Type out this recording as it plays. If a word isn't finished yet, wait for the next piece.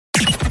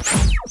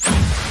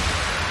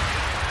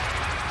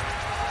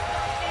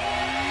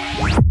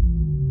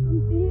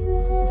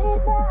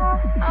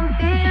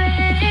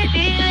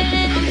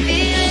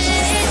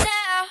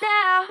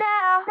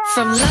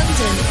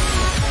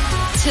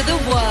to the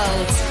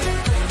world.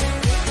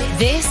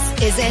 This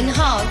is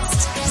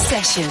Enhanced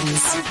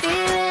Sessions.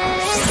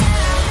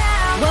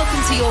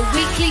 Welcome to your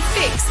weekly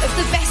fix of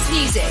the best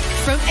music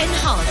from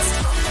Enhanced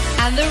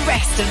and the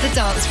rest of the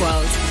dance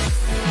world.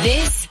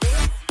 This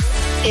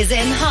is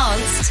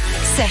Enhanced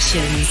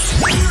Sessions.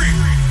 3, 2,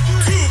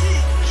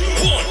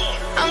 1.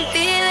 I'm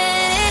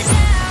feeling it.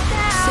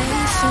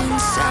 Safe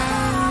and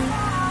sound,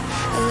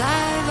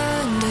 alive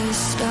under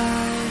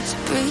stars,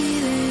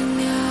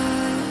 breathing out.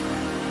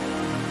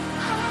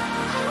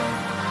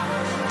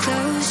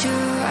 Close your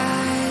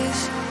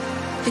eyes,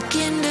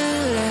 begin to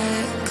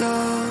let go.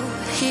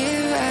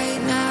 Here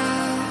right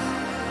now.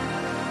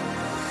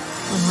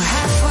 When we're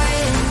halfway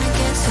in, it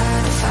gets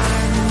hard to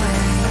find a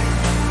way.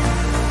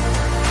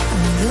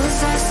 When we lose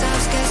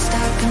ourselves, get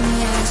stuck in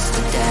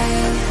yesterday.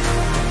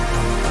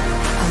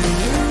 All the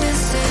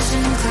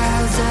indecision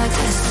clouds our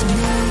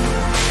destiny.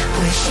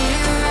 We're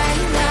here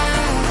right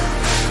now.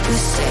 We're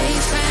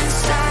safe and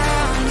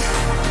sound.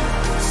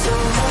 So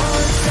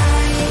hold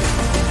tight.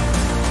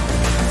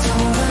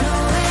 Don't run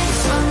away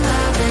from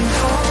love and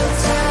hold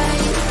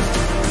tight.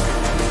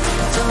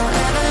 Don't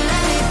ever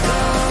let it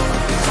go.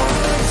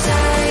 Hold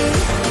tight.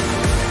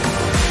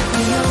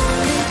 We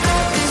only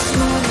got this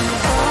moment.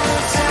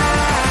 Hold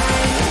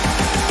tight.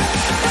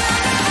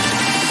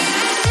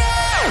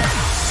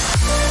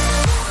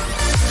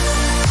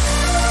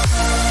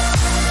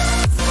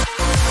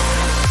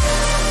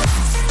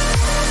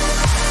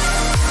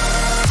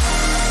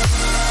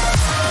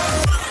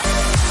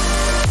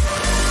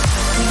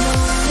 We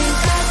only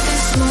got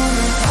this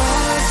moment.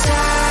 Hold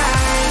tight.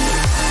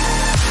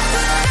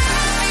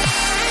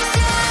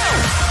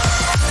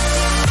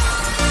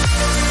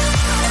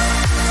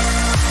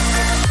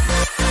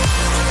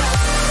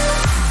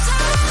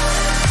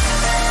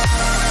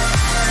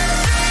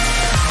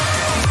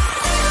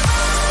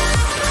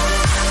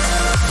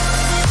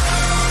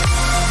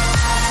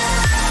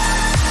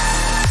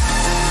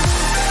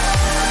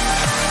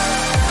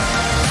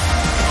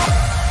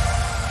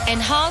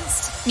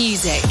 Enhanced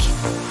Music.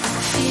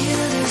 Feel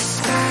the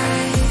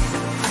sky,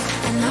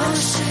 an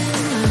ocean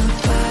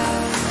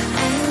above,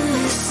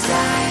 endless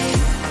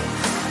sight.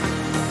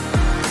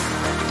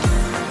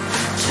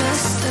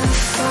 Trust the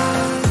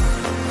fall,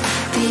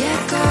 the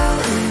echo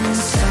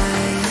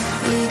inside.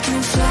 We can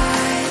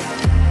fly.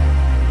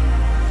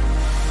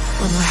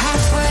 When we're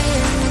halfway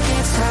in, it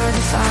gets hard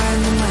to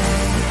find a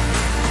way.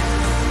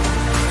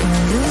 And we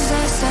lose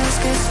ourselves,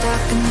 get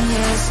stuck in the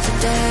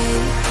yesterday.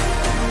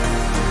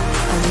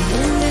 All the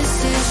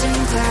indecision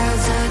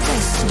clouds our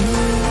destiny.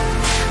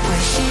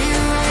 We're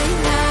here right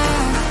now.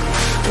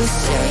 We're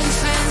safe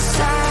and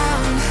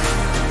sound.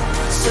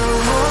 So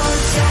hold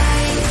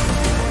tight.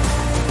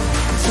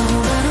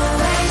 Don't run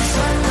away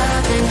from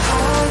love and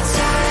hold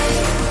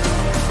tight.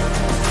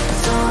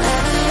 Don't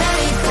ever let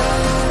it go.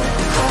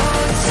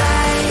 Hold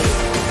tight.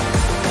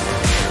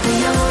 We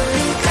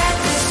only got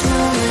this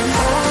moment.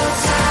 Hold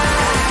tight.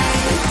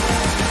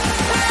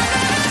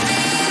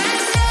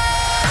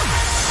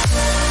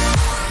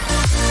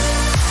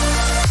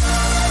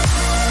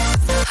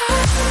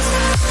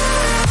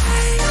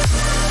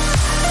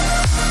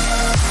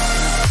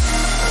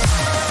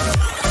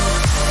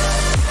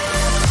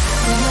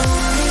 We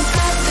only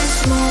got this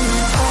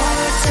moment.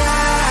 Hold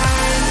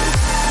tight.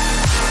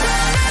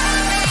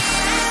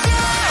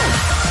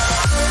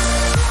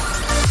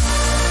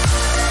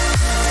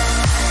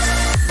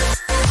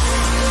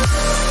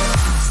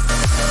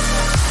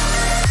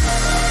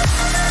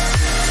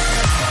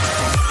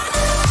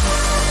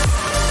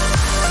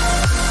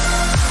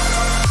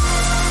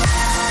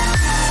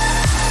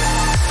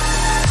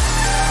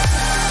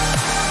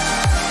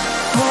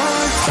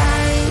 Hold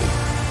tight.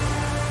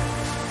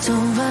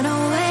 Don't run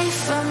away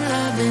from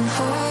love and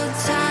hold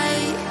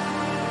tight.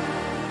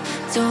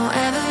 Don't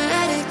ever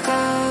let it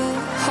go.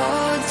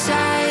 Hold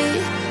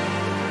tight.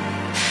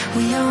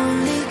 We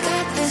only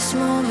got this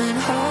moment.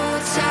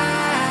 Hold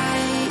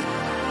tight.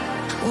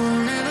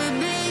 We'll never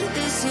be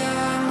this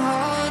young.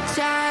 Hold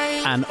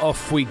tight. And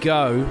off we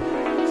go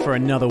for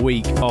another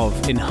week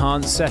of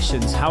Enhanced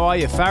Sessions. How are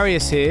you?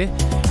 Farius here.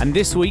 And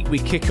this week we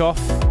kick off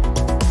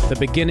the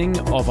beginning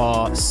of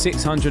our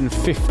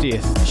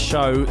 650th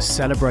show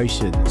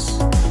celebrations.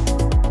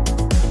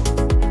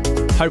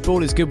 Hope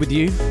all is good with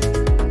you.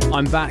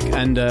 I'm back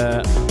and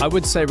I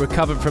would say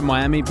recovered from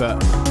Miami,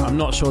 but I'm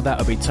not sure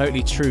that'll be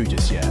totally true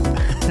just yet.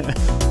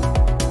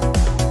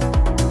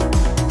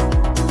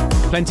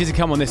 Plenty to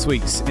come on this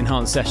week's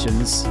Enhanced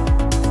Sessions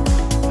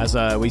as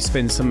we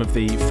spin some of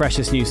the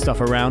freshest new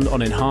stuff around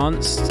on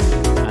Enhanced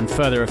and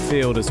further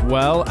afield as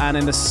well. And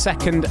in the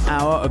second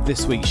hour of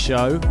this week's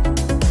show,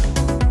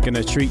 going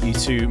to treat you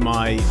to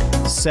my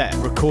set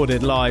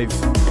recorded live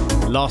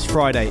last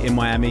Friday in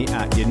Miami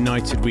at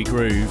United We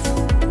Groove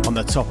on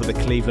the top of the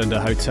Clevelander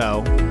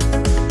Hotel.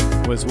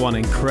 Was one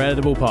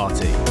incredible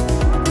party.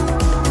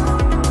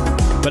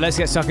 But let's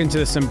get stuck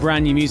into some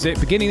brand new music.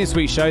 Beginning this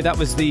week's show, that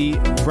was the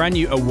brand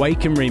new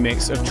Awaken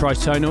remix of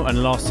Tritonal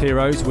and Lost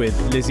Heroes with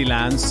Lizzie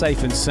Land,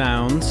 Safe and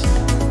Sound.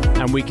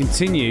 And we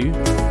continue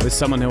with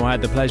someone who I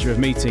had the pleasure of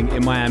meeting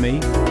in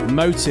Miami,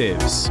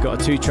 Motives. Got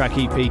a 2-track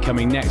EP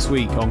coming next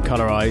week on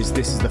Colorize.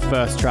 This is the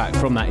first track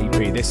from that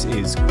EP. This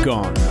is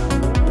Gone.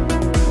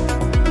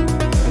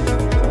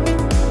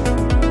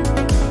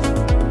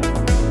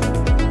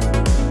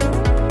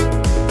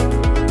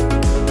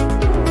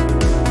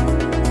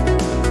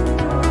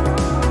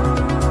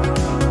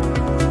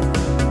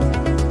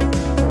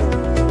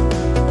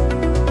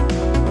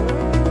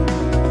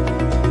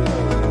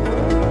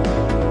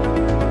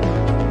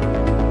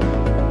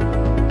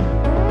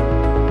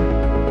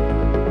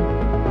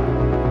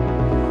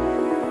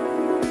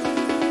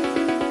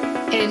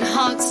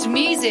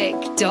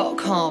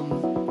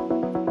 enhancedmusic.com.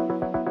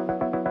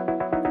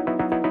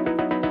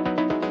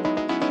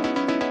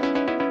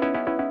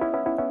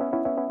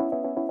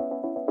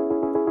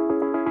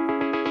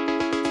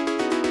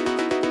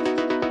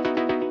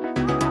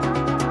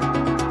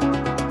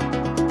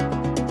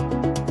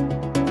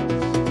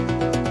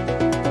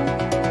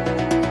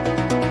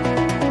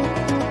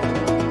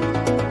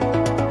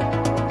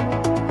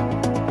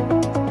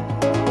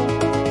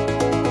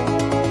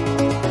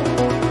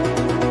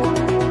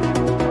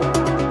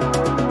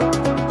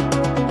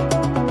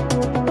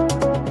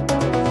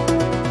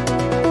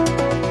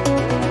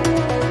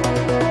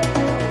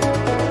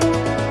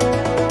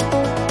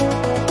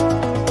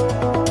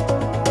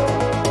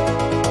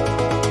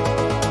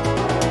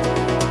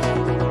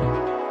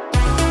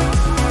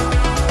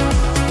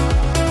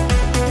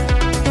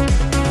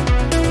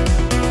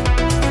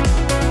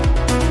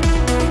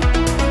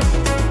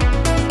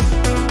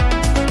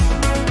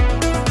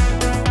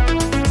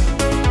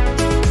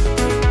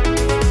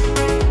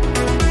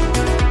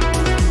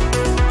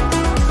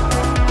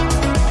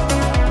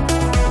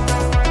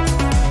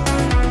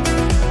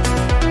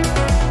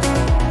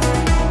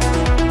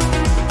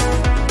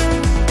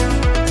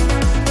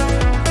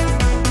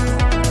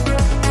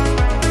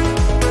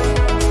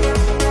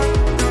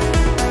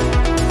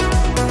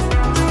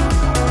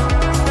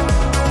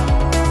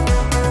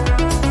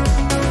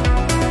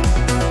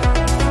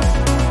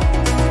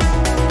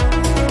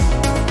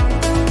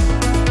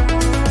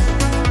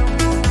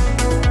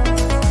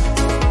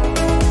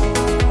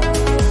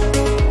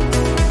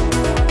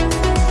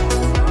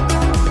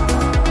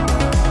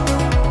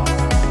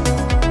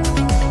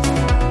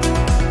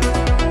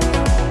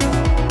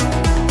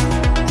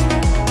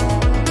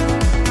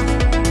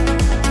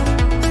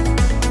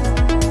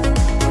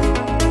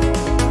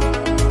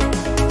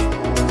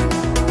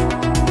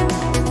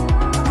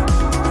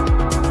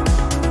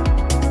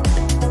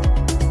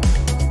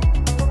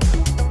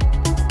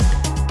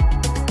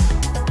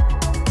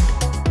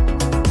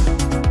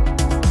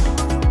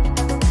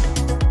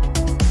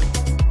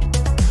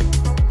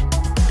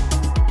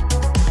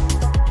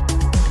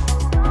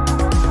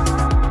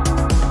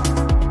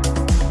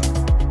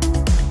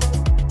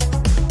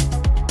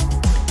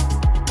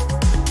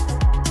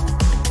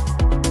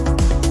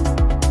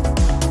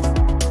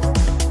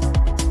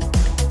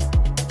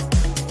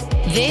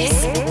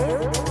 This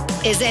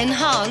is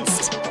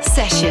Enhanced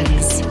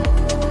Sessions.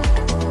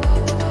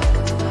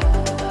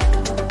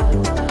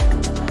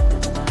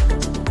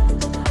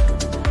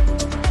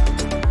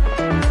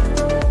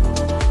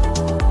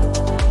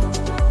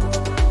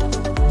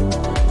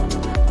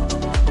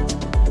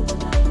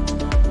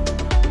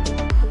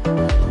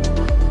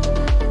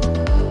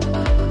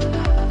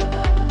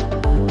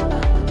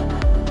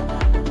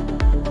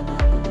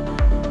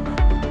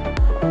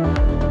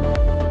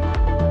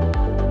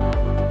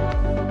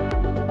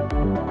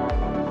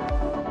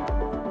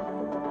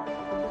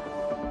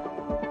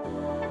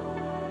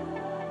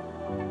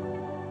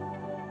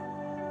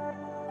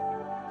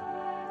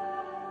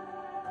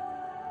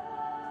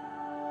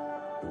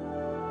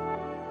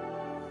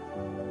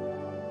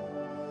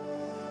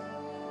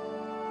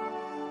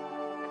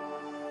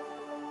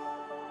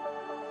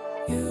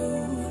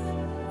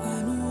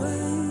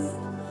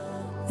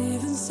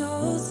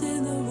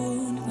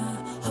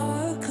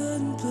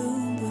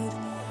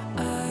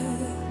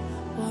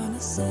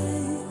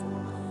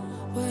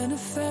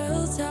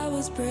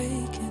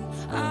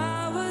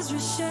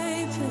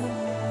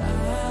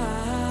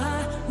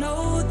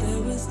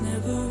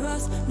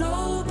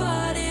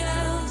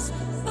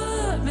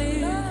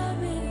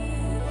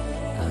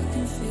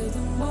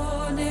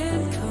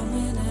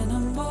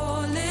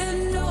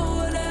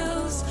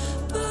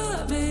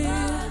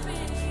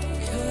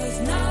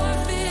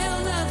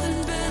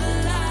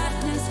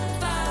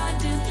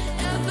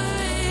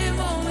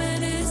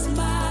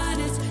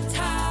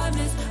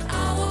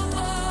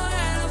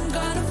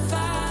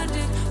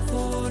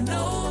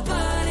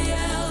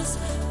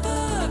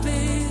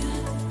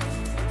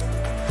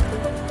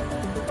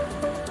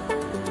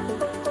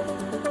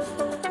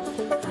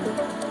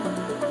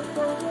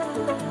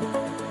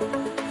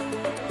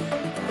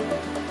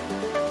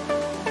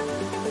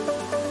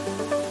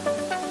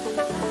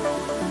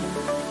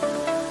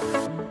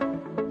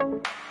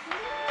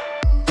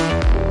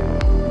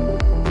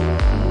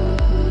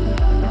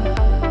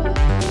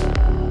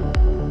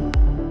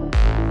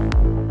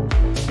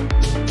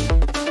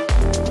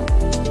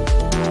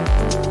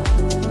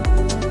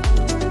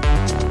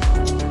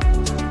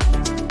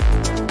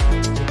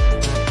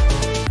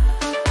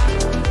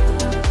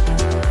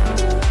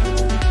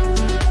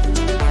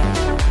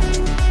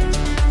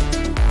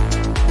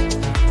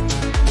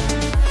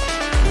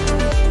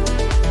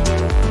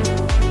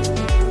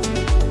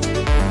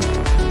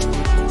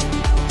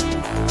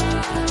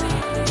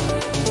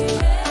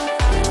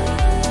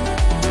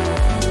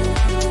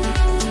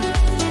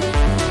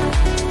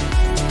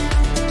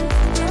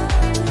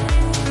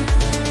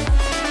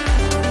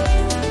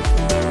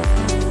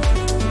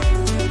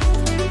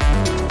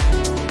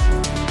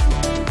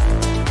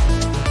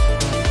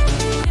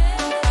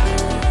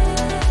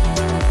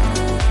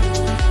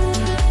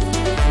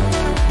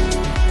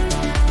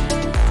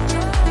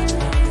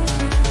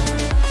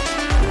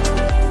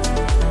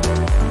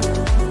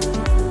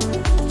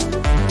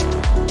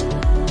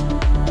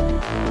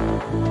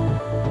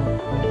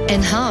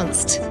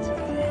 Enhanced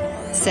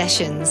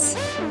Sessions.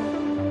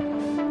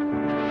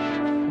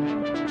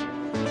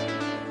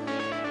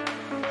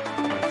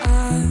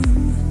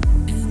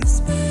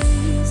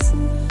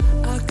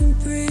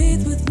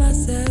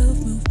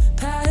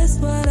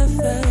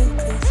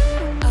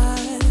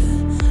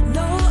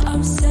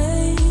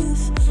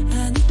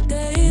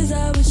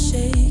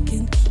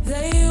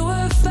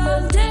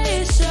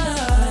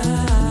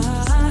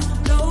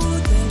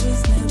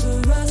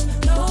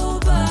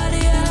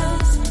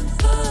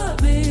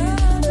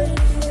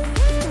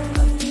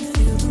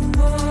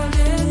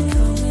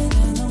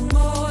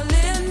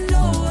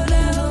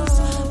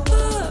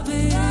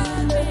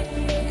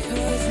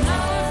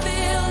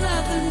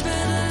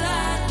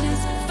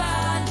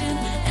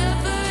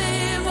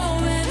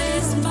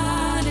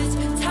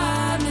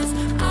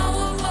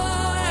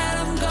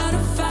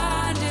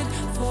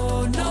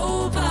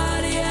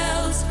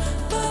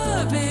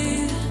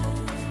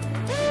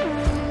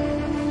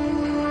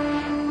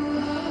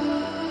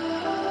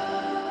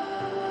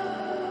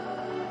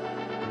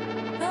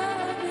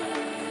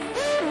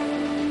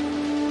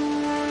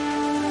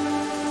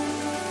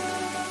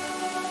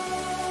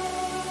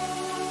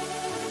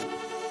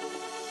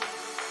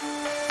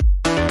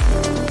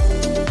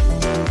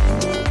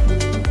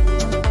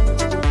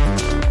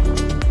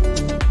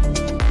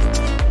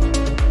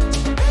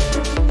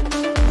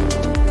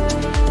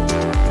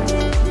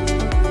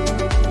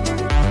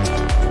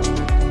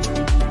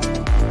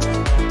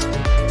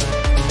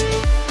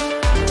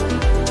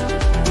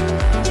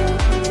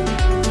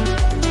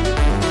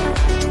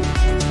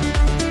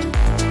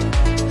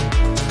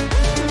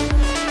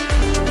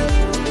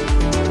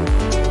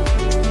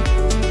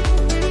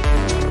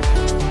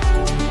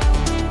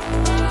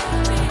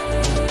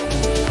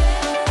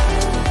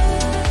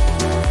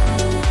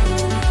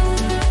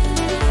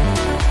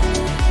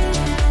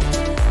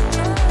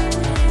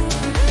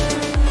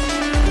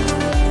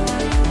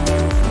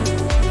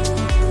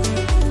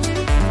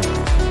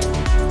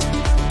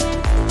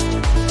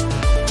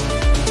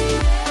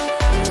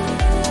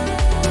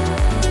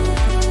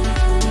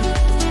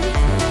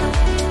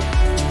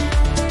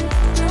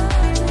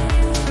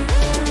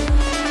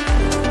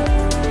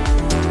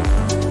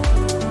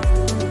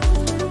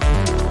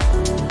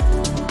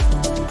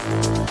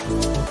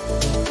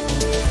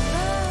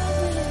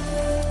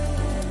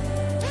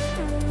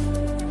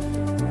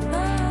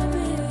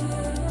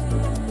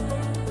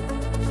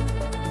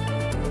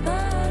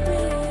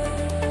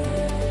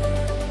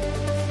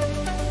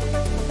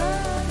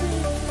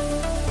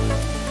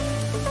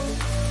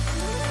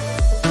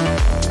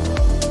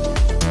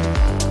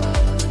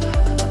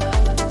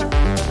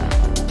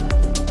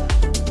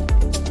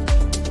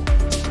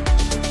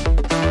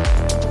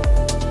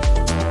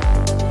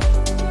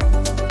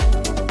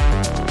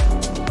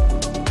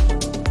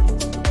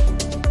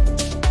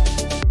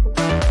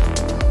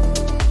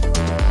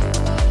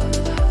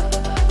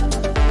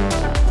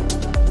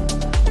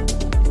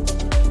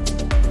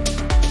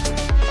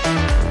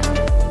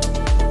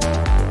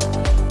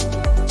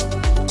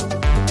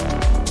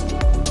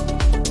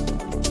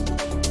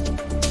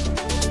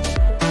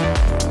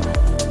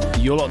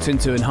 You're locked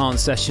into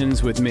Enhanced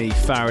Sessions with me,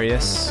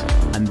 Farius,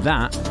 and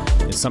that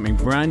is something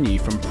brand new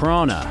from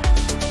Prana,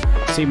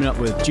 teaming up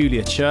with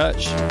Julia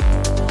Church.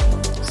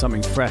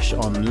 Something fresh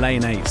on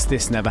Lane 8's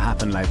This Never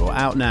Happened label.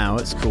 Out now,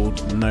 it's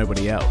called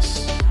Nobody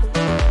Else.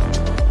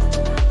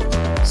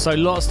 So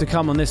lots to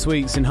come on this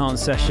week's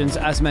Enhanced Sessions.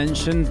 As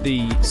mentioned,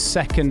 the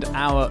second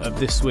hour of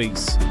this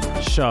week's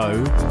show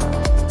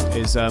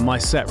is my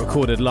set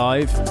recorded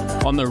live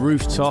on the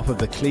rooftop of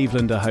the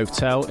Clevelander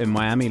Hotel in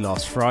Miami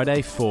last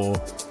Friday for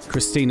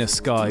Christina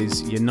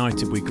Sky's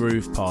United We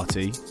Groove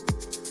party.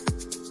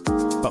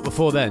 But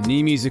before then,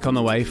 new music on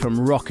the way from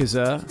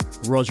Rockazer,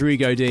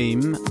 Rodrigo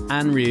Deem,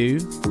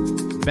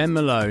 Anryu, Ben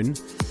Malone,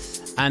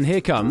 and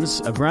here comes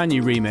a brand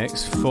new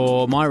remix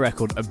for my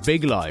record, A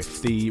Big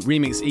Life. The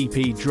remix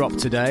EP dropped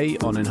today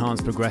on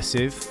Enhanced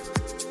Progressive.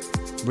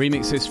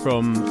 Remixes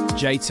from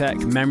J-Tech,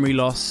 Memory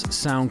Loss,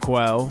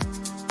 Soundquell,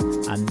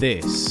 and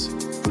this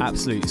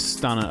absolute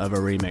stunner of a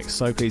remix.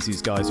 So pleased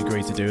these guys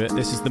agreed to do it.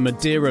 This is the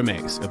Madeira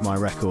mix of my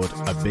record,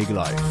 A Big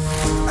Life.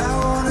 I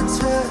wanna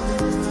tell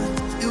you,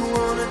 you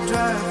wanna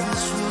drive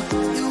this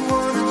road, you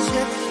wanna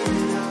check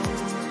it out.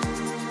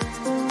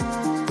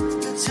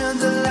 You turn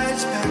the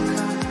lights back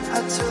on, I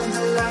turn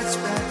the lights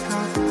back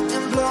on,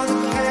 and blow the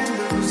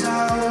candles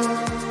out.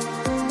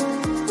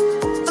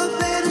 A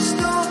bit of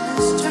storm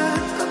is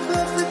turned, a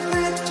perfect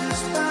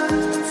picture's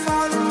burned, and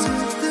falling to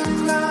the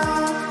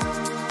ground.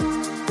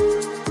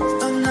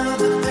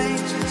 Another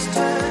page is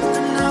turned,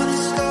 another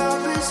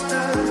story's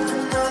done,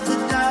 another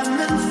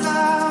diamond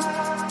found.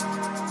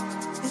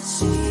 It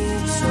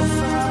seems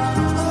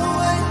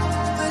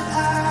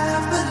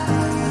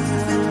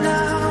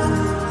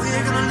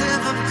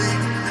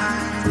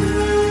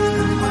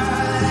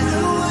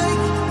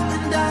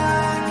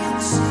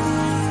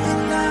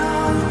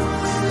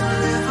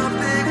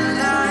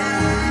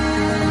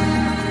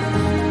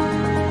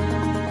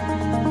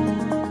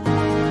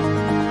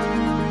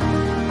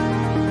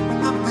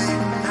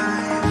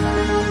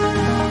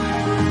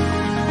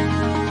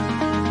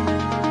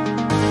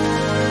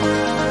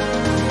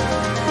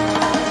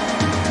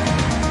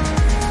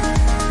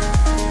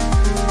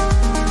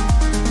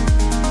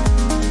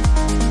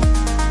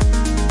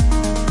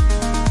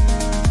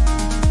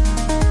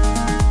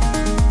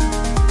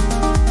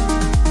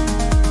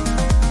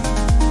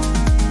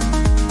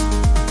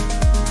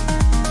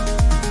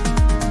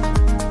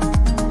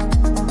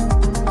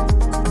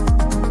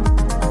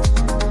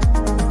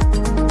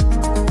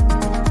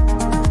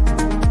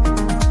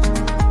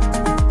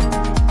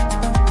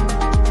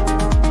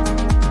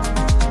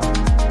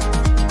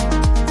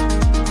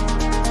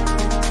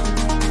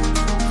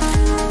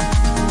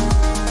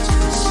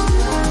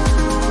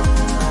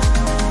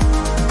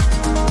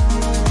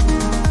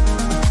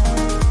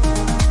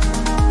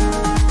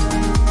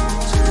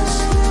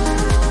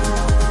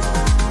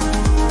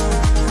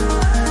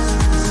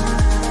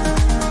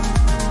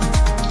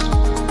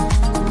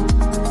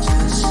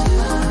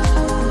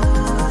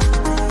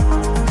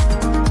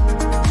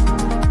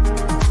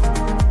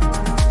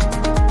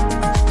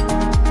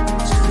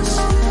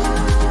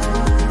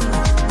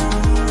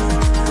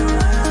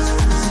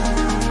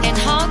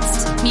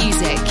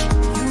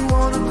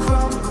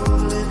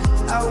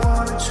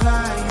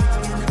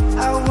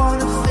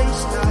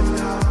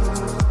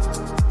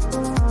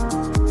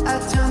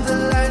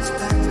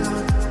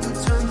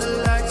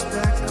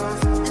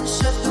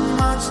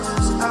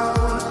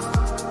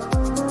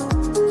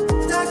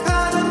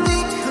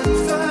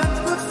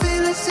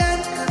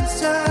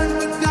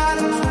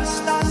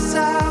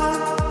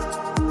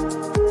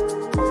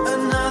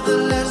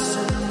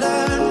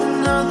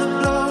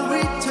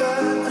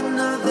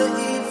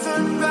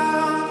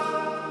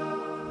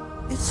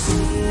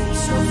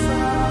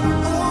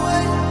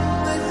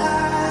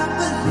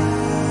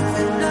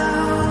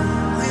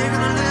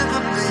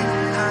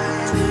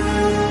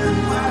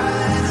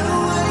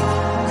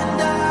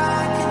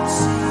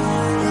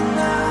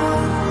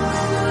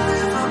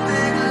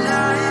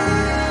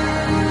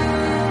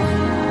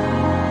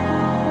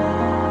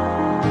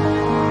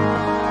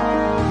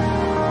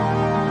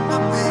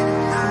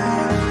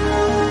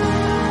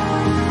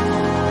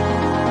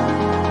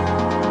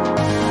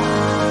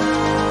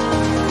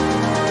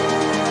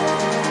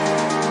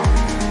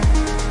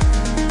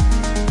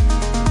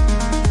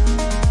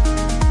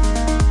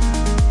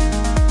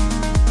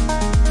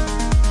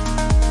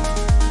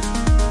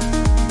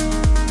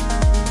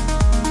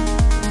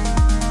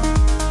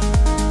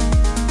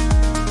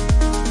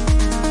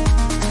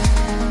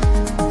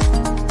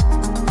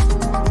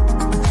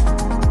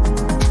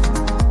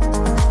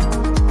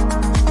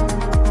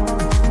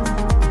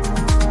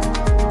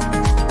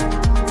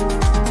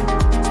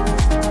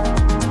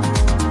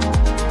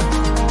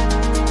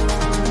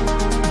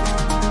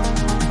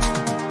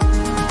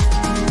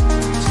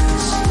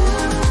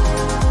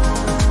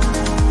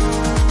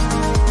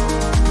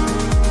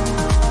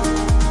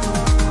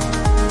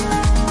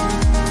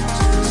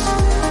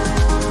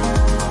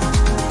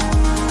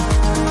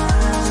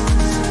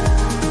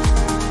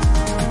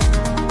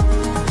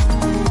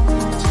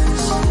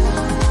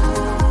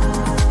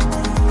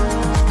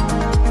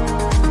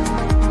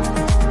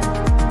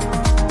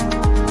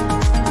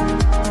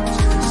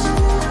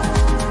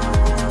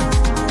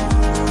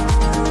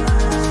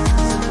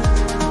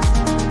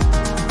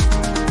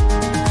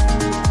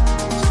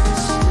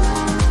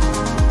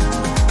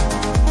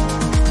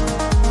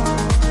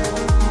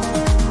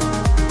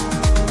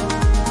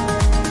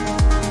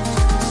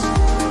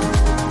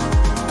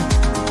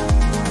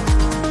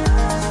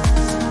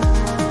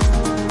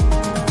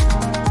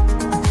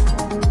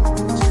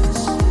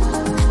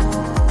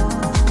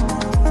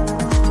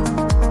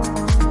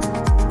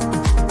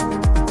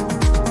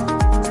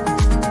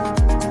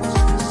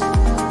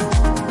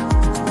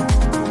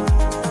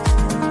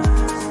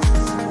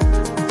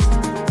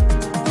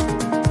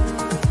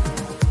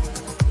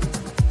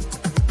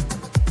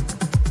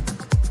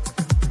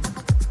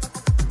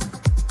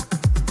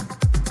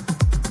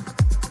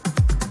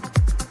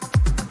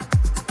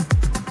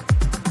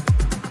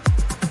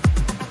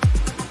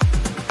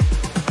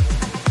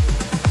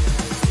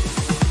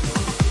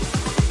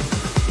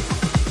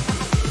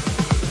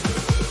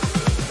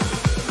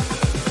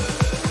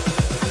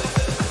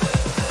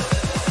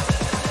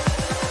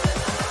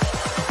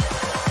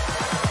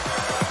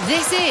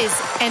This is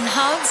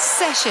Enhanced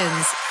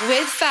Sessions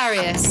with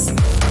Farius.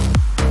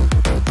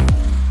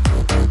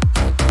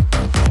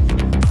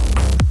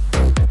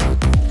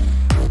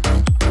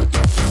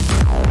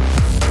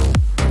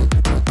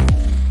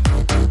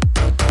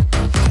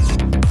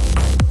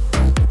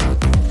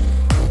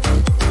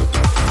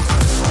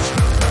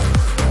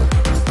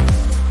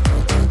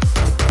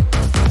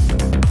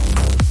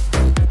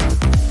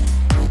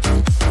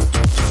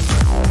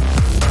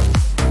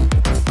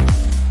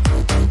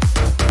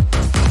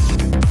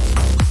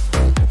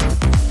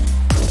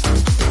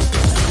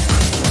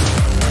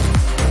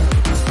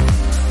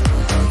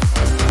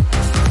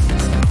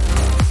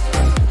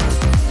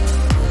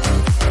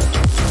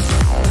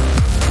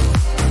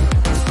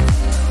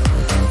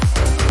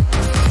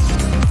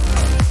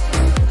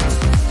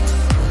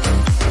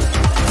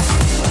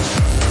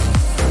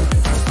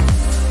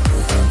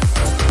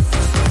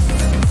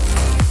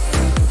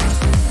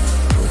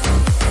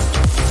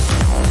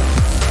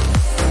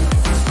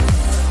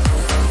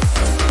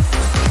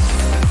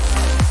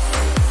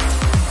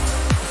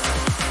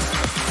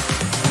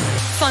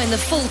 Find the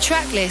full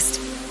track list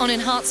on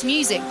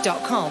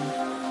enhancemusic.com.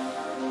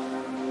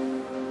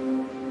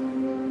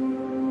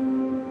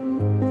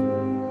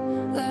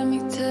 Let me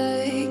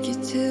take you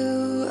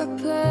to a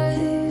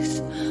place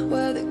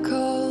where the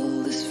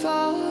cold is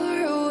far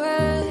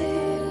away,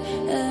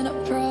 and I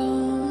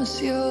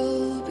promise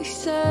you'll be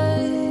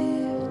safe.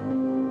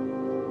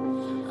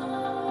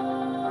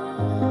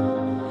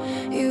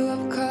 You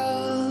have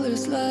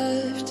colors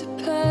left to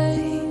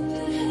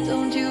paint.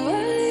 Don't you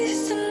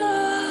waste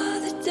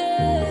another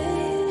day.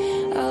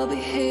 I'll be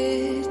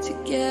here to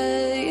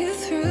get you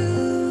through.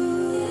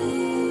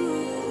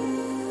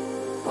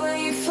 When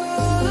you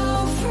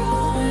follow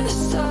from the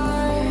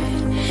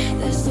start,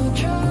 there's no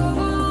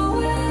trouble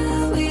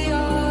where we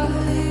are.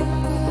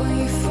 When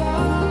you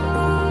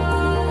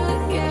fall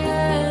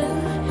again,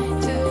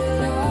 do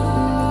it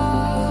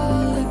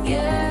all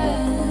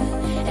again.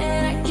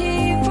 And I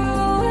keep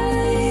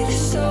away the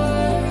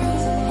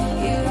stars.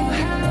 You don't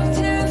have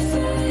to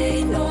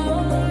fight no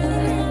more.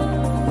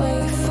 When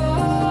you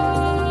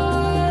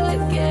fall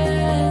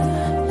again,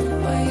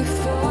 when you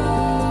fall,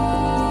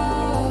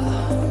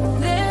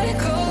 there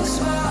goes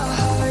my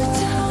heart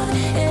down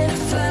in a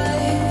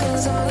flame.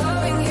 'Cause I'm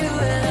loving you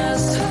and I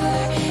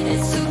swear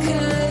it's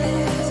okay.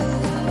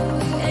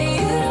 And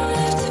you don't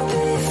have to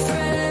be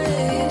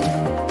afraid.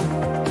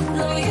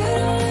 No, you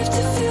don't have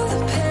to feel the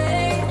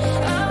pain.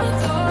 I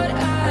thought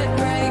I'd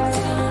break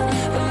down,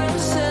 but I'm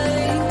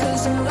staying.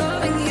 'Cause I'm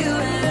loving you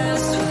and I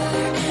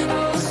swear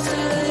I'll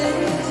stay.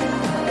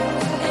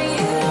 And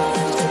you don't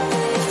have to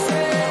be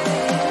afraid.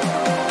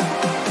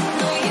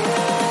 No, you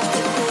don't have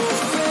to be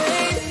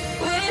afraid.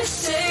 We're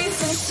safe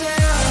and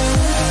sound.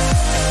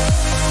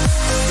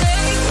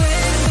 Stay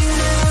with me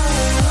now.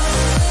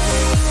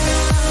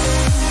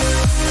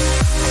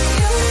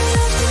 You don't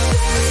have to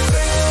be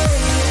afraid.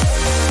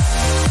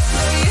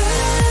 No, you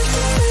don't have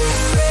to be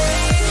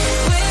afraid.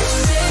 We're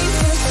safe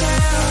and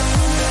sound.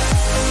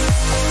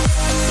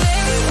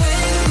 Stay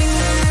with me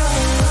now.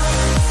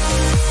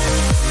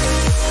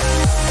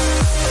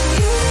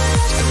 You don't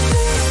have to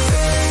be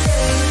afraid.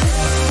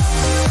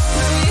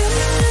 No, you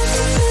don't have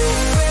to be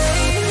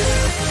afraid.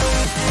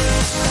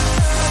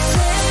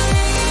 Take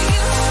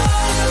your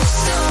heart of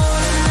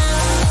stone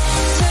now,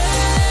 turn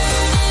it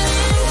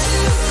into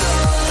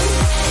gold.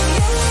 You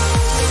don't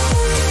have to be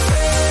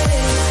afraid.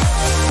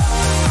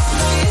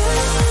 No, you don't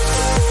have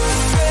to be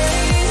afraid.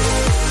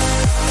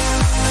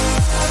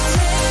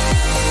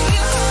 Take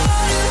your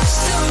heart of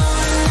stone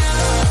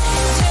now,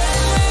 turn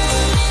it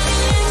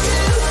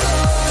into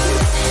gold.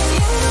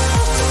 You don't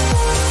have to be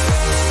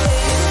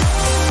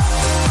afraid.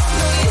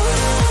 No, you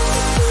don't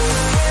have to be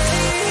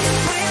afraid.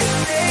 We're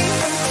safe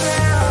and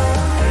sound.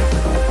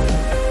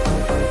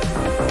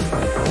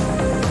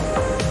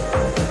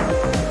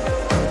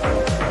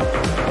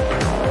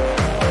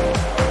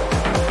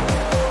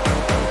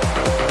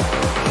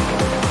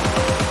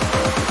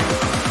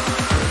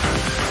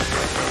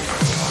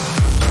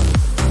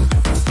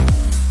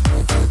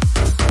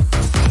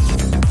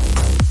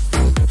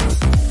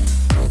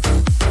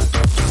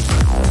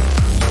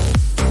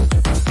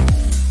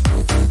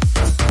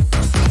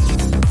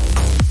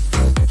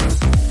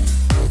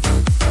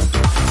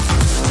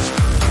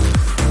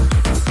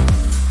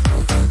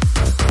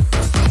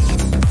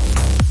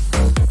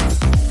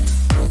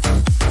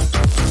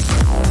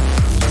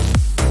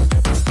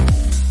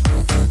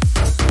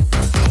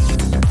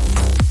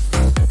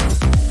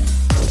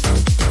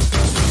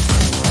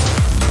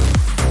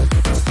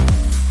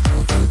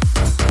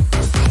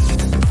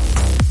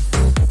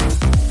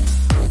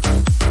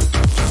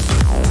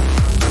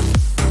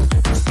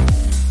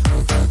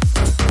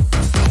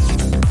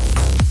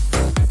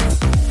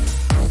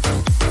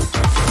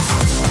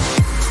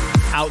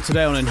 Out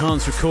today on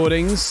Enhanced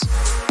Recordings,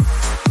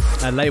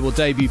 a label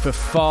debut for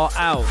Far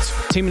Out,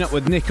 teaming up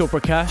with Nikhil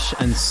Prakash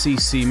and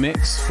CC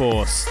Mix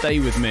for Stay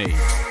With Me.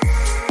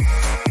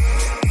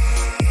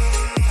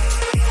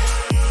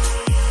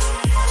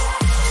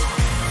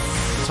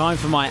 Time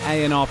for my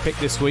A&R pick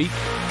this week.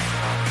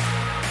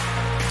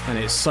 and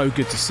it's so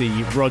good to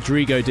see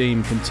Rodrigo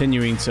Deem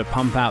continuing to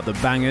pump out the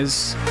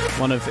bangers.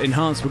 One of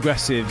Enhanced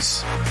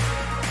Progressive's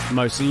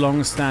most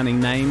long-standing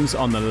names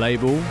on the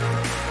label.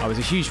 I was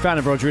a huge fan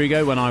of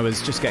Rodrigo when I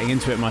was just getting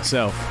into it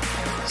myself,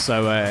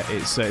 so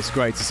it's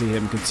great to see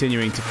him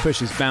continuing to push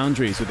his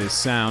boundaries with his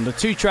sound. A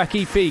 2-track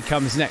EP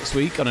comes next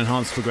week on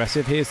Enhanced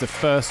Progressive. Here's the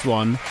first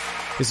one.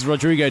 This is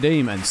Rodrigo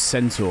Deem and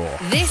Centaur.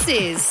 This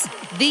is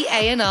the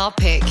A&R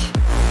pick.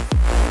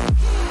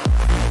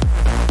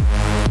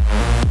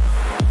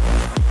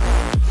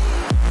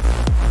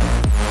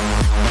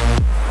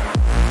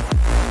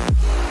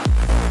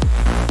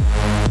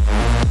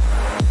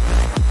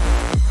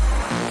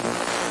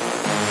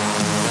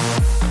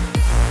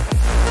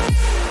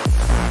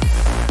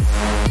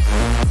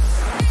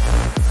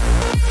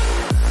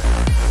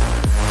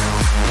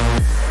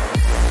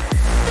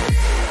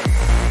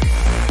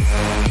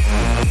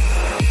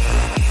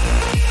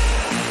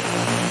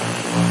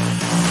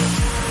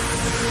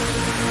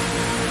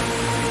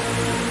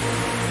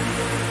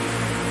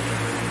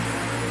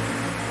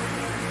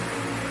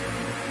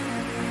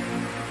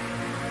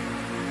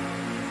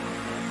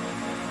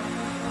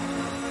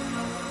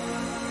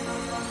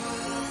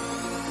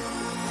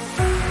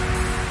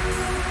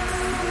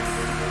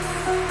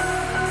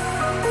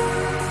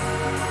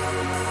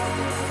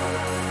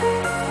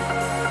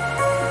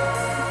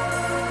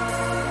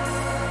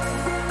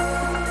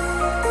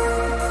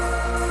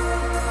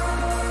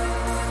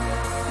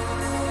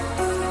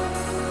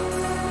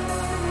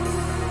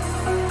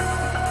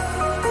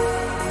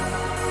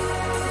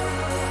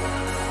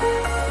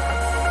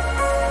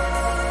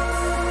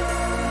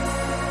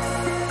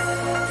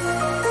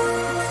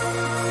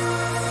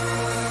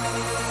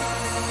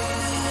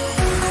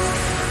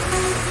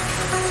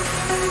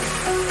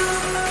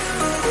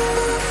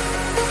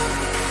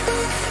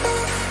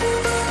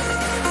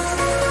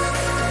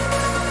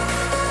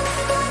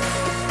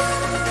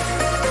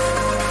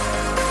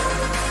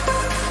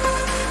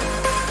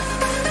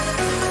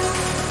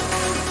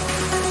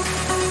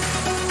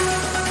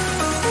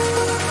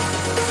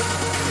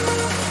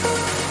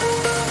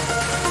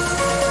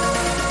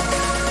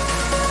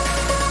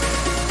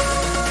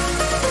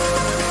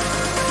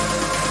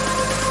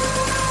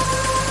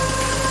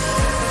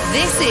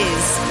 This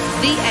is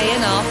the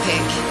A&R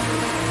pick.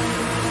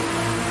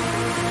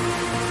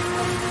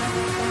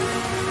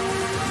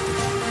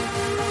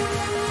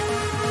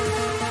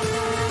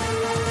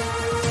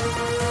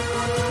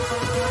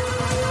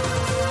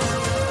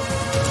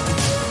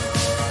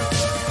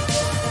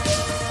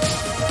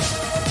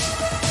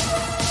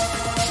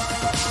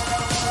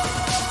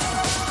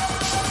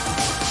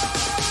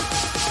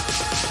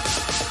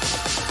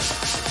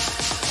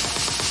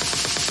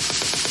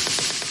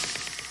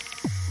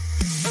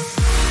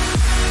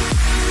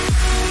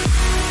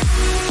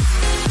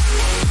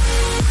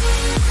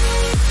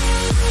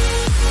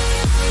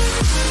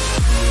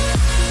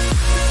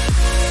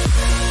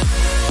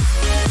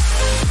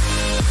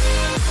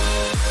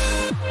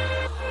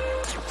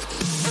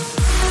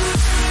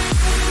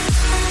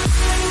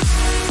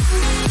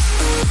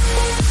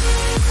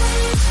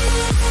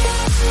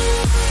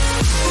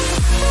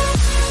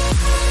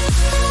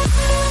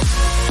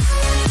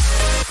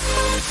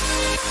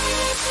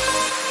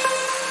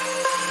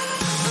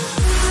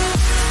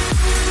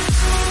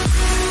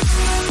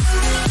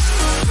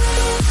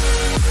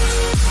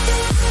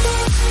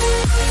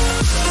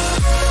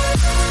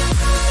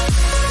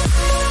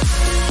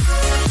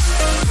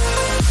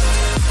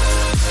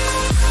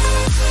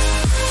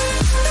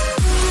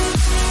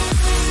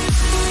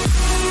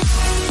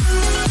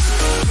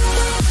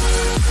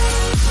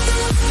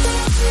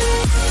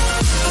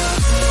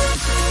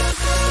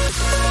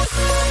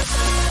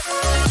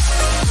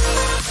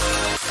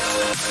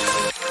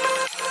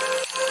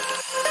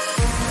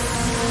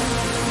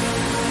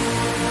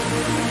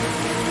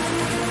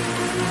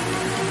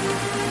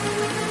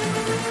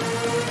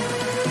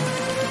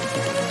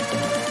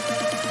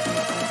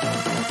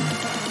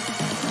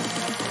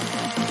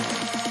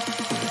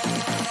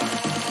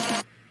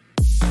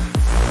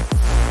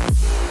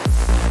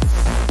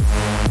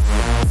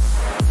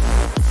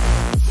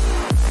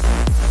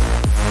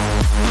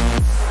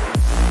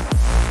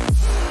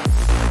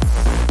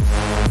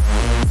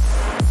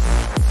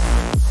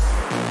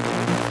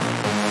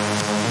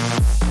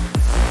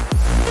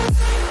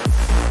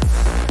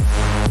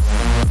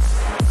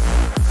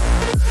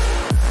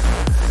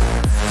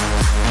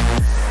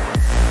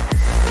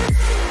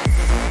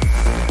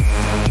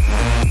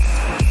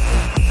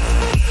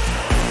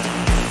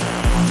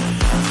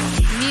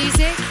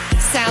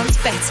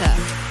 Better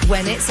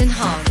when it's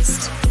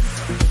enhanced.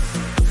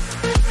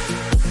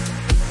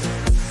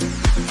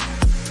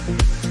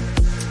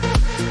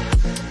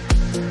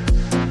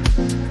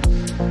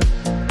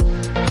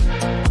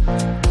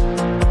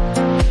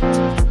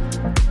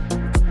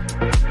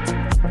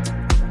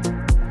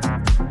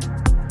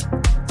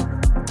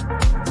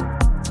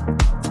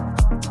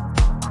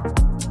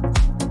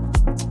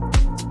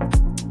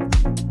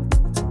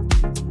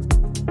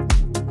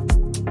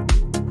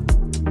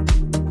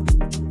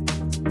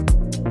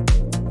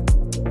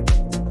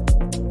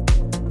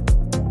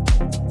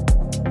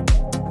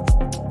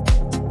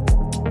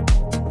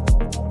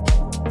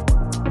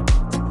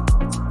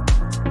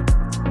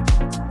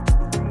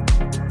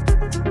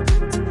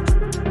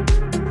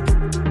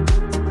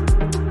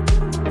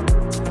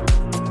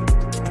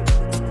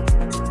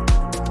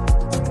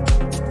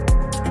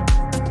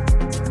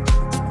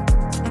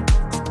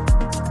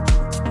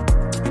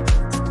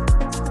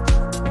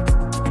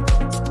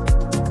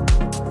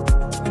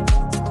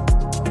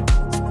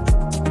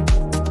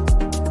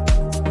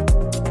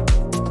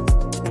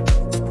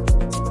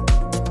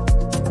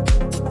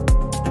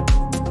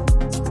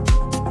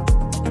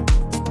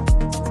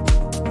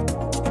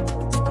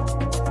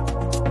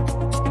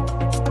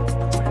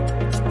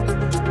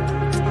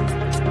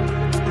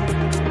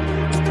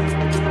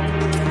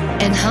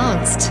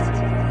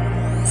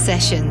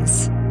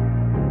 Sessions.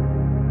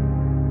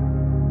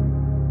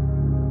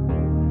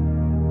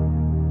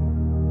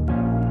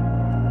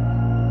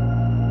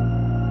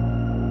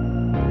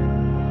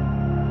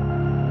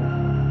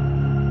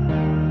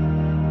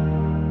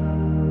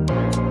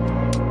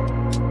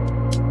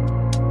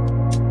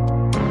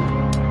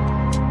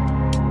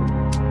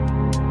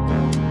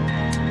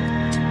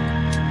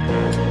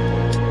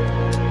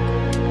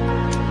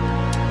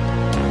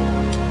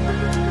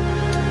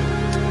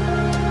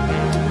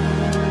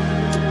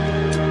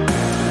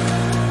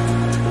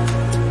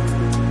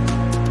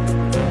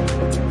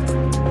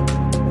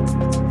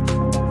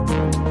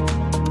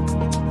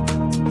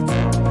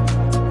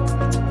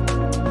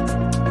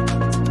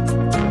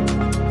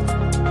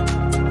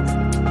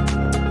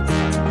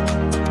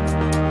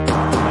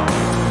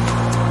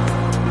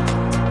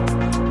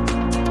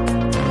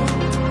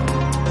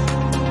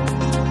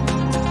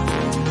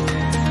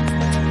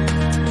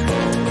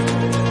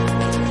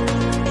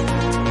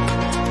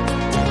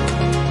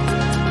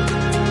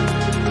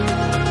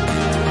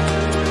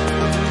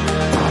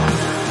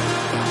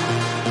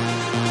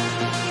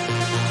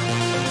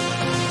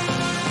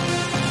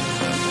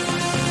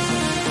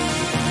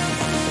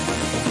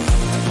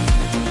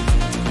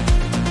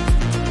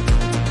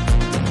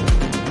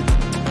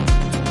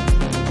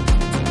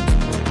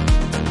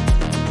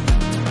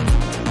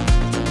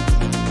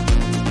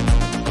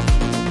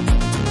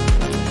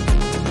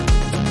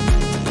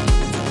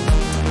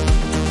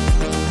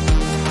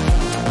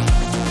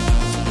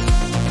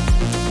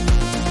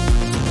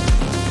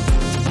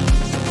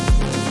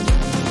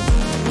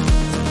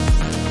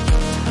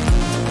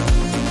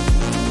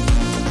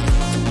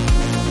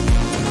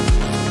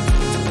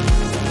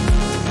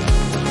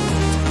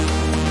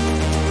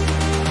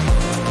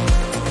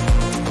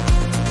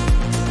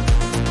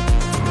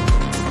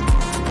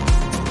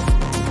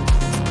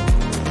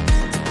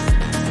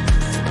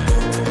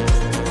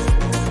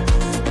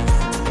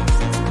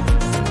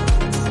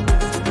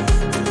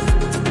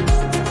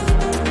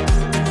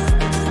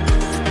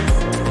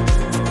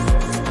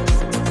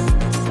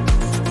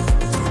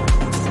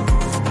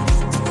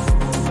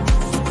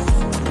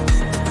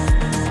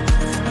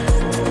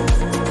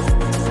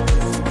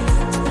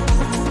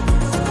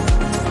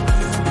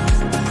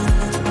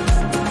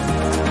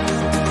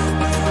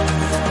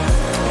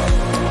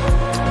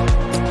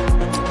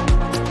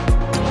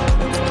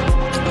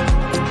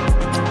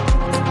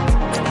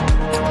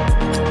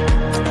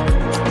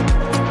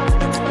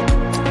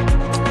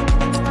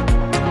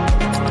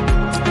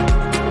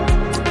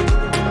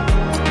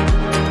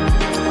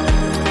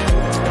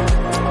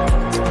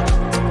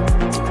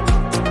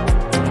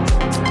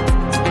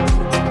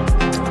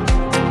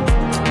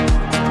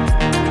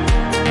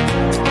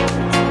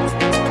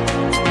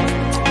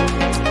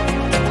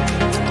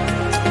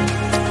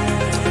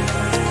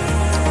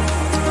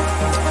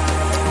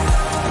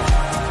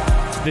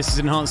 This is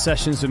Enhanced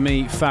Sessions with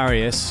me,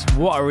 Farius.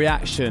 What a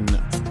reaction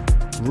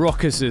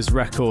Rockers'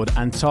 record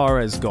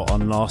Antares got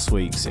on last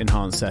week's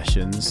Enhanced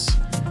Sessions.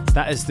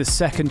 That is the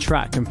second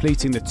track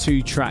completing the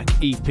 2-track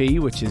EP,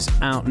 which is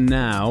out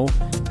now,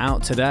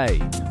 out today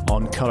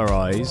on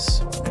Colorize.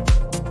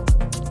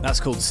 That's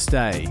called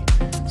Stay.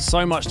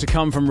 So much to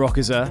come from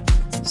Rockers,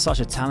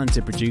 such a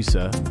talented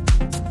producer.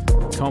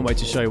 Can't wait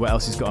to show you what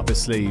else he's got up his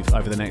sleeve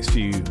over the next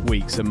few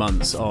weeks and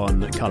months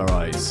on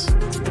Colorize.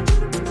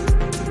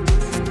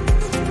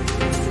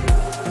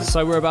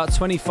 So we're about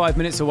 25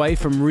 minutes away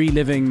from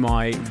reliving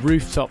my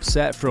rooftop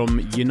set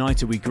from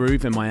United We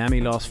Groove in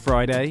Miami last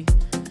Friday.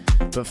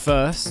 But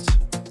first,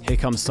 here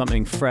comes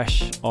something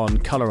fresh on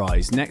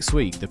Colorize. Next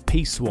week, the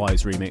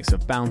Peacewise remix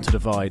of Bound to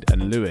Divide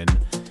and Lewin,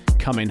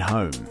 Coming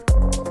Home.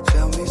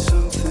 Tell me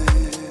something.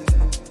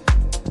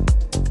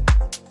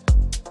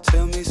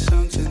 Tell me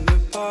something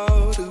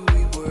about who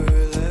we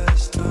were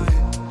last night.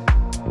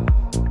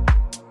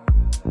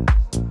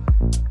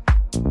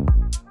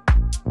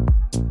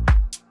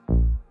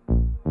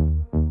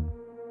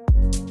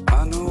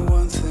 I know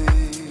one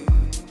thing.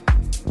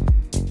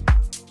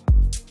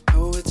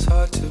 Know it's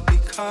hard to be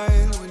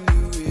kind when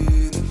you're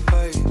in a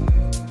fight.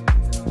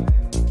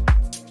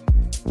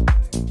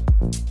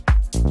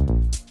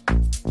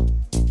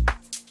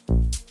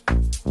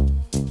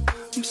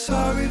 I'm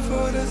sorry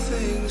for the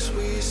things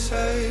we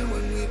say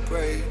when we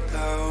break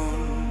down.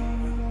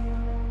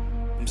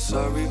 I'm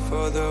sorry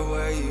for the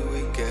way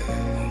we get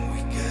when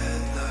we get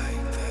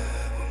like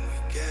that. When we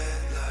get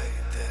like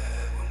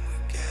that. When we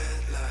get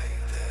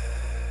like that.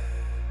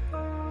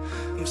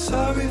 I'm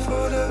sorry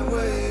for the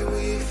way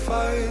we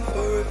fight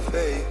for a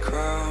fake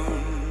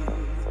crown.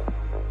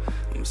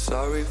 I'm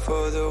sorry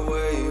for the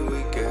way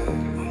we get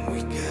when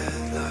we get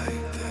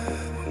like that.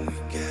 When we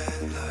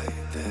get like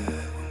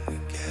that. When we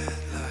get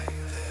like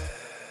that.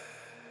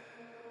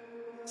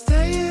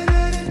 Staying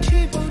at a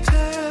cheap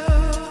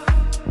hotel.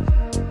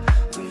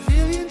 A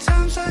million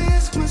times I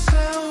ask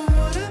myself,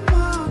 what am I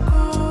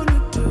gonna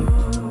do?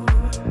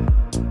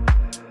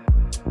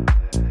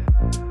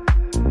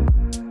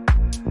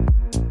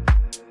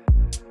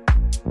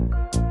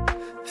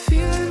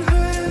 Feeling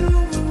hurt and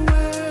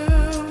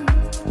overwhelmed.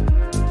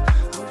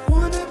 I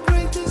wanna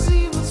break this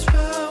evil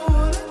spell.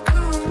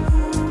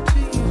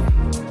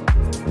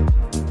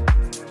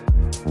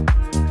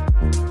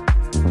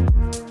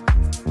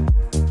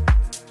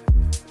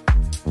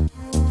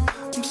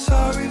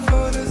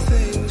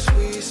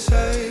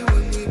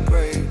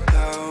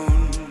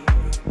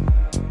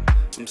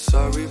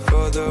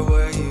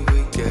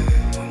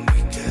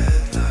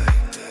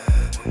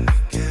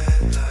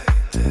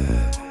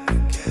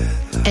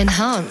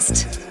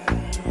 Enhanced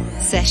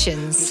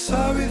Sessions.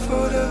 Sorry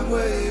for the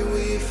way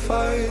we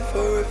fight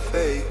for a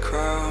fake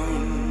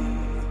crown.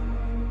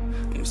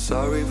 I'm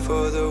sorry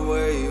for the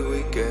way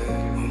we get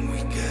when we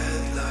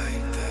get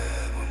like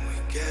that, when we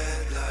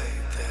get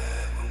like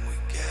that, when we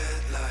get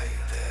like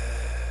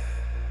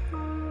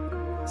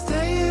that.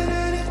 Staying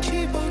at a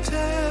cheap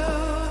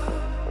hotel.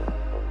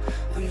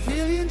 A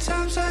million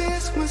times I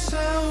ask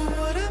myself,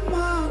 what am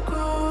I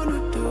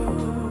gonna do?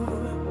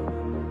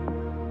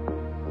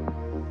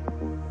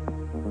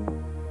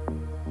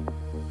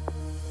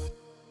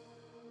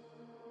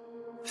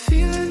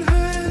 Feeling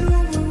hurt and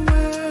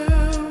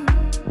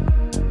overwhelmed.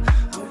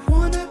 I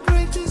wanna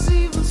break this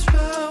evil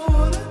spell.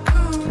 Wanna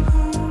come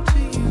home to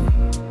you.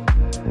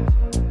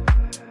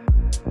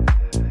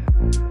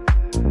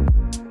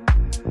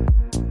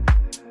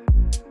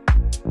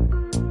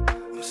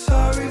 I'm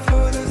sorry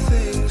for the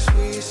things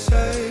we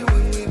say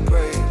when we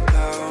break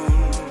down.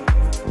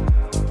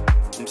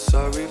 I'm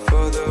sorry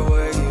for the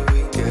way we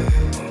get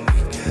when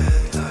we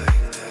get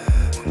like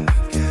that, when we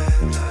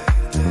get like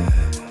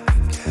that, when we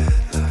get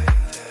like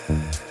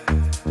that.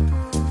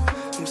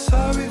 I'm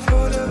sorry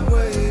for the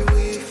way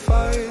we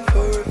fight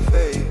for a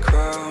fake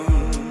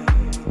crown.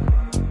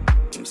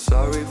 I'm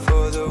sorry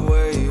for the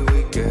way we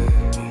get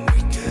when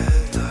we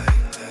get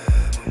like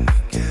that, when we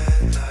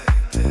get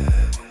like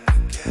that, when we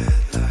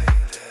get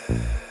like that.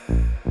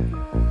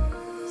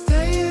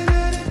 Staying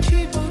at a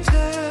cheap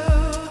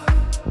hotel.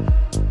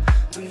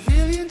 A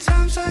million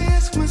times I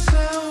ask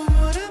myself,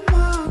 what am I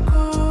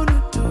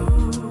gonna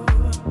do?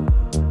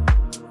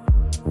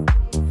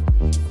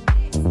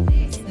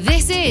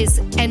 This is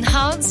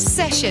Enhanced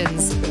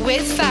Sessions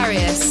with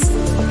Farius.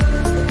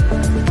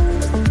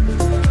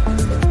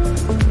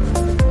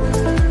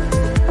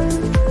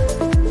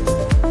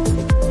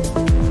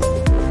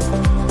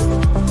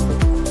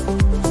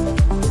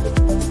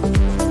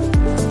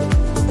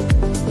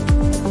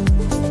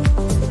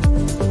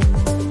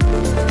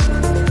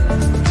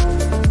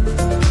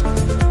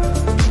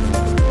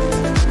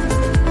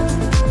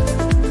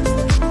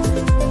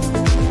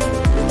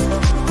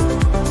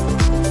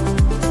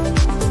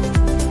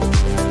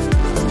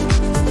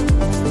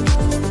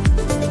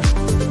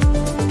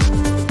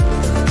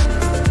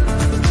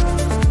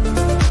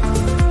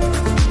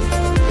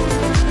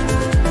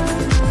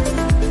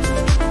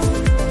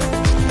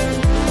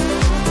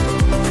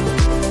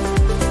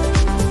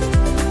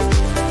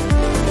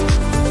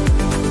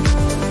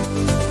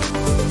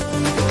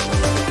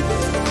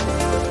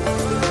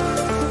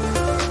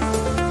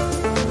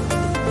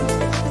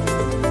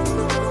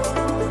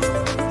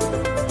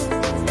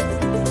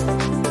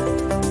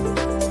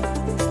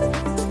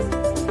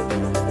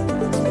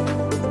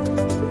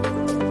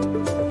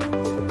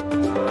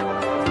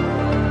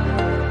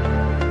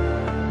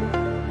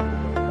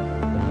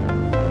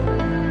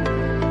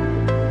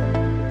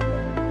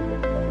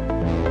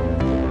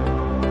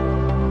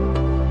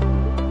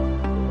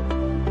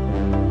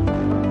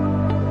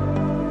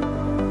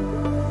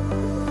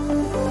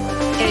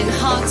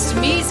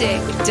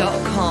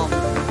 Enhancedmusic.com.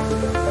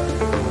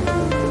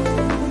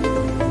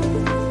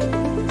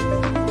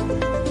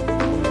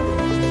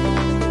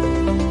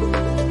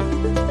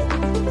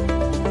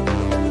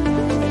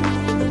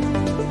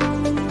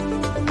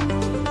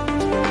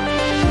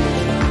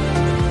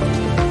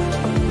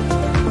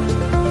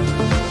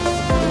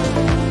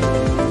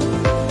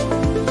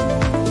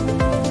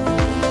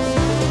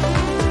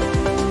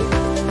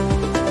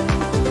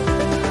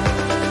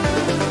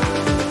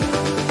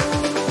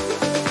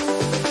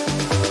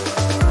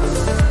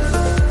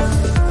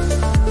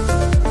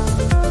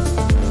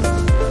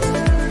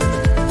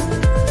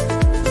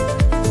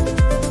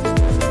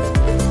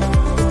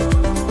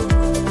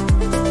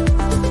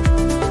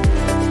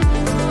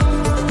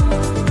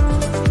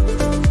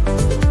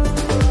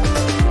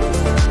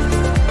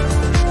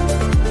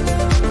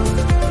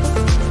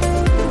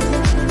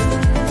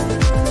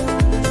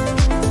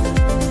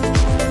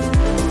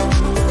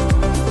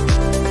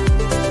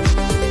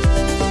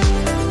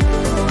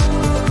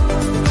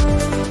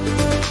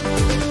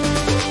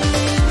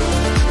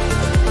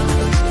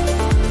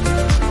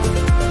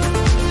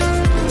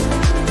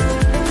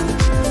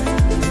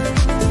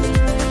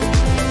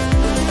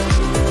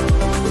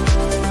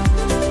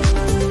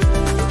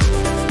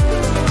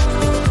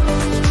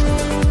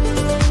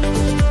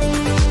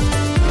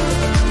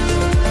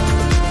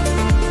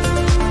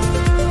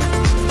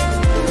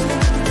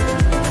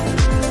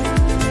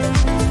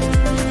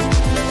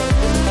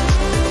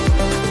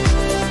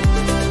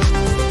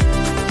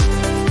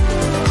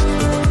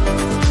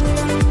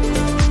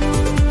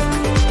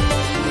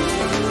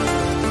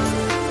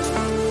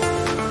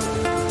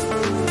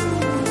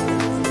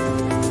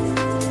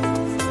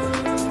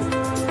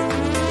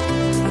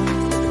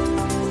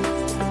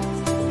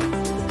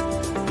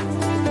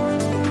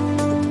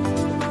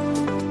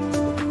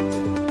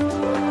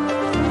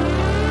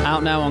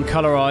 Out now on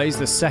Colorize,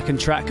 the second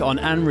track on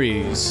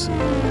Anryu's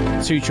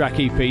 2-track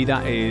EP,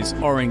 that is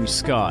Orange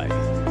Sky.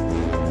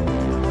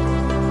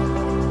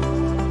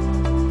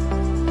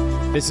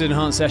 This is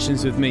Enhanced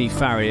Sessions with me,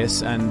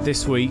 Farius, and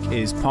this week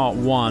is part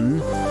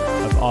 1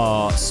 of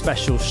our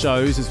special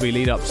shows as we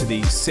lead up to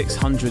the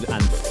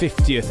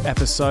 650th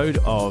episode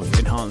of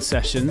Enhanced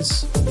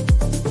Sessions.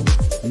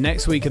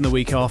 Next week and the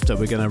week after,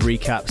 we're going to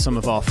recap some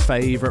of our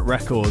favourite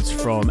records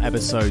from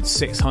episode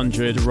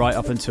 600 right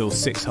up until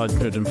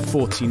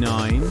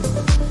 649.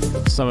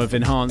 Some of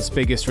Enhanced's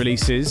biggest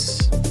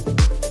releases.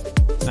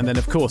 And then,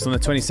 of course, on the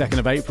 22nd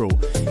of April,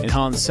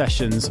 Enhanced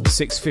Sessions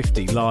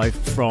 650 live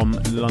from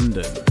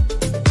London.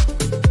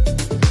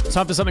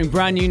 Time for something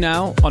brand new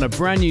now on a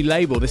brand new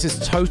label. This is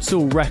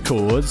Total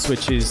Records,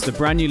 which is the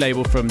brand new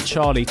label from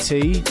Charlie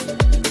T,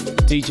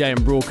 DJ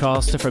and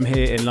broadcaster from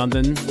here in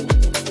London.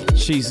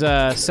 She's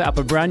set up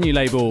a brand new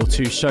label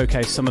to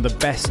showcase some of the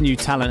best new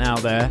talent out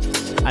there.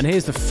 And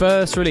here's the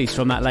first release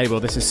from that label.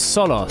 This is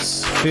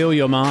Solos, Feel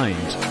Your Mind.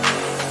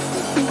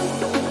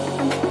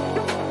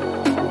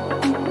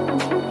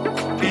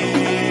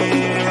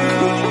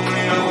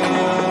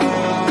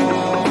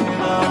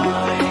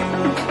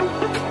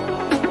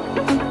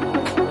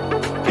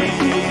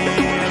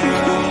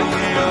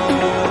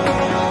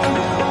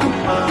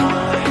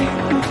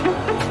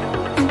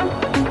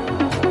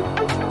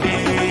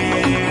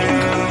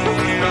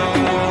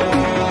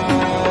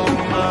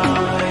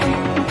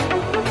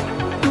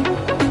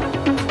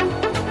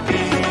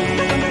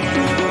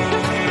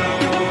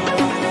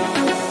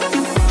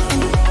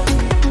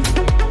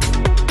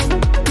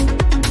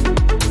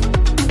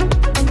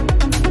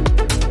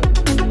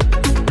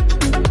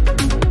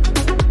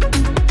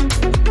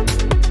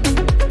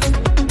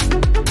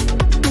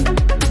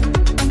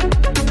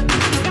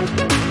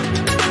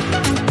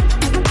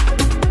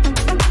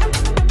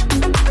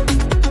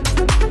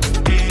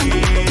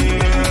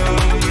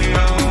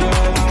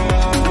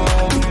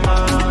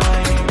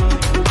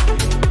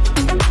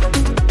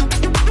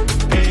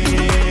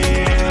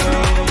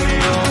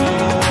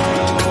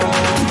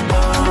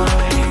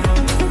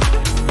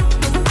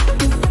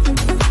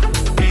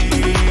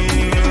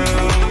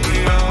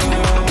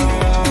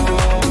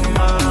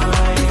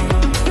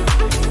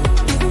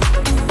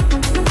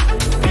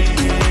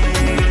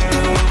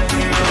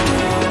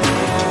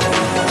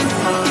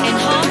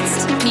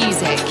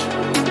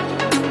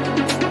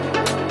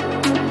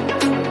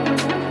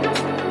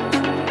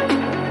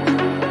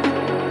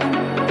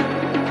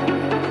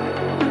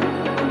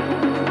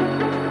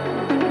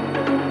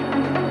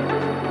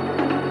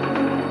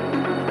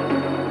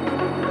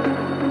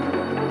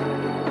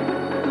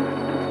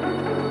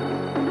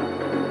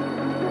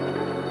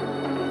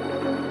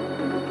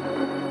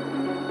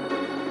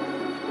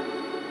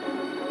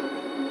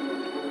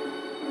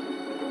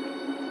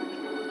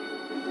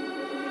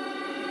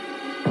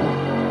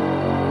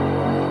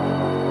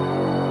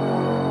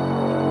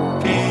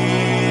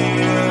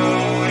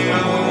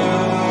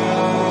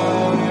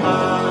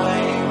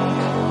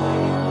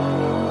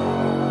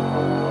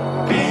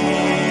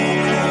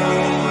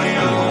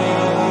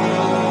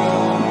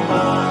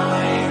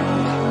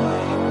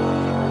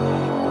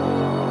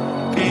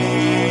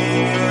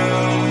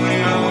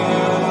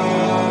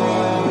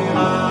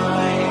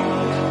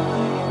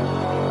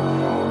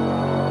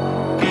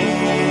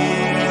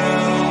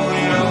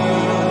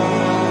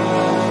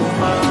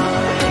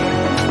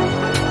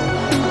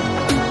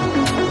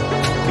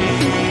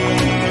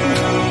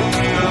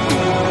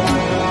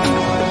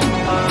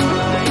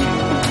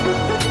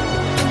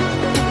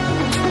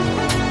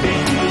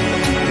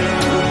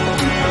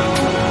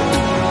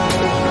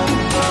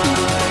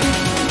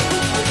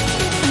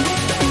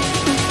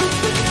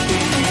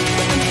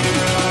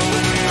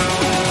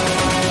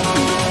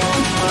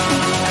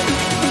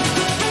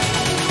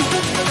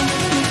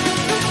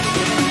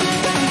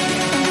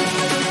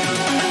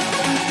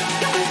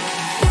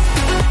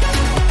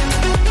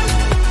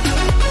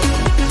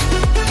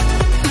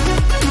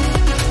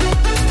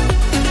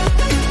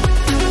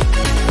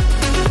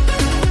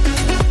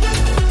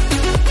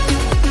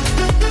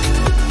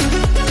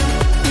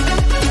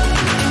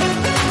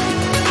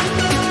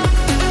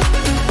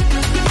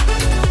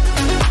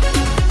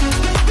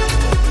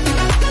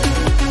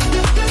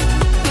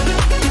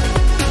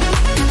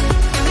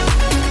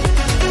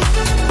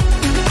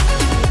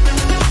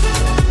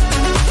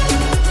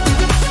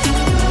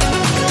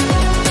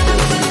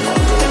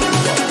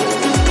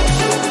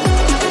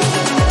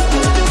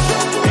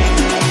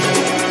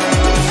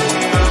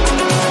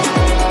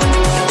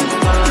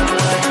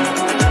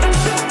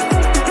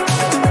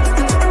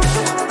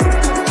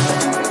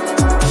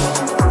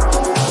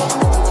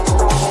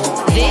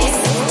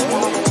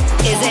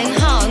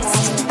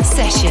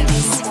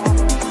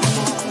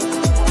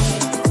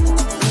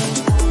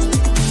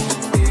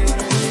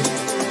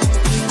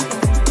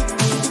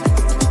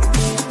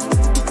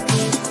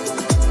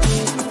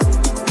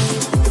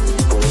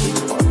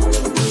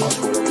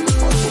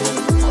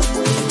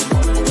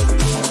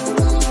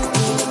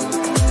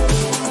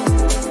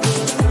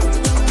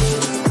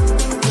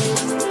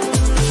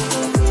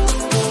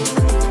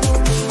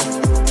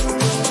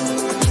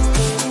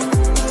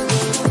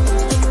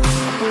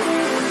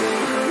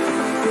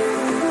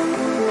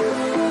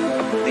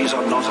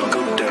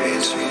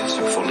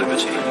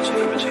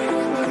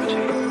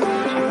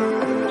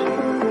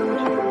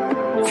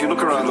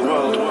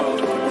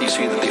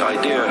 see that the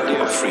idea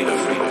of freedom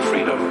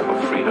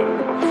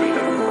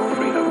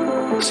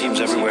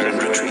seems everywhere in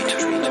retreat,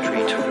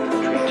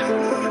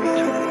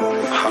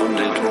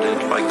 hounded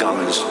by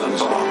guns and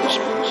bombs.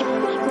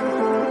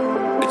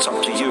 It's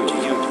up to you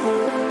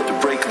to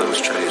break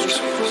those chains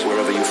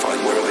wherever you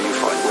find.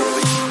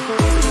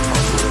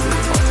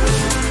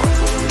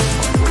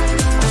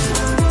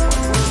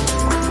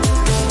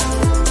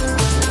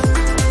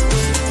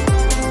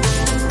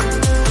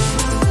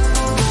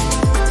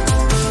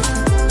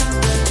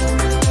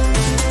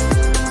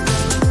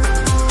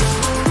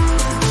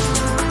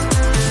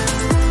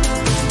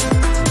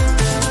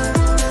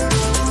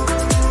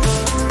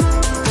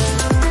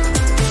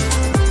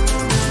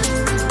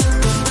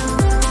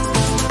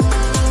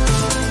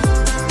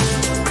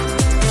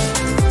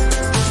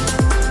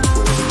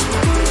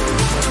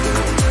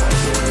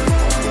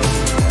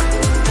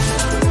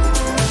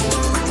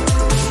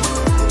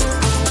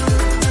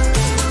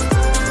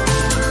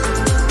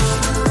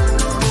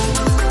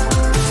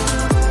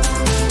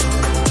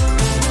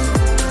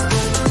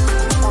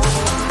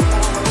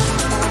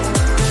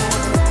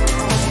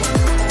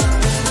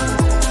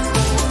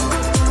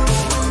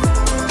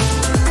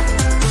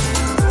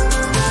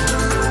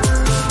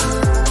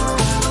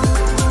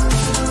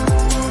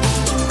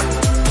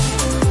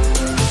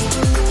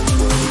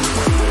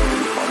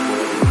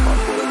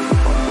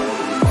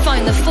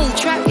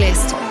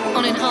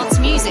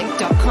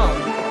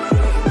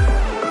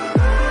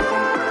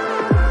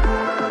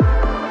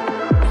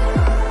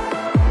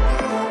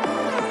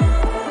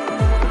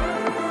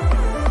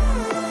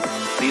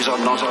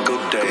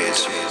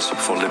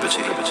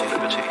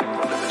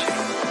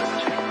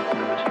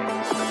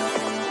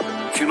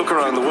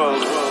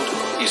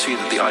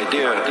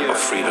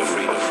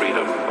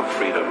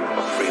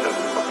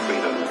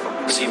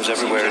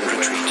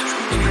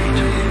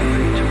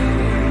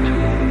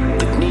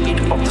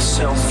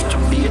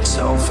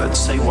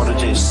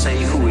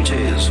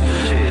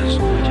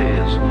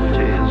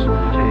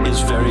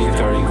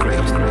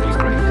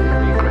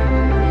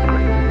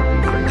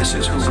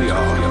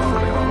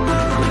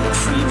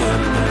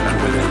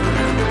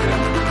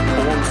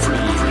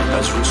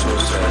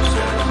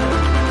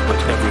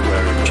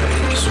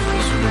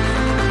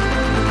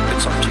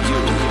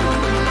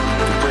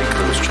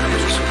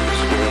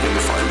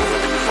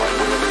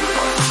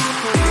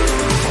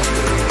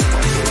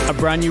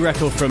 Brand new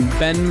record from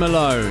Ben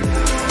Malone,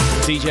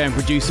 DJ and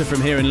producer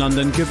from here in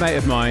London, good mate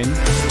of mine.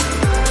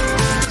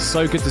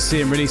 So good to see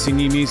him releasing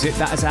new music.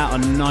 That is out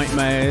on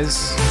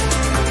Nightmares.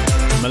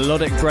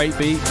 Melodic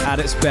breakbeat at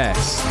its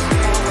best.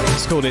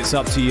 It's called It's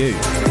Up to You.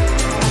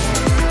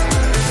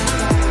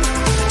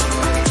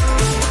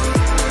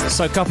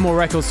 So a couple more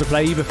records to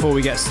play before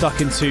we get stuck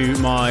into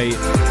my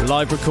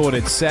live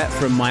recorded set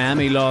from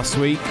Miami last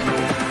week.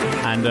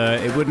 And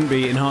it wouldn't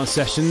be Enhanced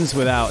Sessions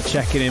without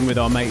checking in with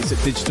our mates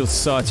at Digital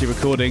Society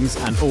Recordings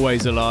and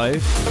Always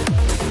Alive.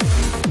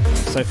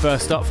 So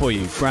first up for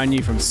you, brand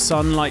new from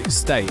Sunlight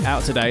State,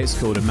 out today, it's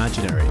called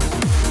Imaginary.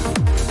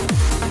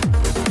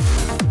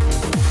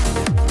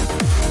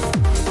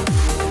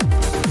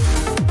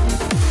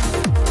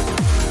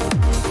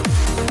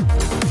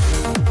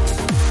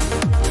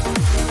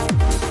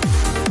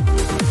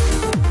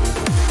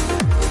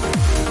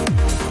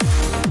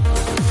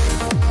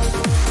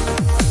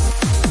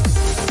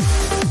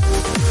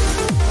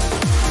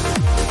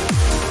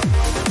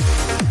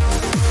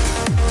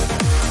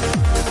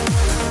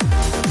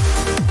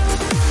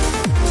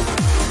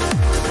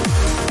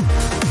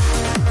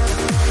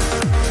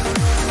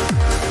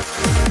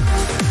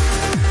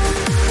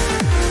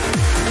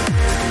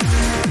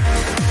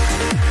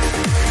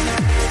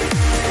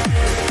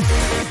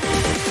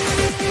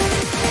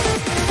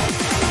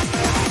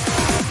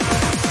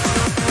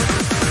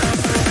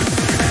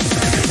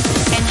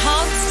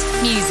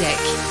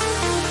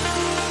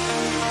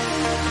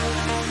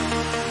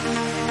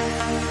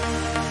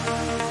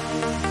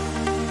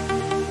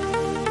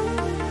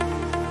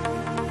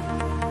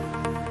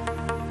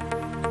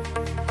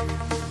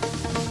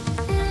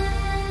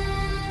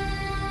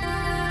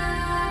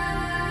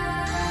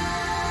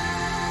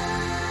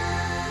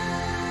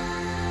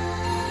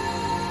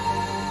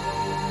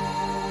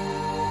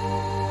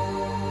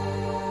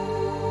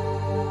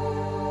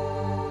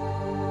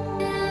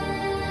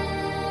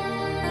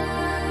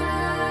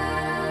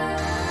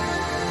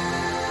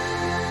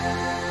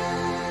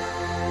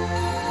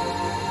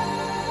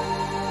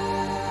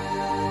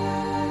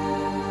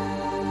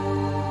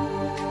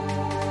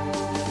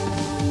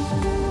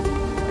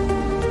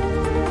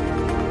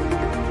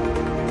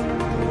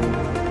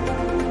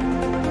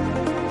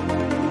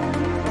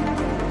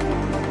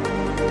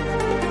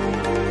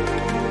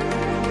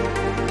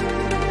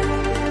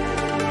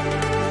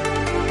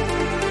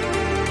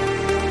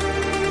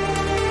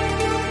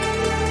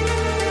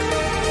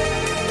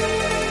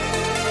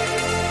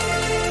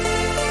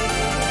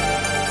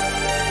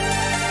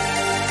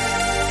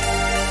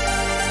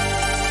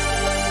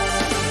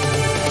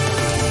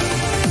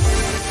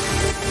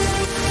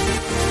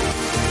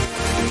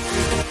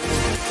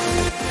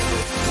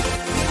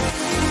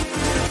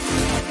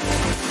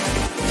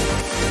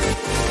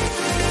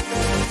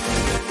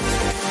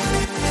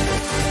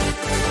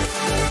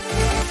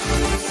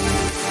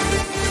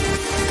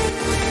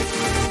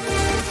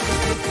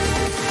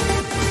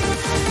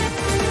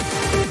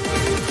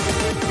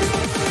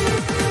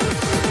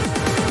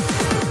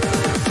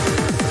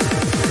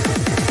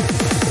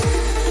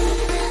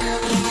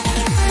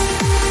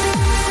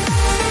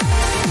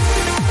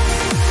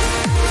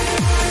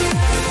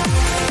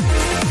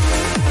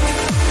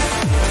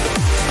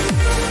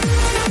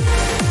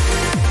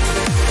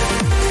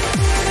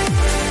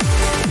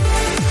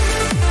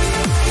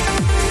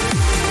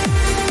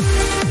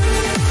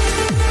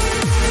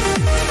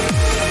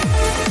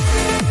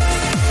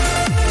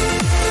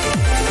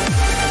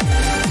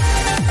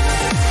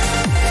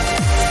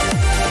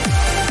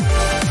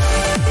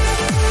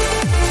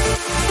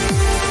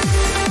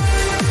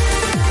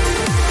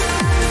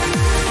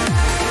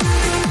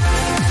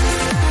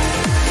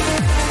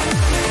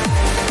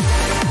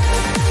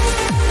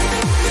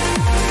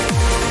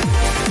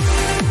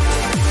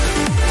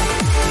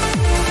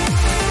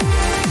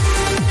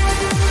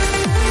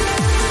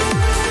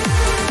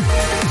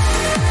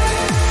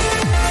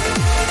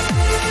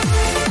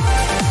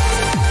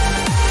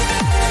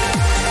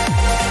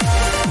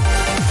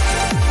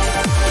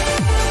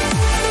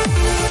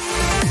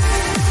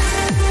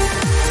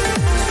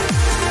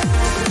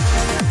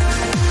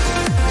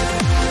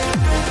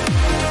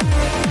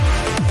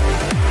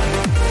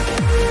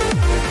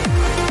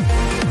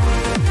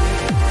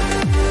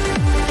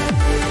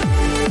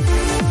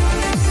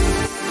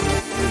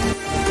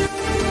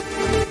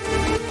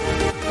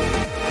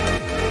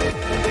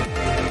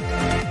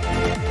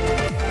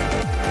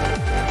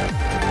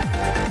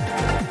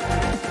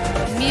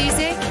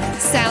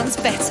 sounds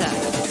better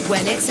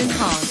when it's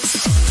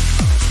enhanced.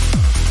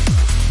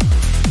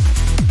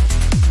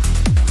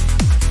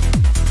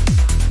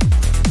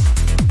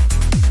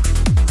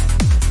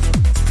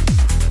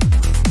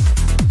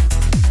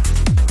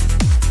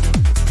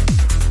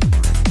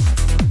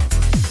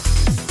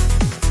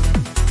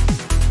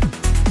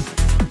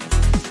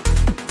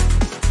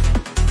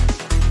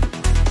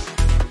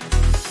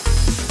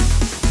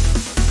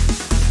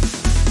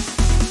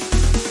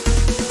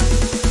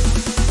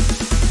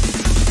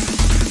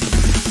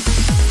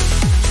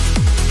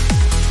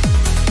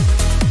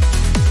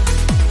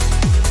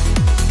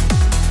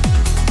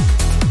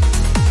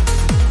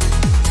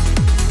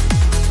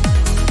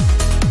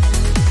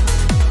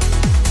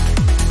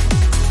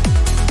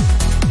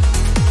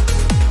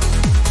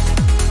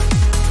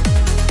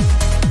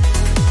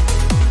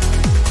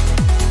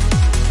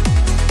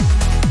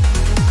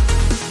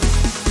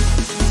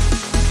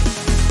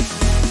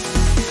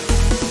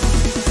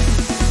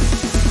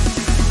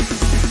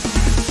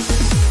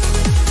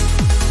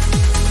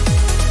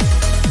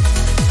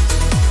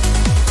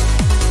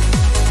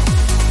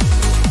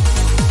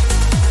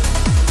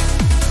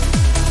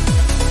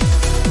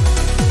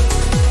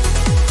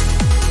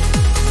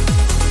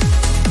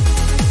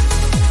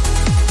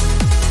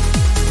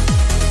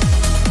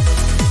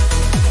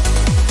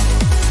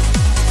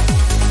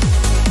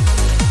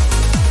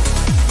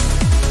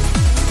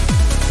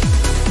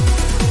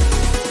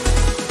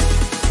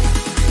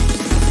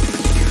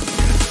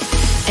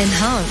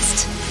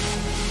 Enhanced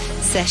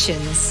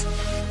Sessions.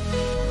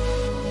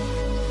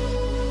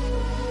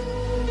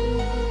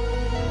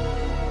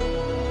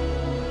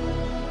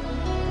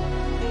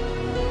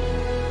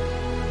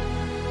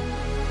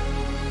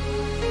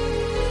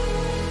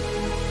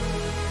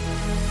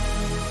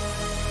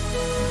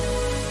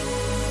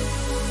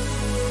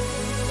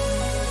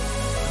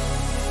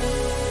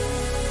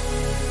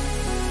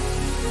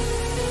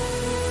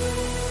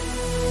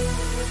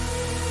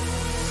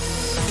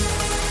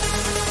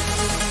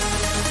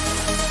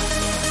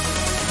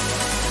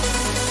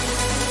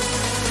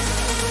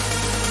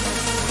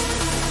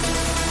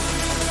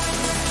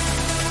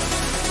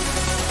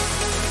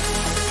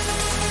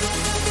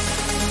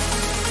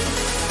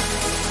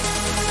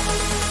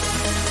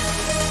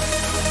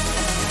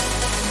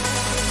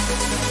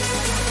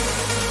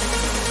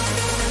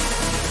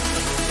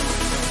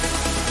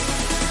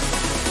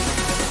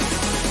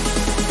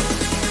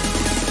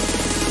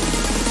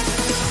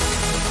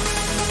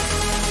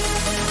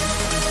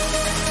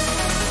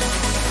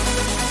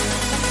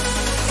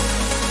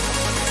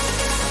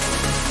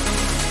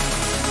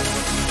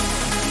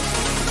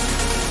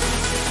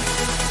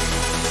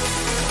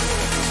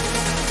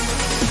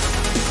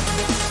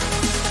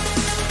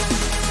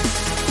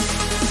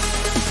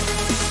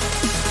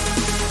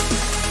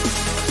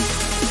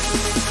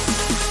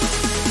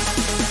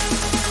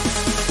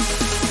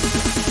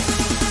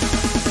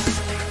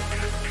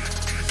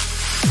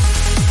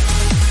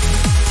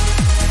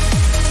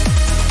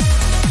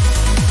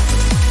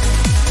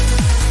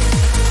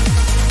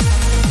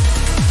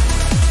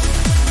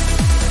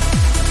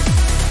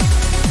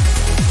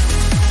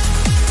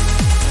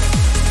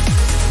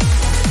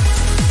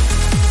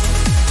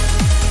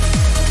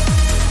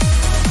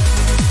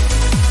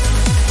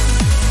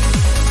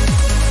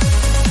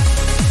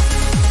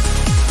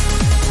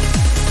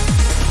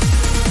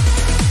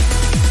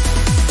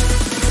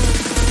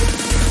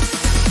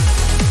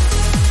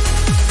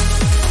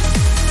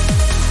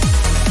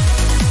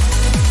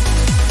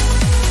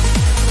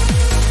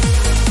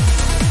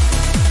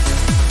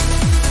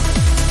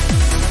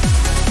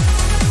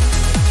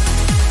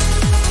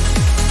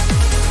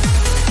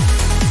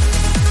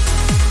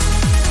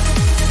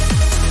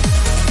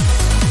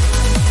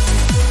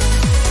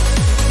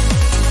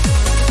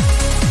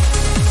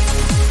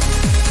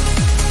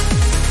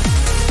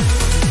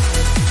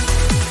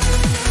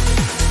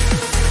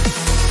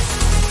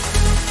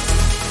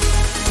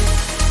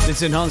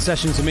 Enhanced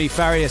Sessions with me,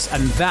 Farius,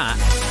 and that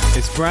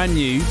is brand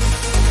new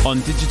on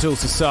Digital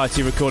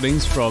Society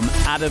recordings from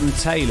Adam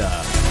Taylor.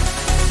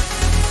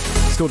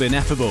 It's called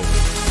Ineffable.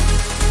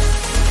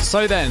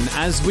 So then,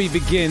 as we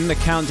begin the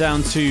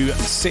countdown to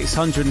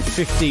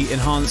 650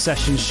 Enhanced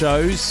Session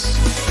shows,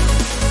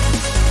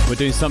 we're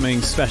doing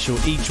something special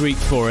each week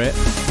for it,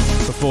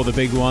 before the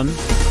big one.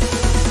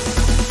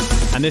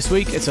 And this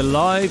week, it's a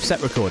live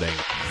set recording.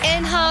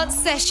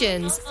 Enhanced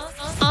Sessions,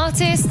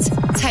 Artist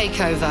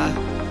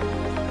Takeover.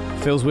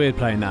 Feels weird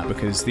playing that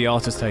because the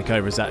artist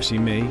takeover is actually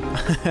me.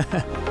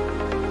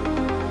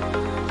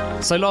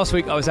 So last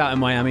week I was out in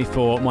Miami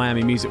for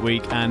Miami Music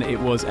Week, and it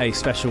was a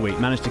special week.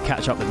 Managed to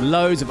catch up with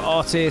loads of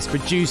artists,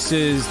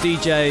 producers,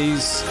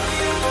 DJs,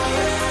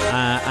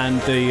 and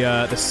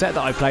the set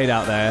that I played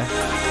out there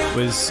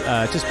was,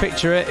 just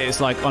picture it,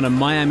 it's like on a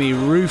Miami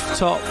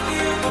rooftop.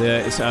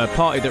 It's a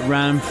party that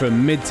ran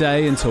from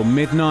midday until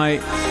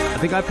midnight. I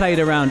think I played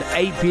around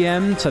 8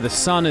 p.m, so the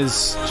sun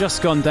has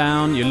just gone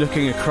down. You're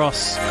looking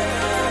across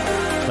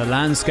the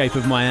landscape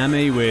of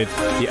Miami with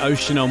the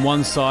ocean on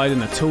one side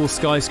and the tall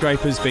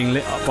skyscrapers being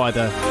lit up by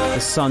the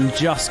sun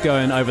just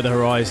going over the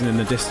horizon in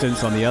the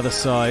distance on the other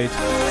side.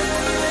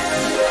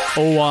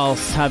 all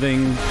whilst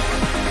having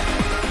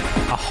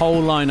a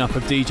whole lineup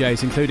of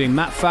DJs, including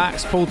Matt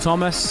Fax, Paul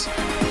Thomas,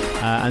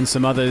 and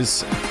some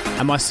others,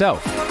 and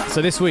myself.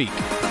 So this week,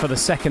 for the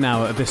second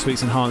hour of this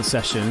week's Enhanced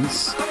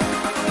Sessions,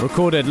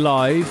 recorded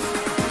live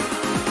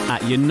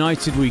at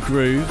United We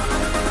Groove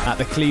at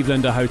the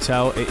Clevelander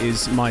Hotel, it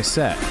is my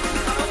set.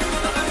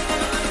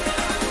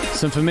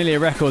 Some familiar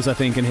records, I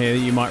think, in here that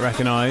you might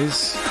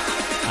recognise,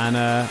 and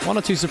one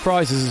or two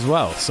surprises as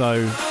well.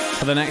 So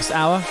for the next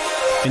hour,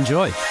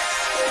 enjoy.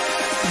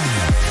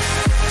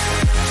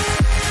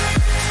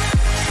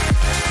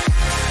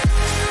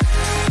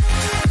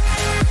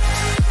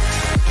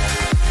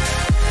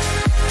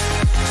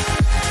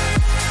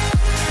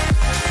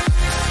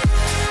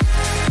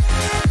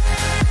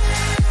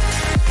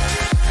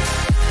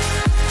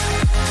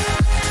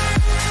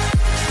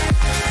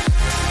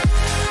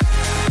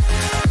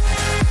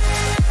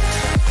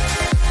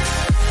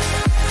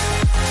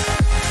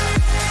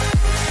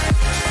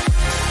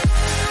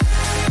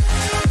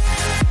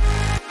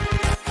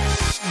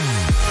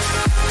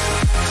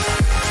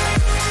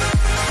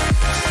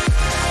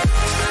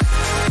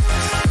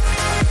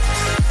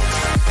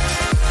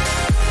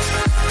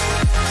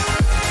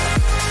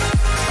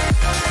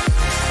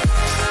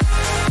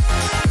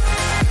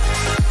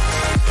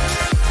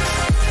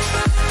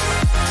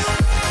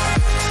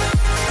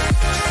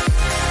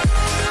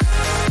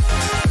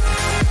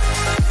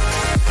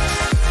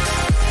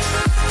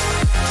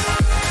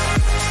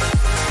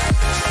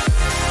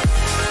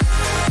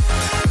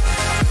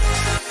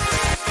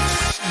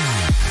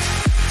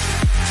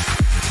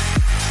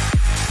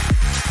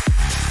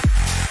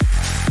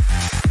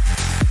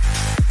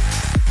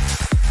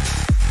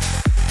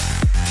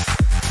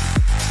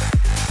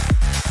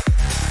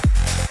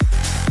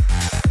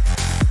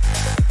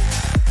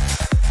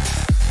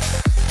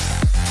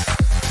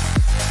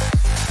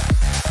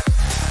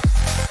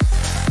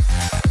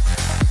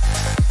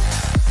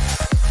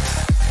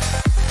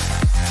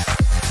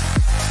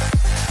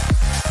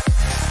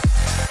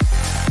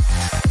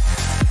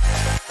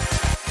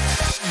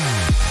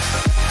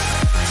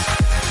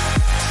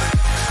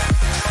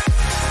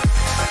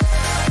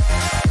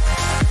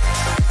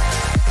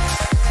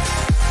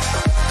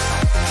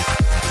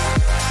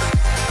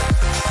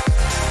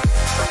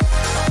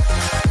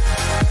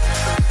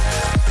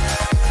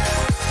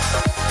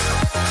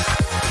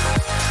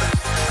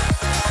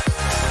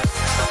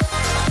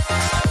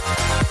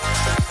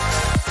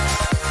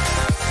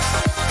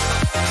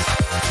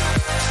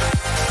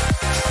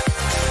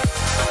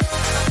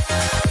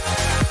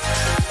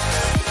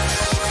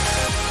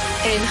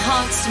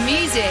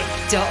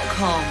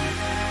 enhancedmusic.com.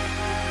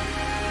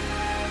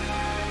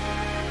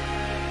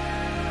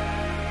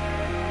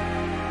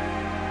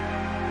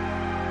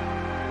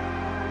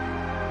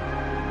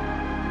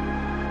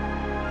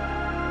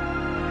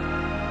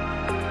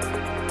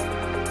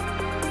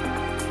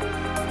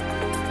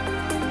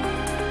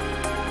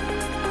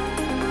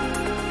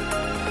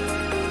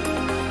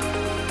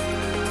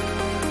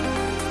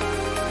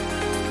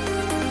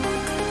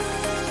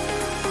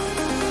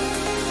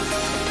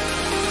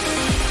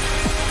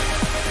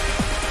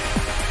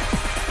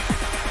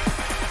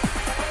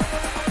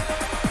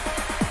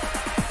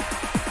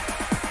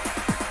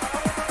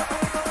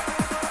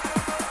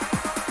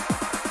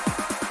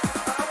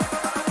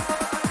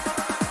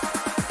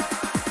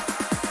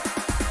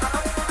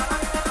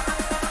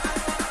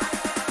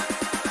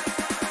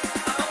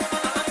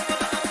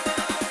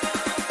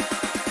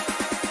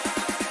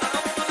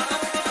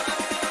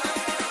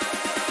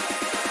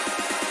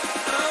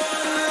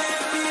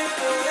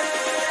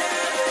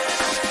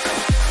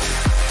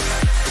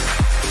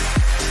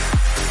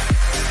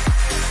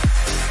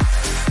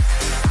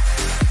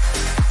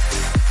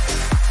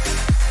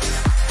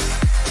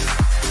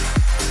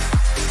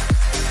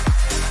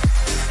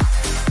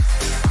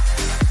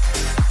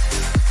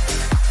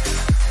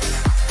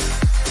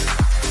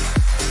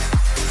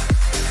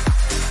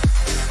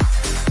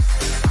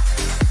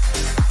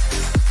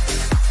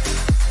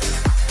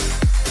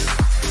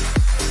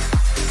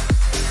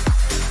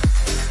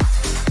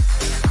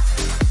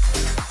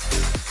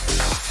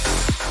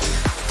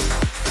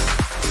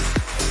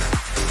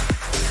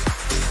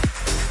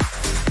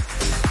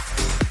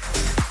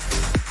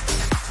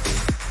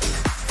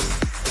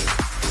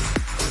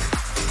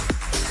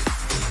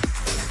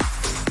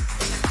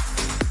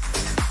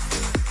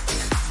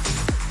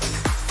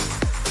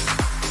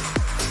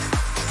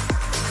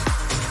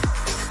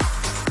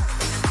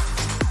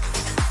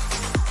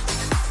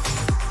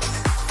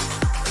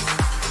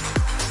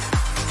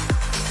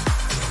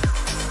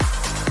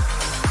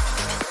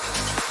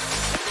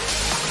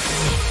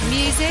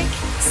 Music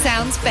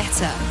sounds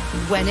better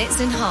when it's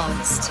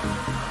enhanced.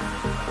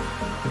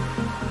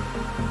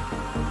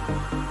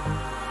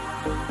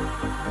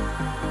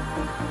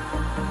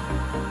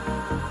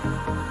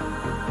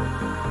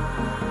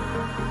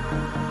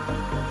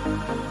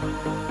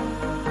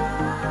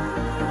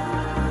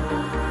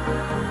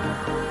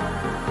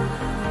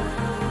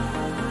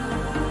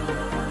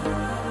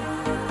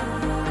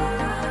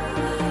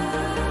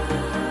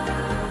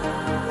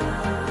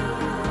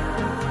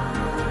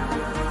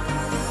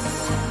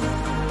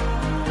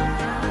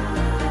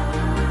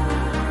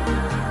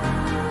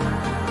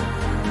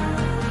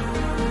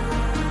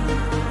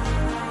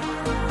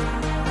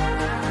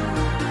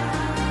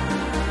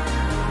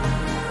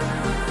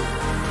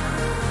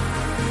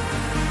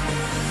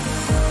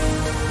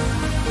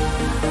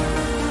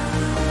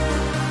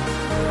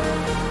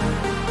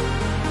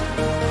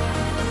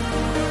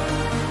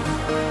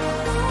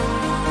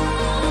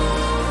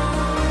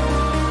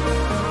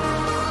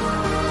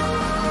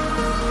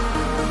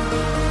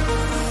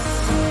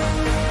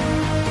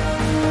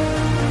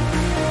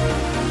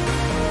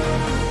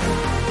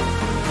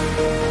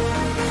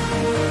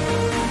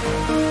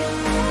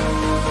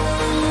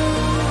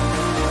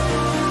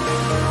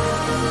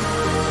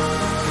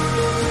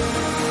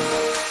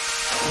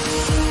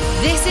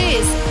 This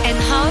is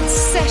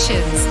Enhanced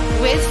Sessions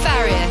with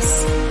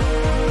Farius.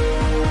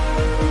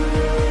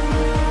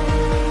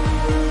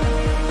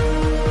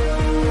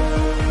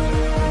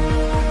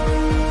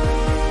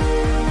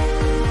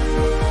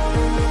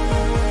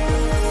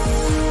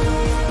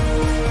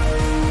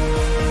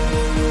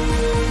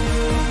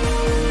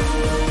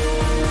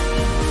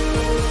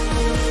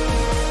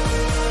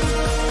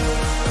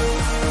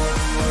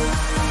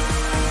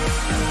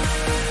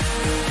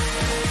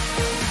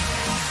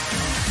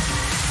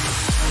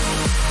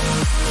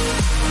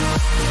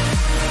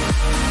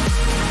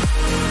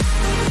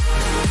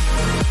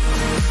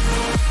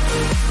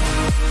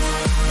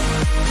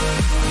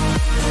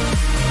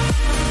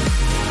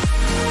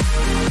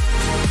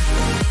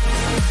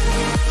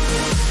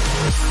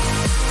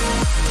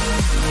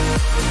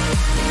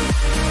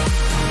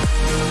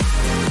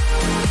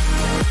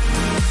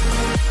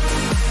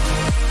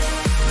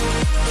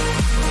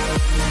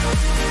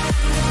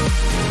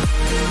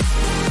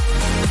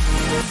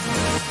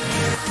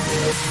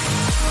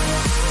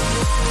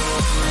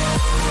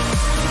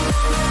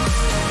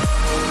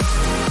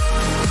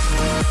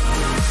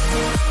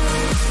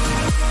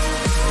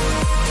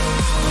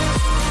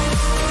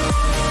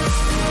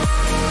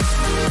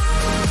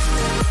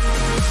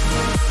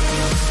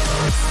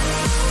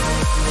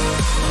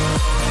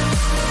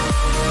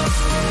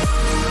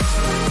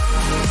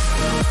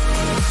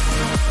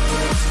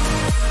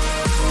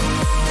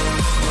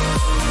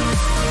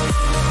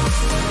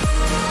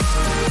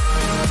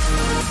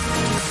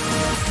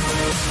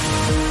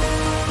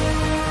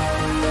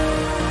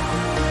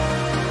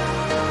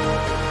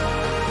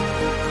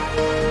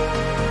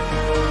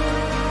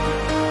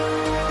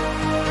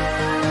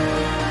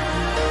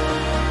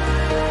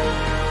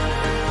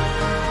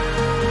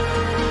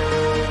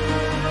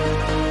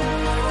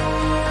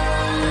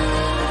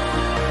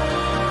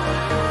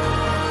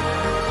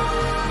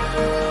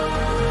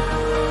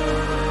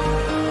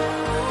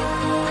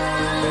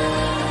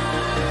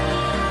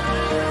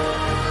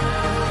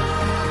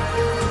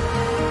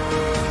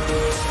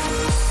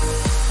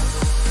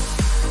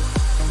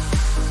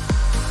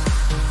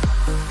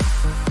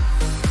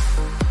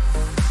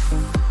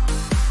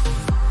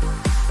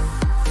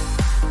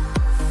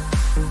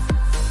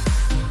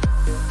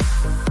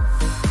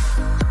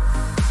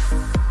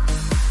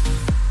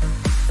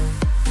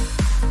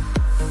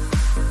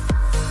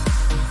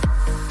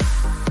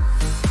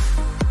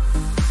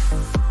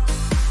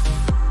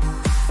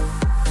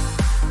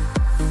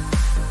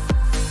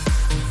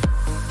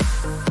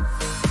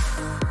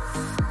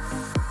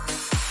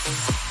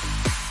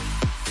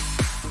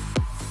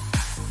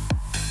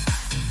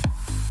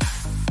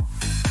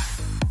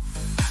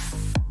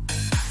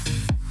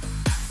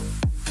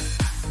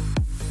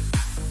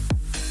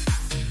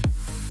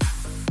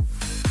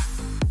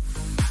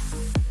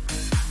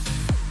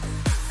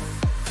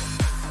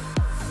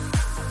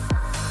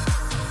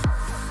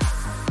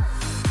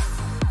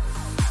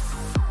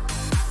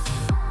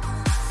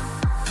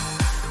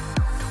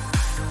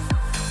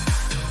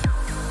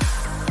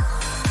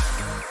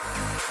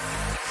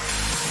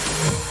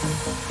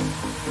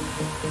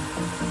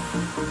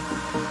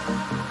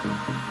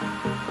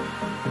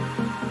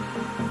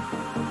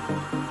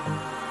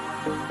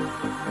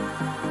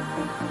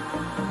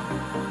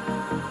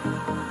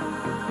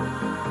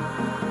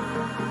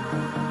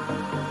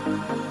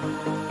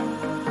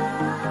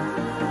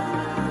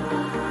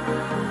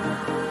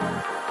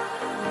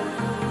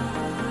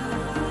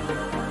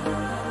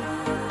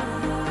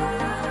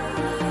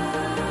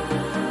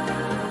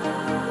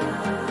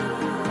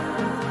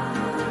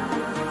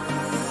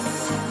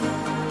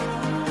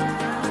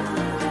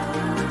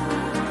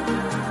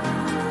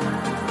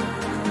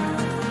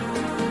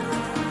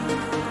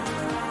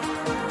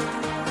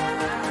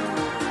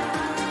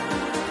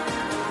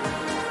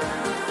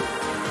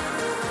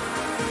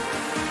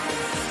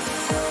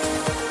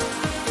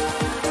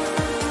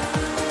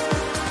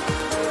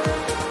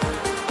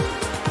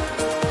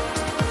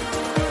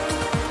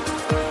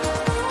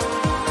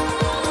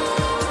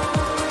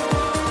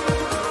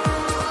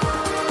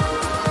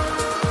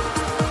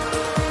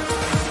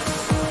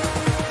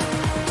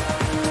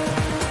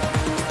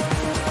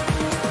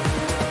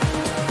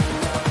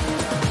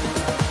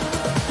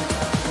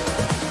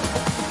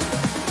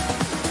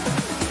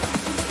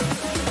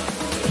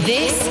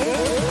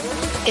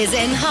 This is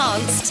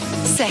Enhanced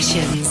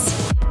Sessions.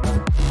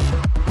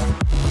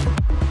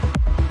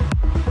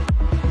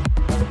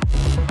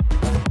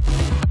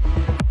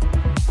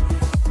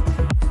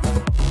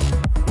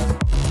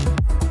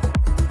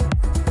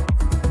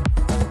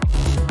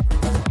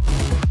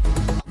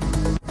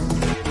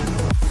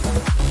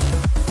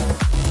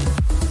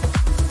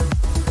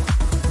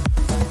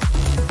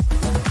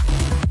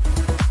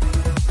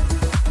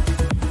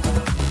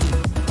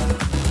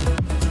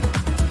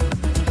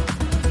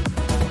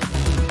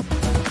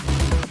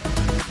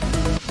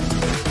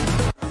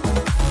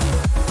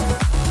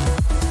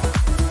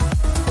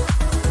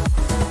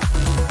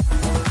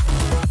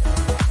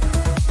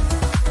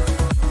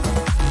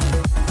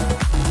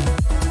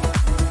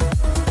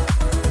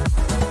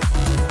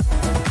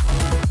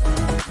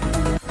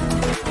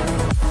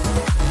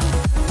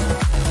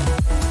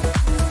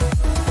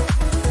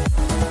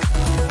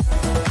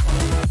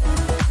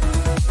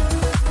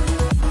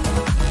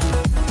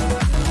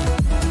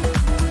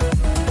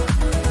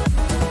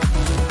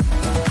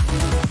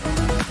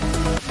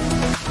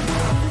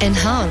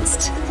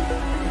 Enhanced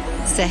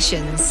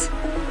Sessions.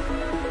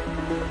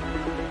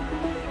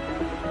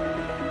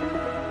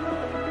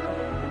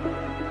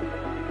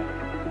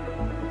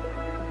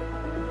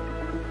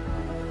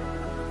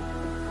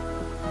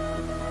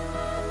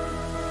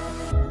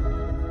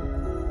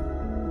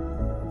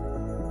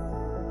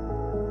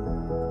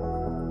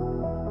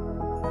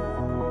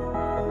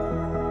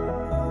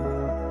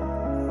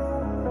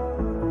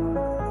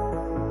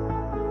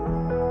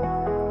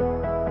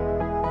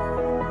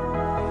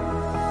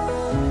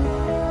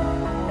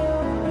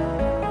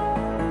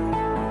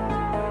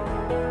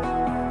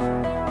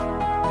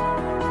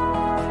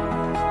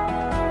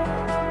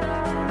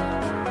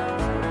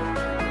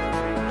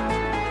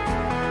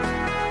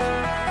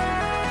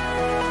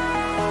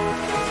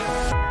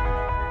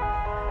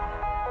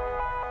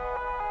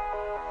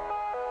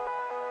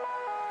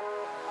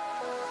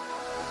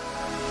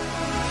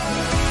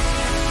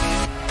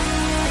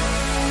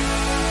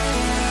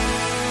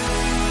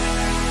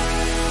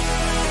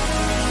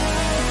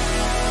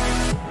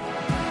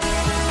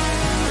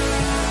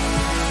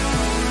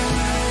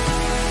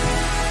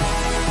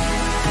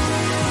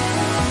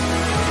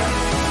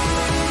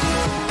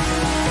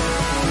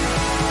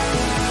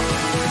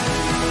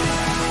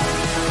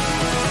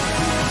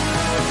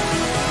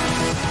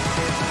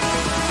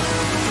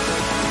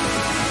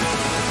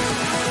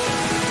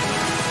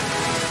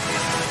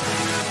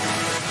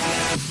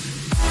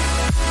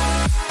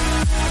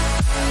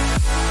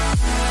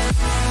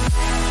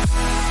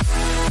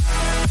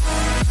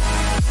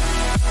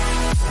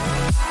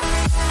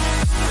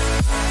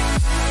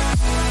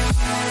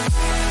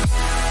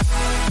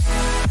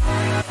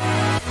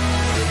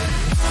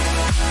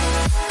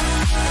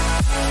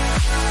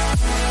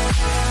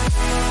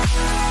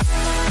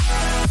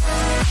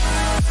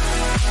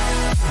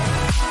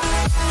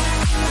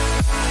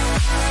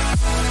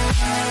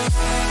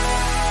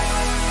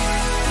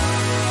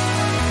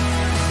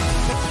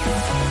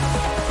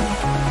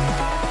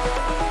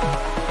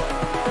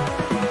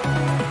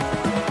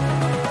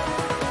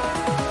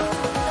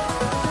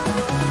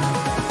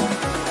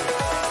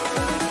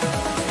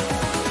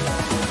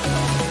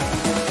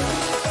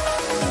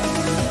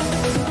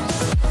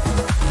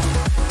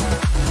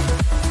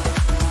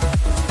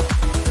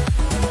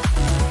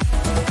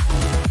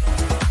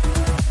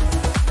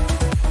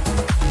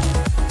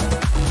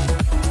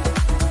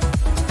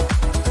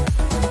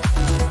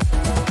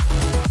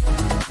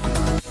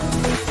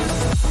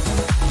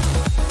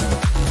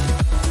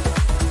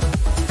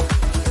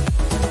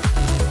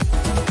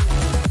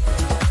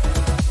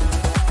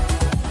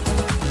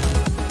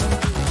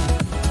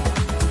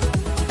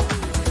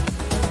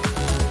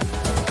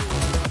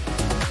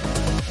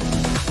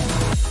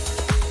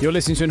 You're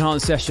listening to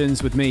Enhanced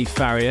Sessions with me,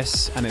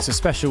 Farius, and it's a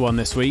special one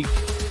this week,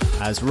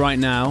 as right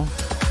now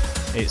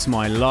it's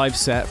my live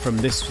set from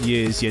this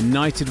year's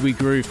United We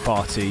Groove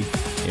party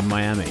in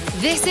Miami.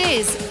 This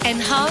is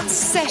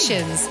Enhanced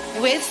Sessions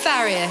with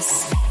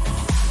Farius.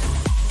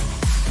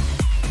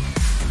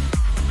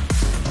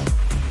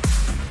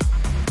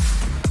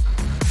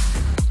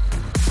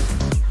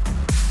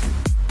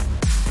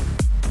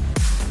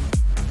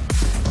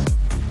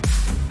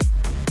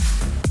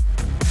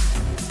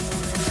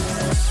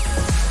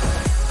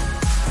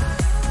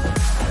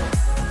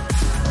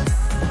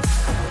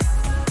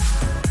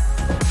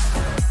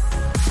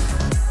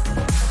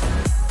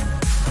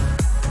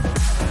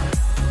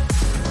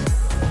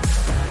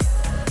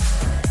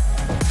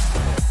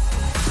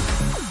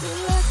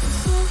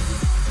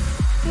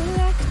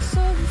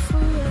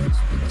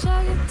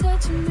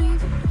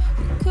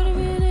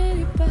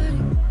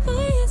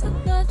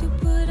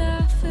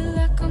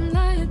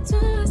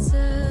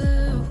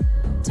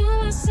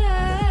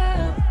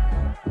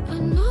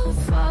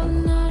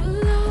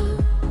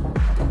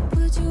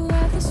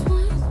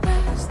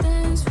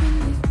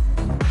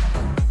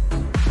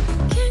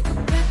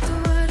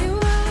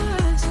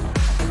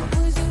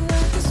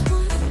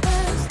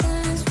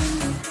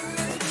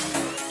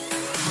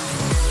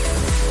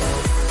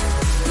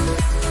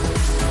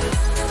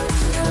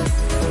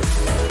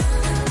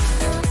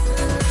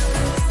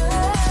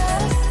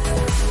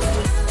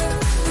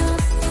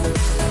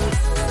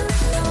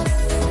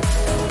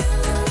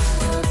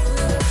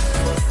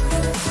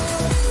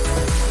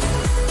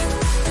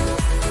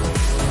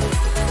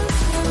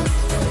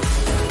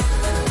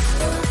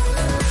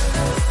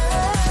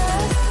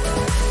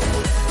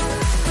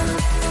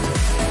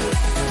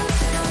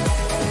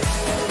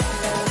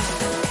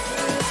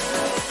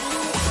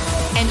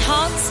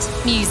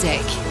 Enhanced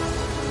Music.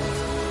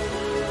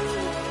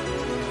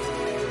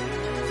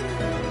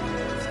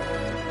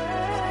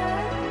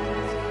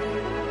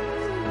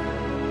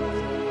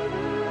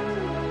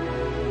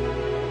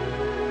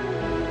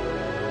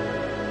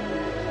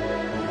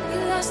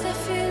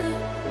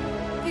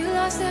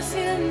 that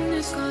feeling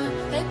is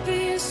gone, like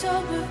being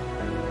sober.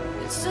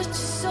 It's such a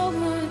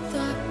sober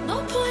thought. No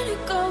point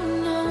in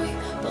going on. We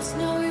both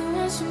know we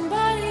want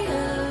somebody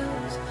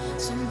else,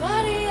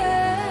 somebody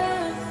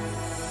else.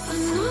 I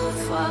know I'm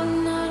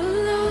falling out of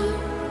love,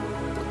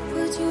 but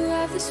would you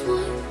have this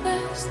one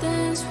last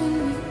dance with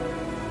me?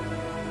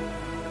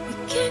 We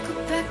can't go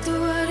back to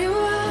what it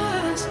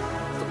was.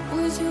 But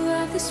would you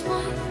have this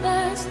one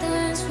last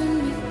dance with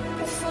me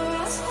before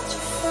I set you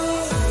free?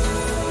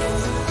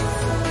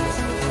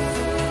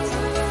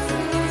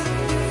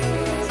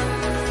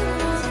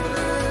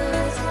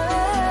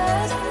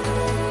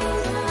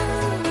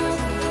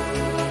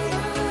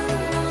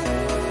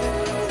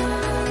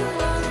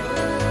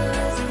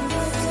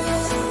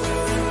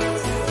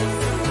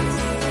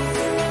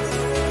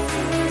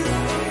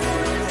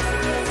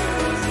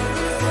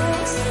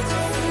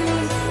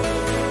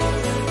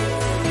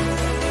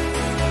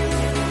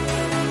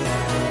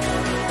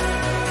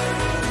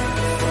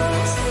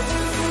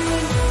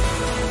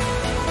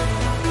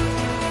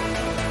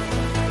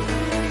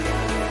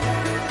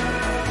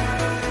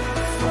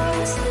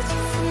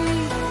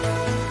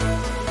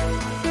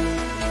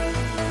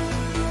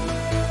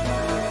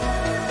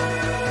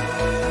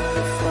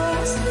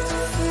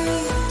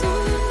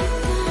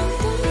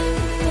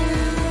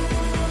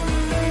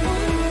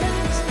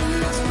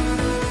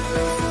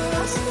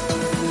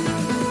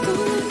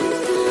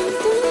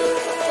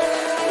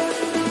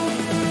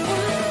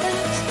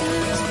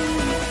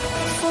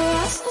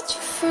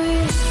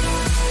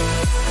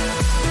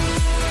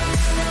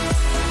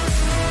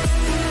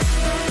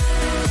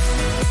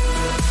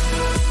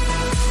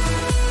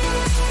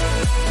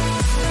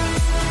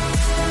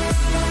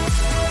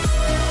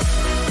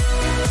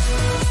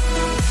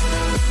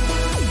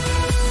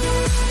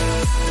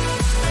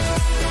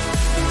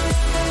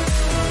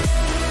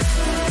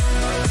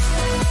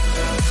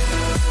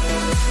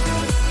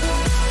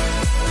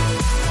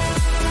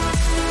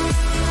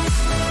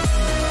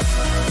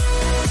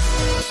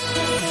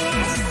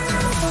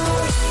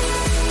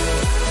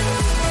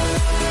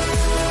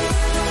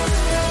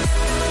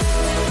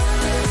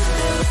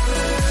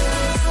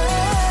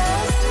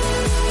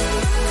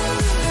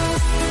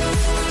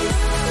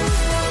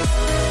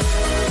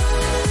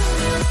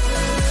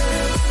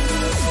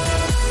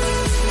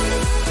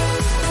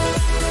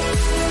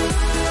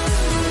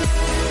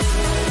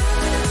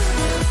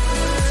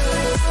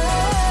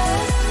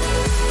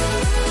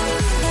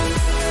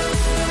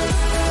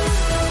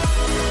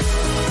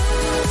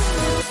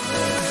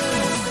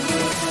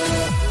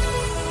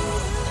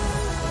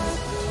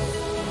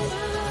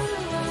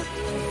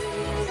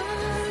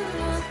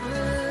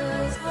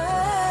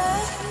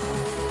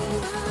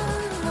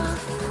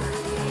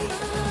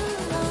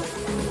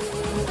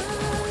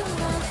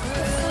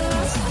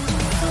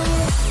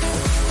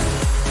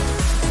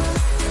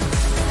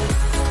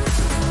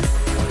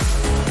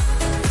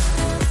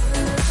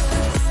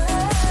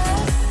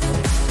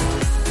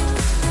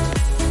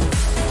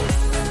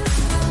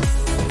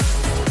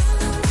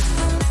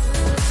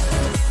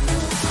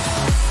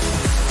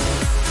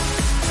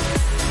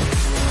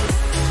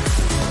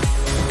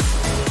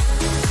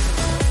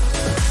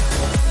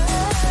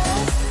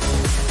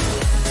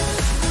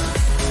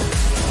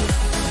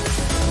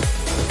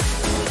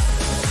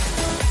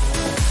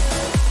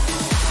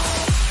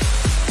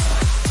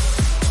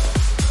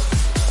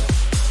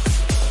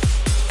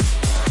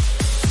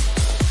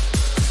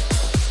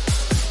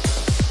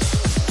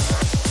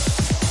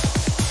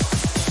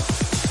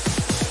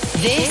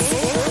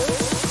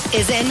 This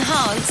is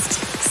Enhanced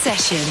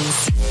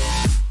Sessions.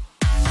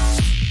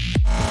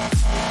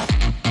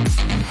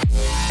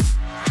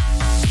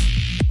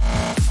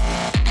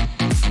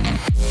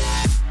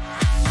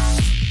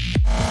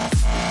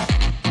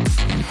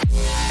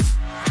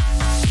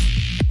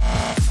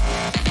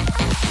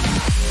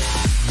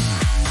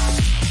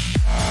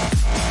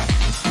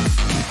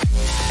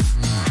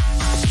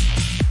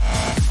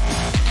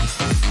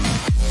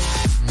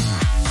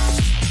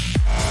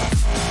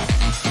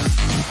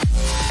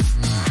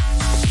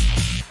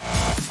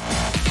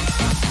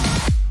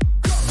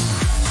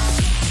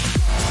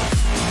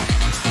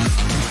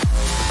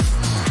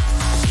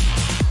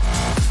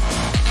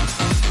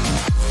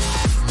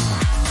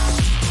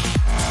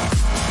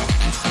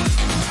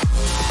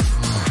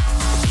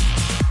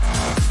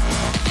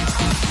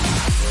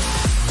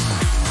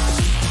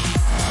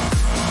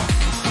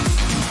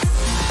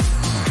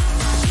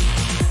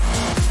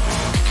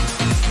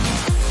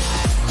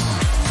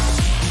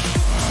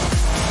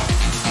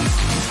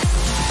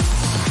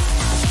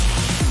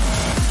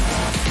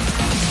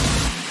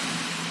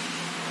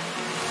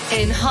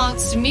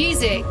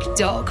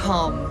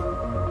 enhancedmusic.com.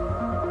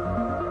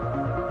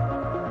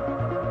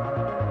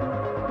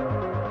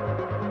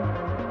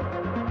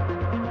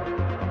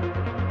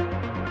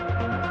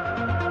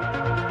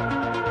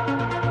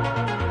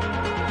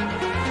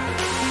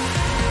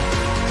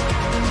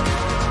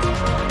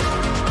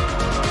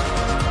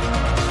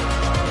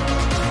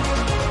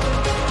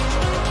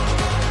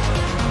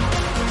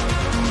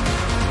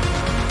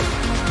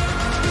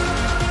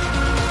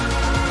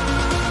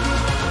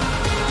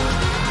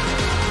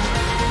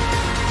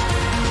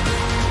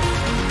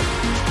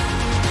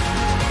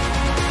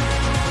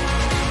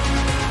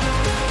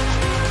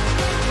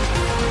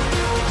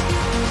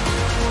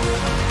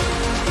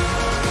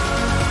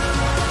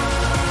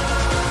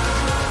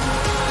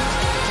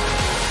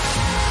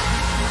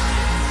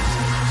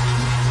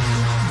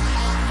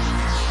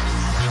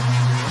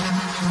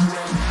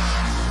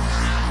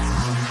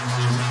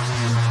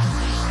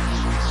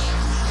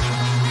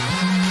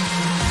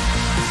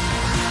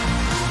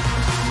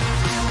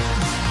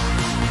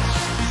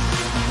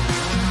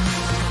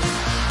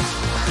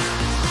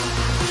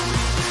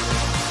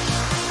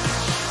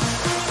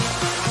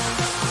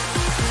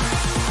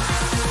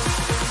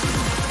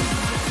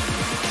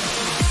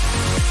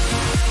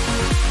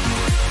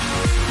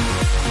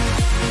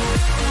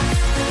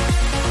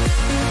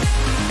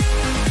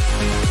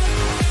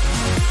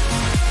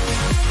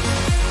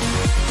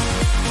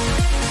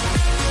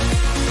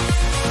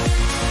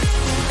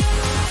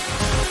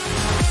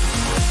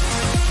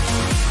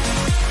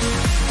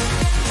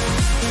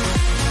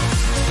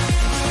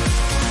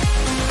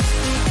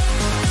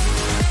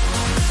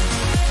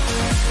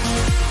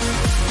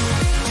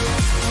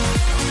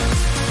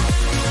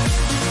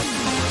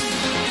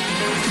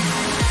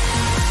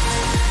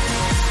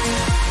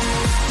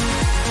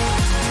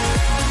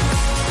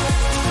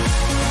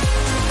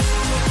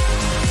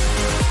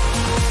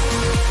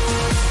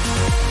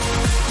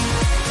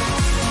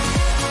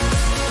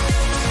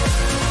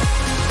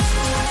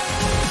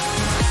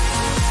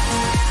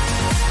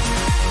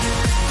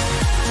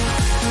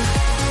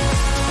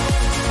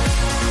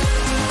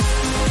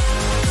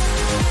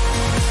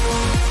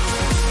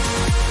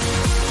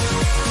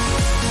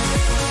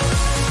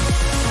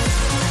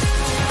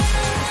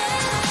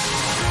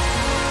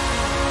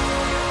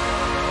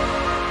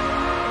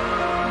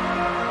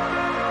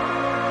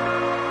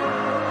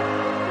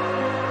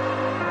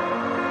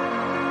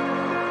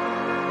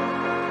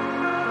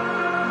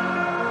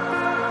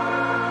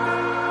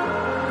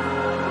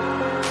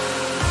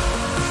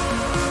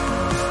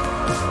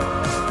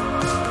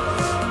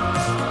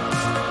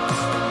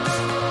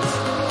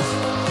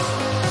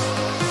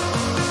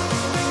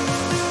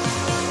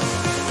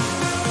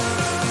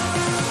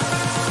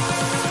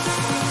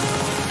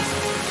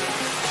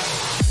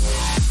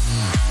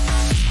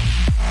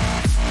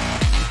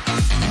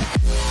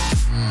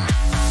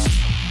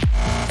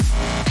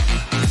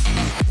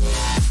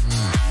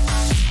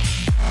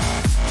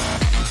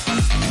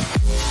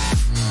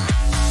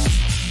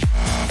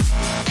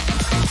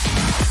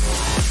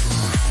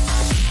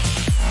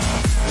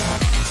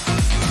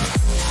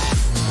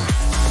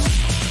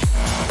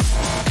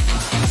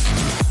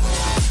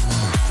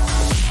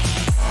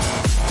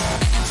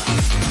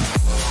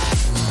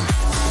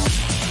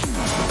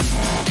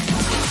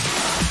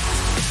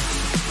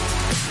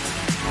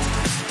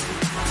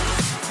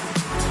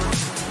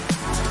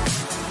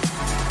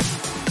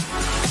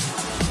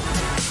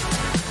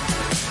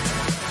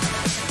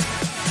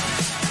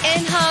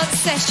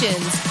 Enhanced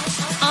Sessions.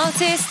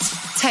 Artist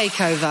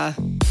Takeover.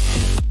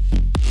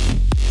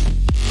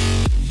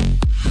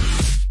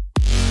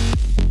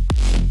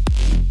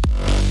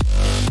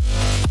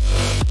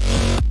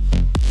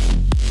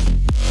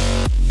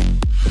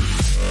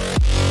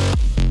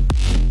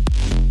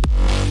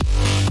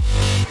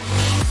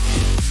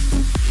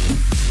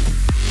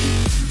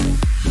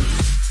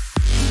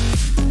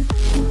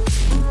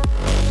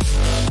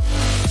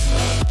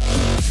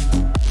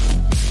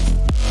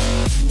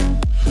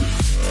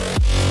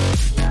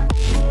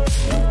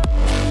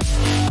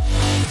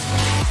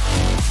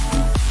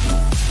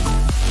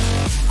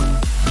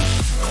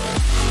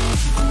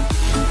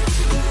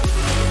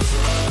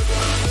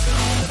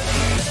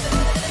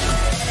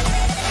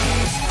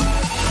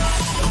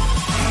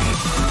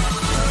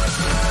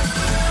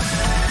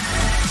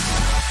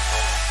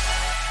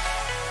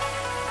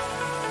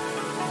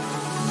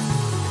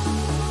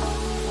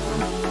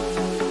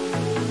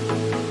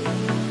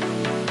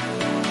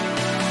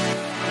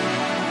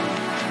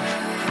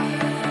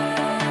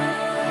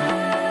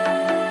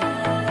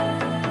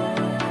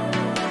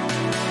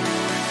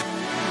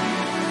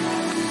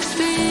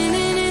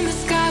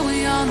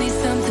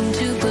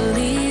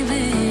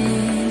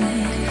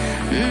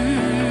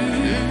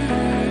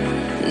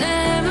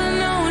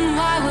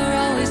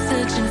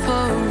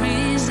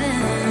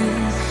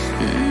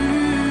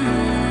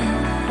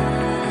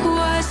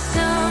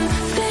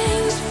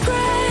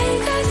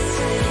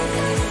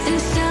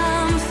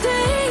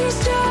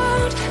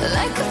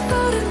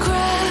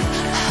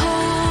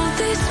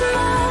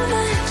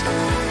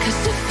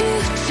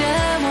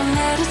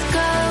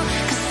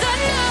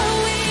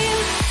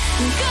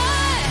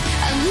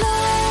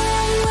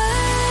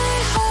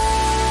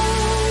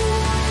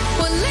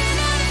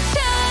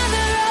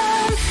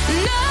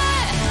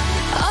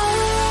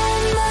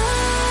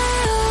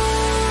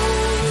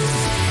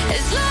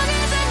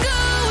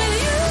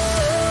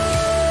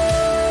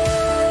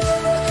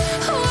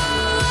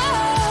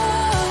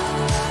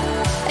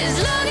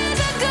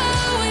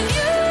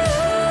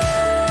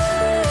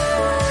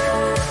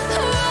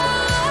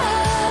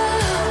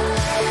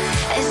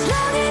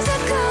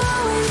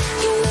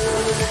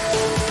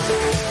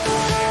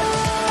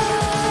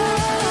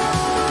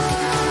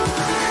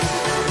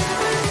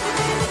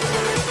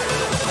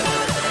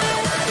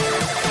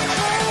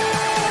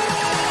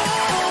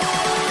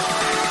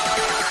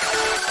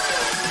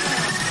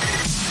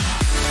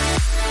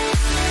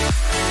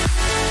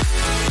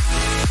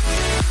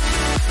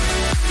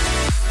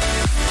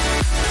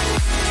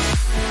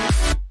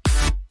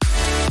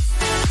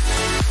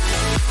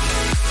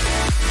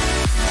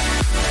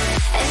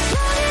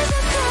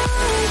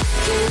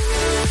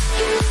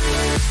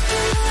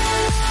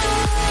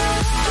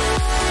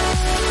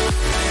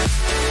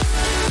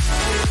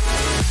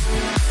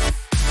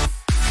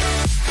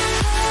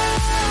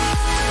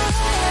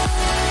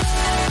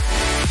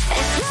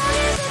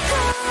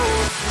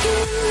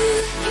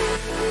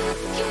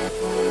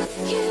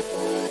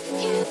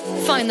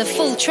 Find the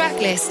full track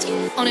list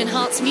on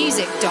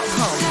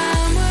enhancedmusic.com.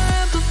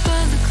 Somewhere up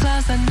above the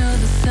clouds, I know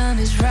the sun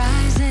is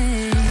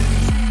rising.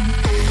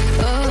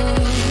 Oh,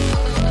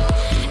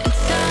 and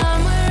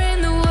somewhere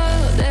in the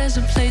world, there's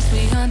a place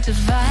we aren't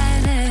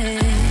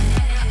divided.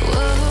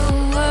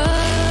 Whoa, whoa.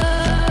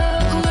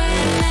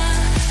 When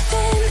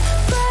nothing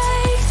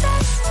breaks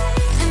us,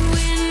 and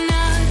we're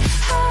not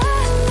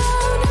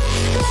alone,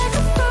 like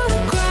a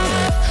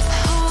photograph,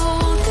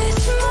 hold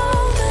this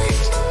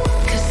moment,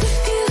 'cause the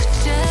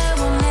future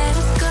won't let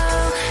us go.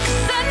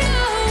 'Cause I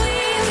know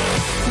we've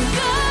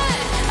got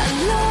a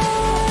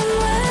long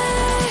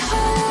way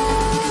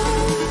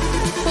home.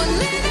 We're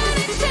leaving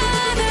each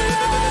other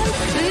on,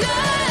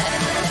 not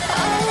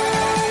on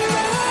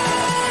my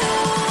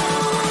own.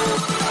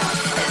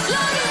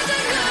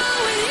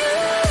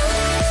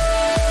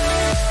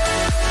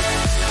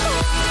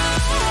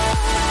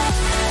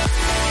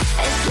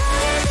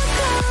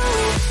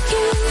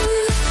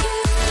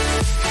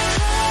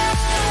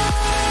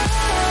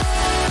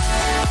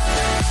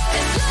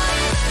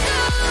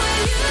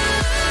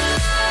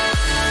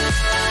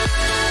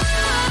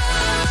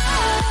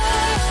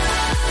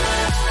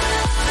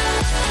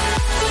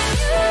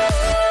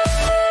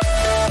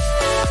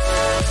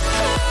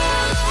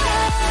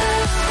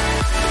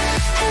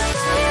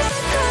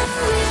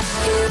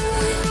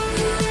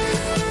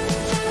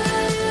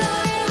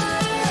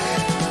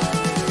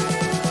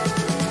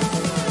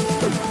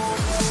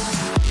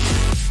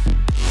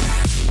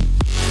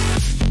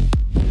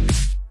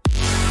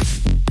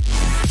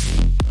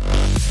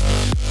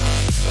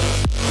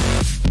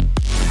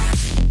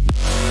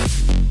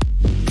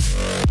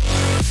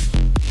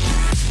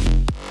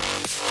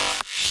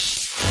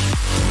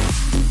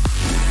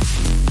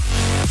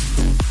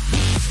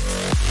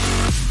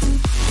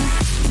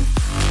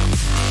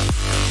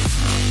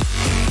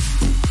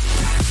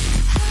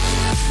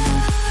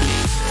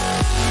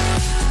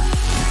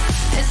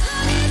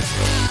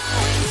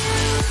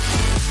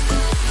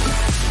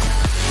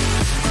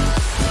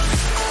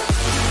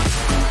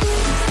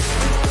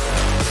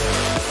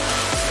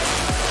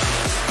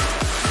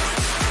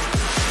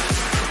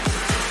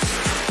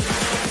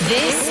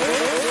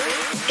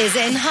 This is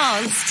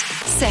Enhanced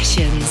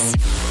Sessions.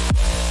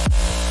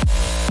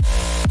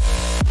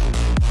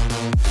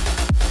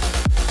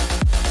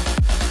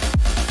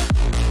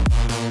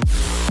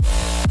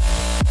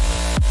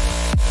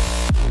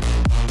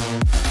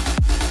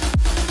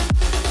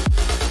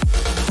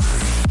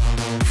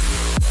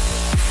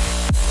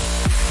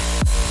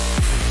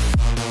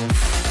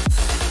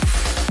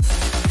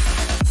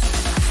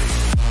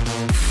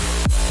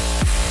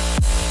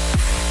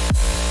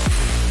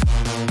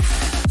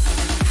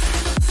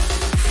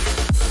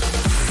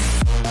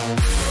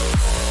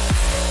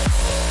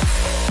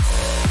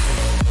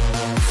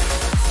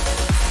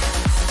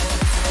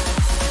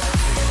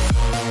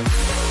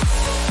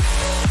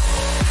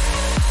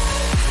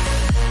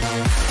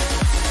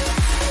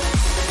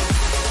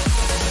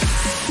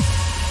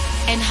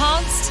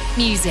 Enhanced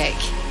Music.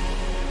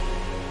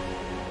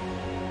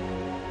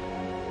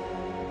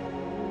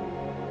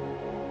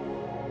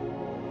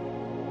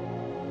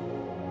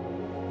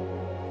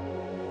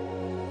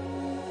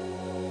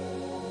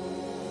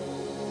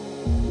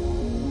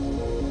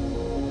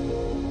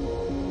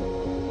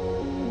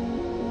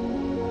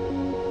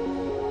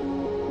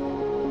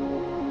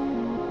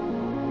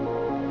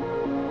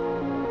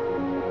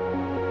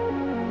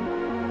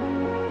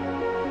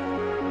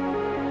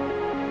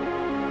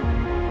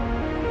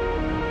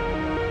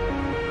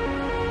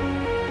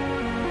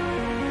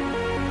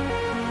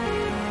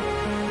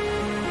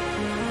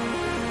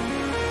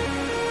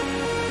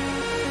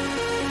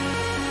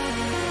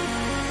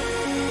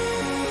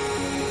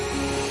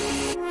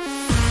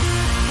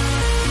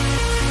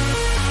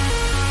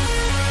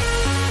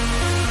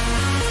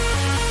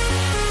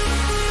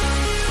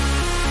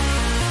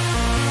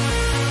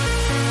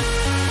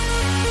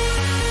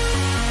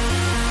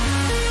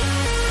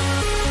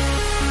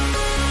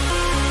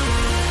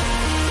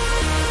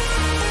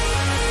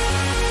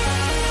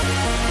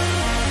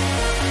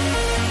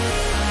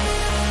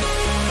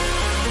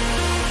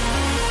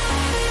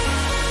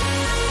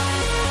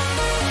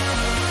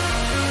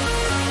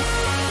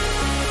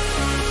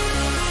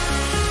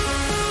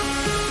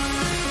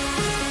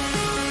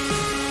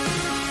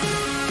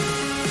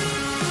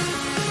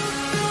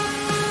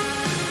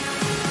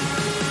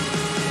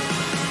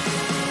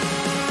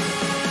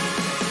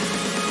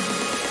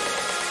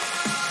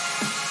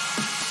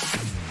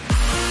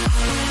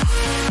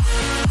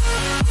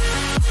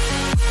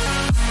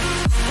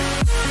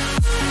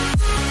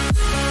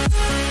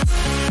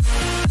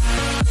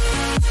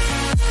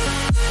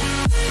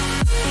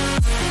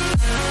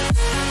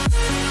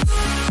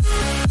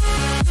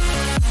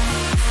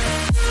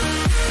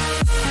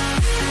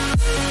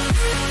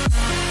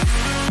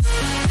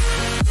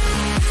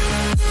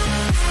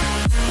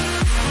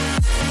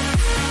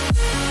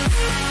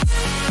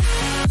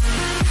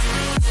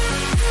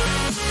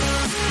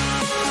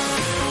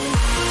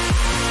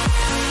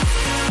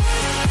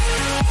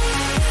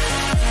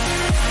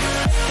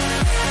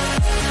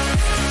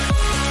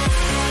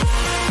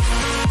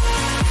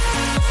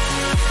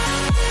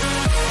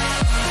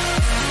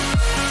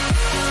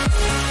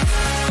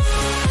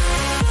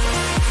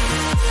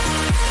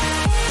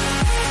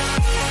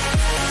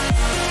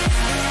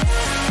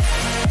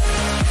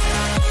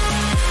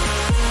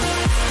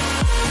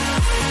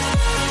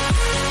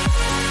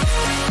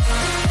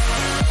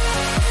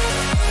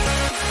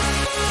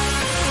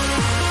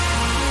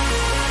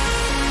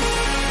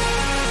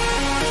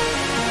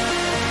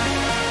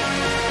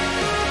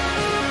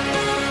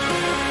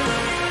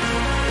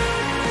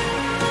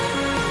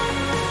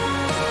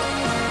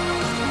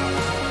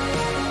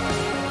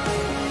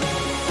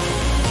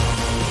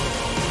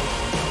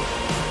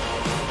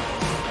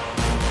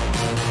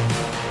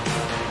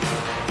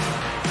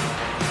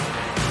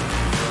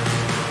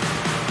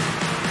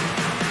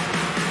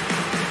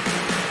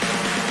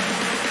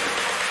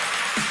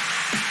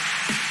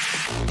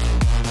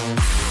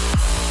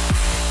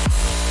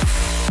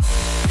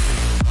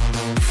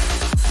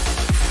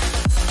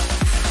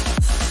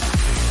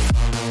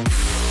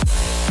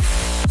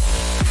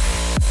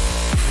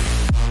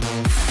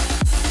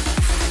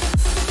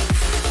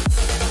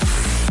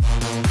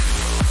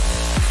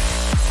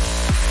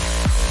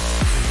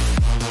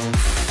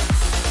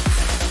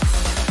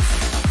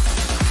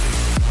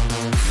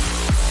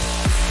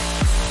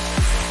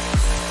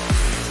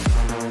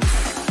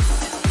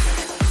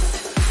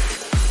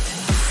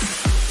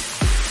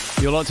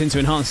 You're locked into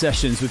Enhanced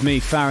Sessions with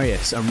me,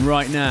 Farius, and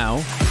right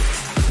now,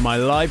 my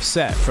live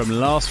set from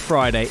last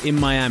Friday in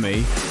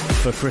Miami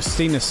for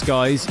Christina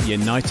Sky's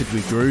United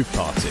We Groove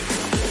party.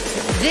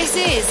 This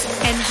is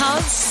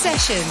Enhanced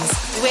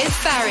Sessions with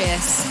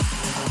Farius.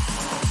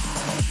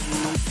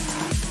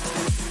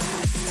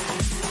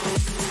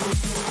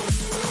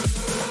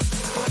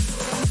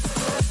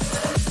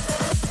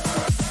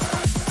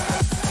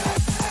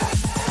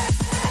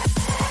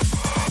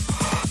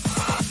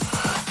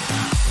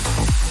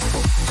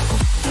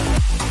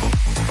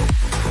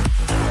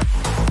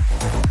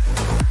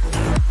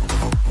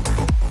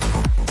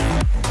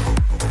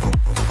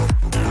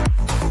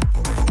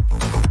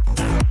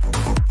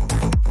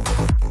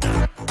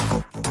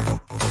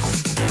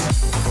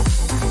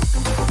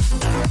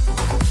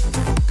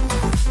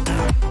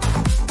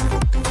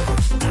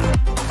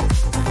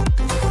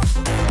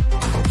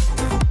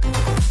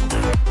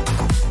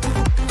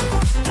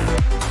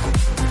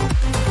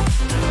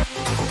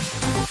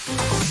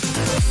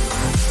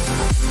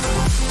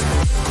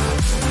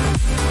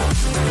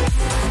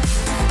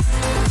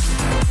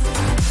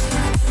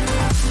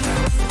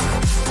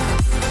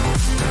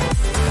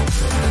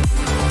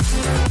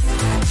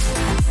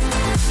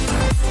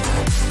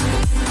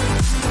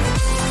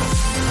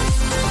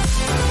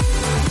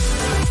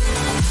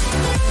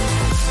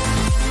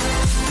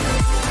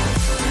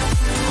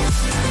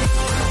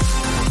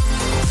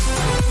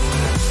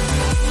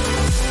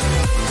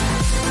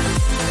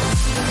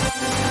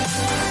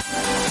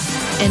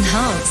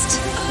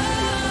 Enhanced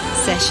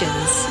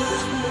Sessions.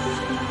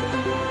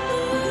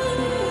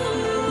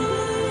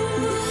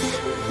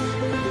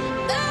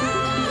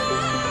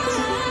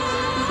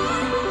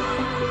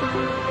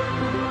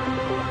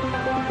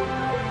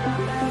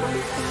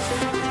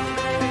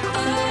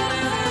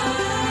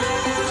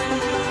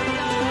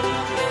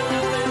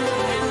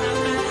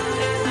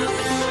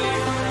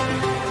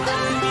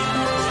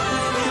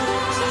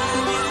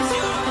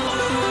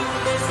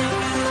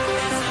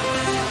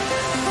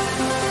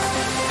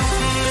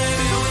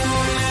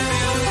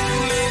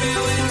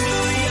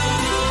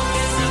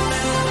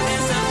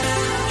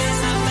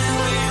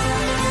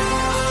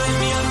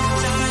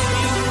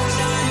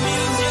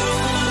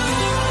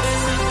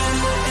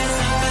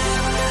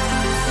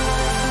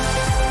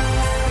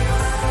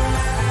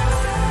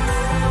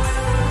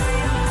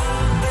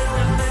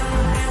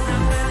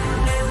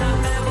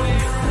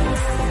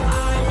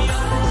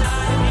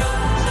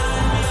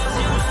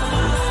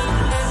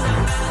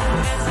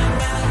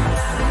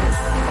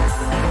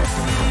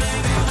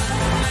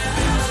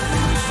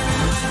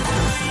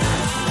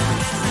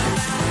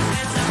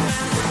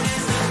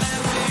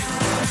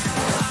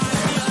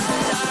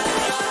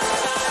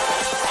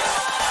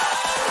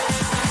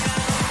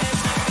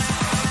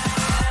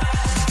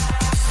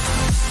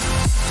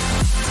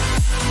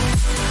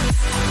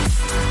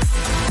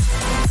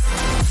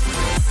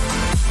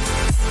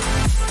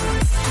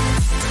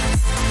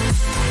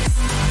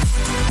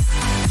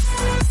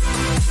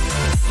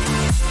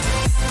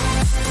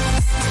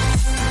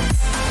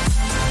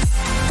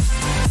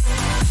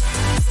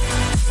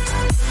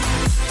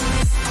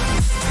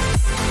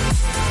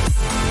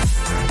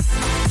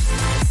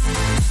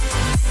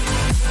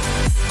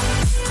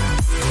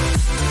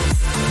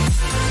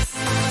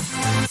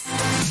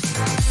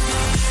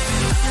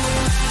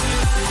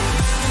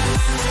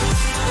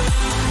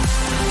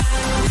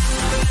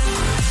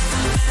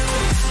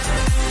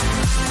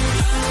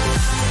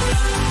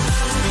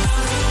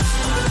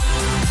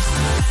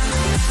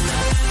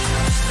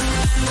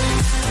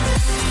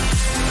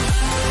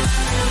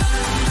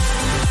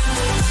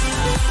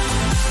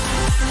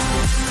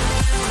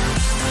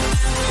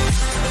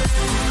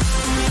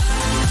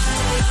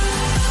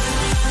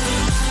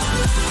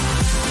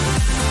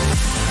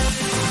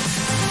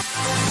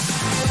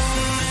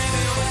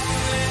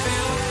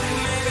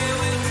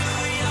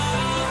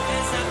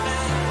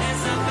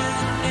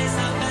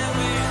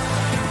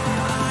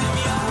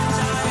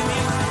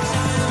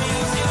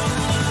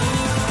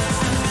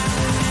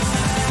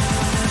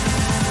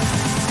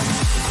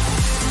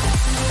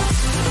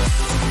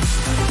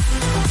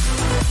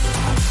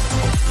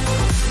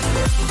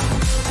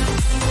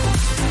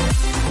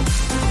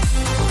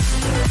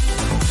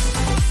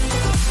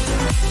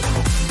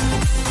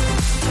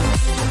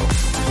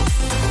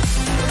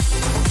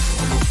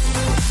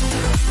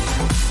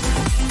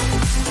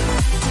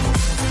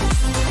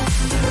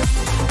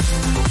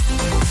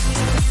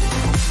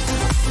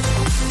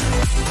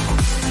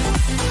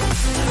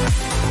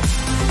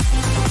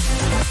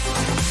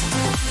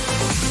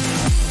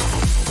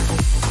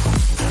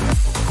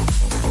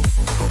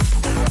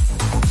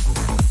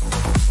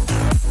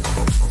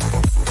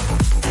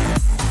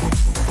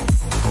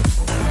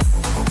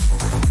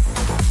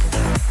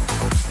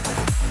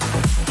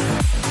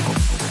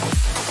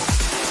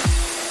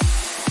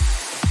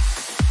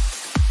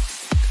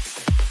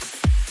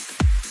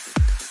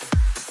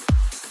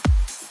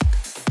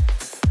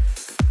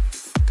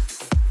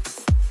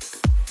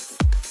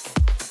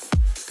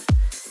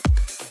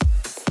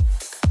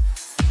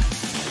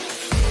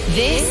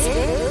 This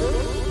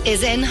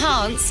is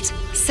Enhanced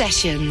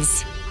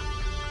Sessions.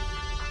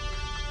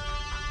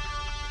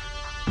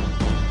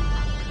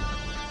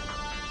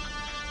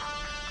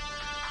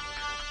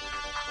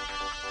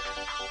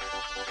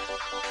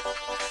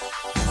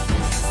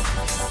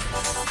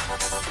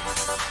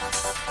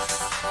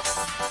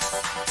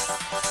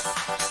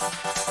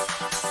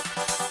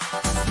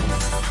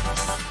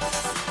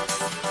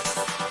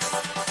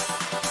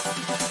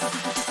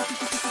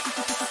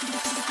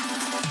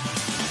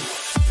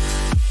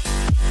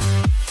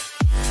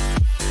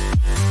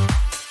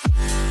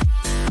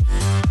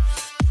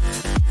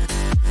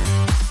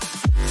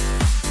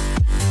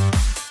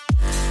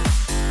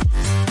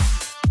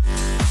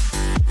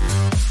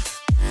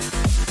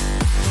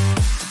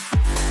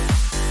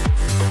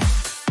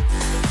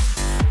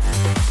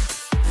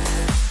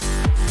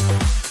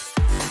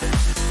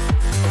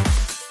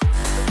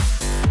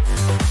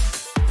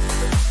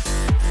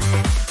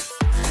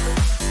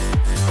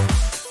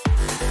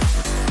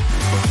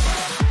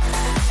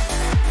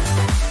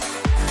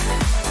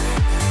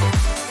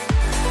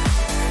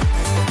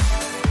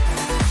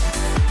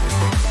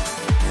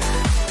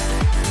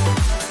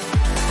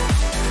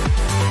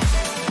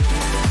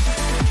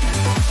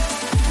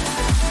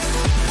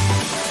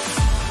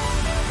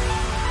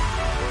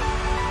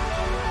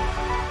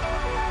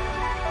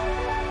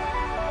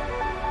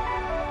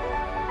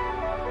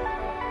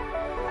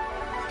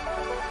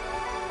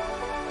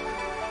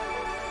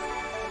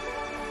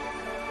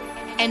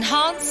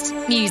 Enhanced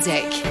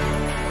Music.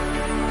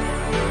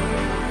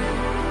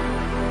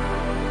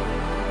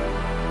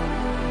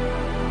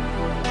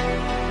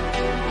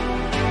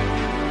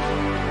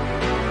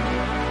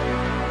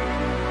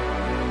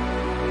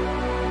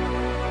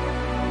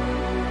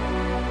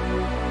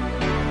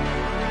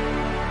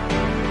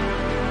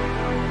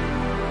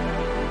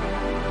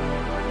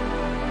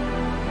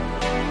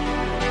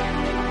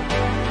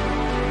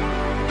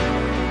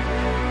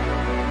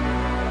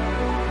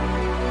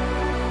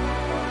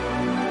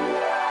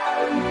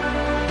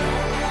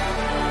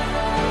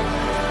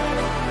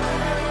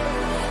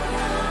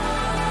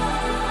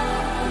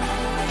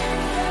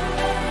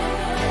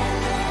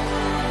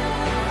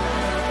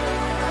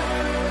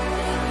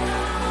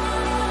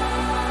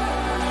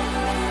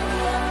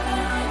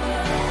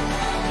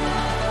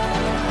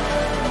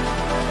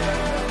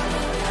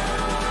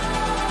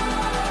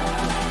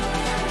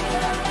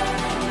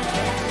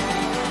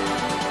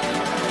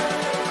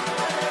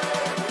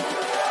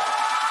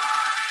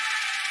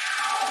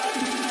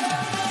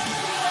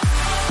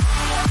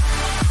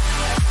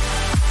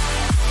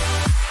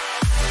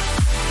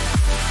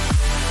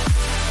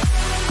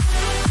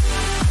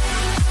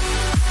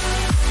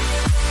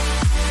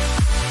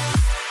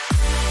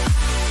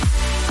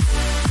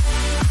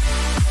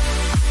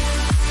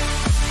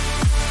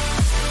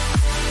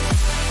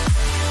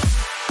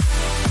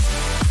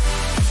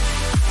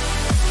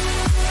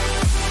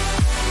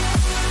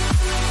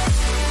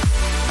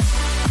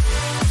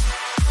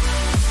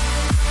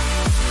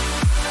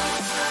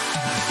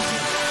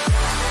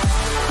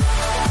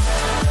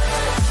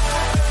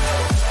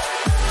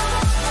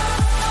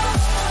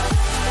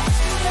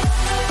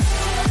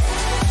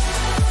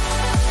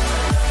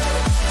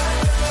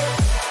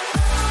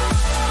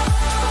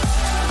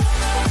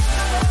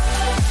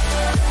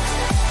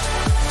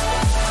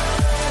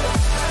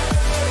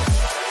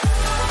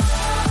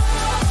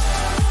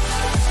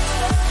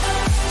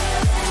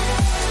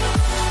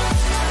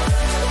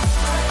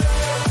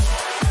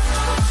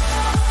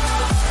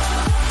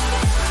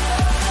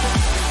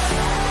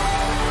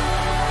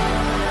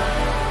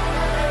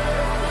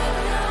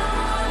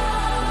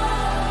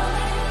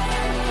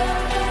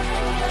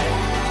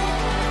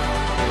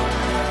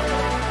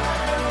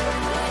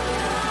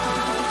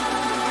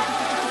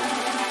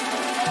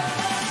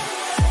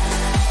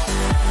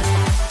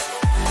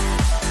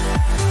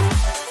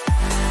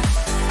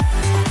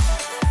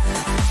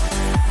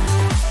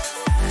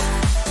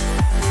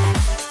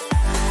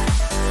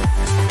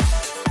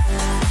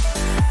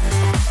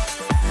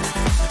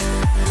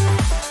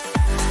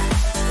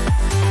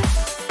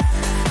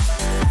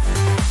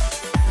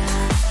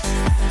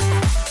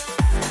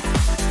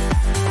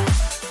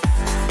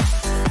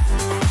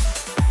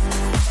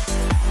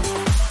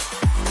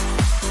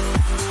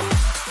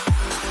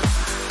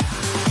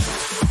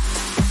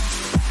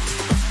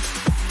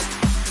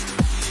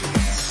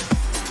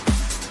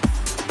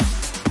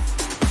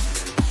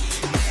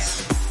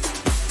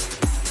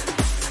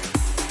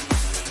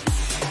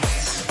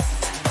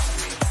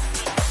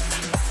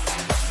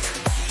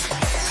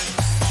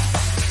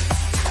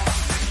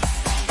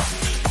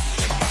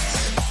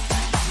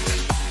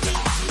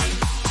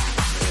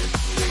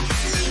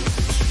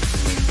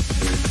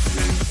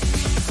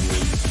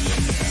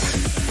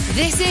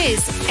 This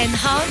is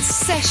Enhanced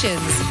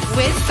Sessions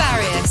with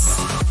Farius.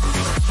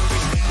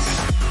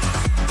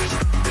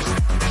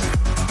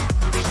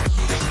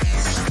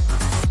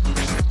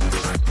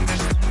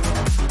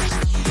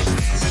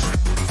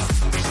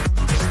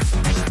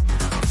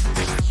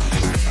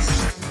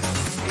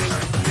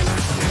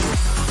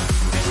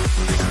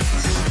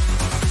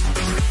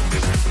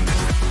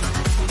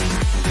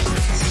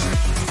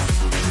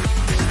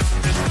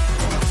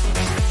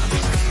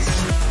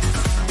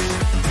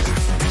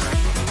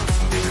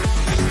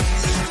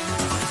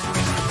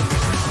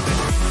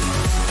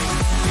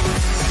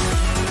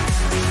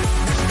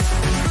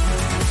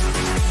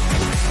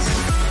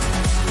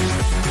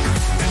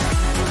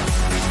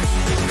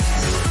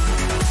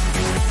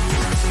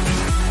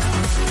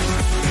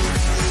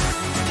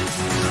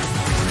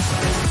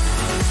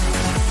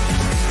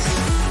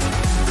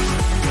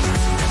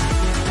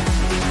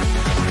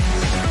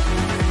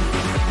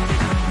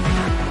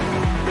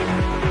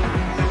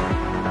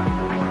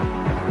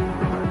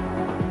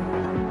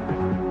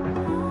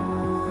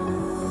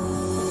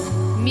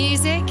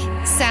 Music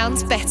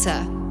sounds better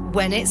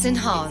when it's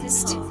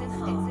enhanced.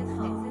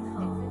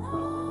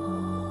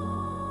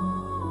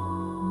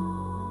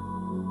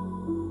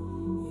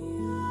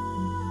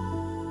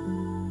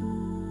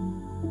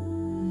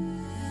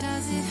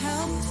 Does it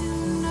help to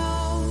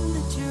know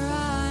that you're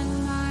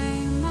on my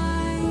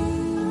mind?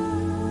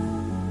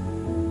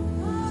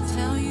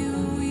 Tell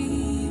you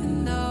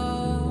even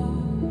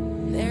though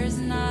there's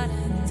not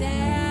a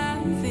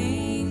damn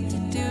thing to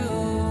do.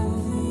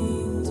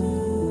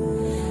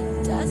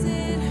 Does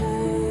it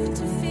hurt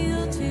to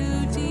feel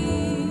too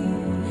deep?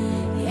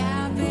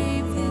 Yeah,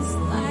 babe, this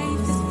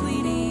life is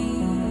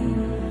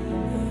fleeting.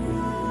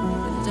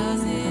 But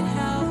does it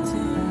help to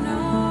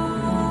know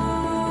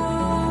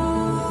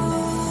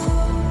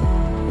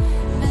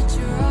that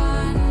you're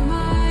on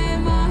my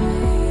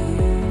mind?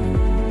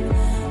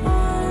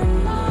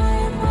 On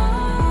my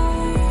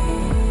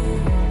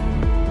mind.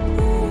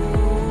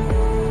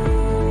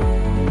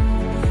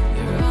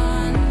 You're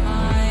on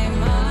my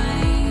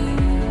mind.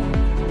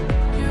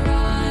 You're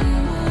on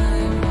my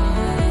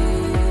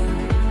mind.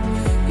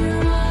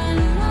 You're on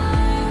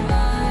my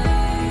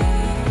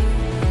mind.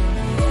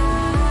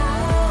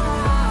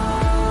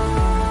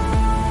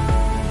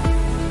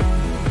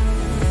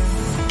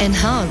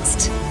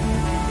 Enhanced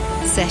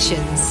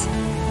Sessions.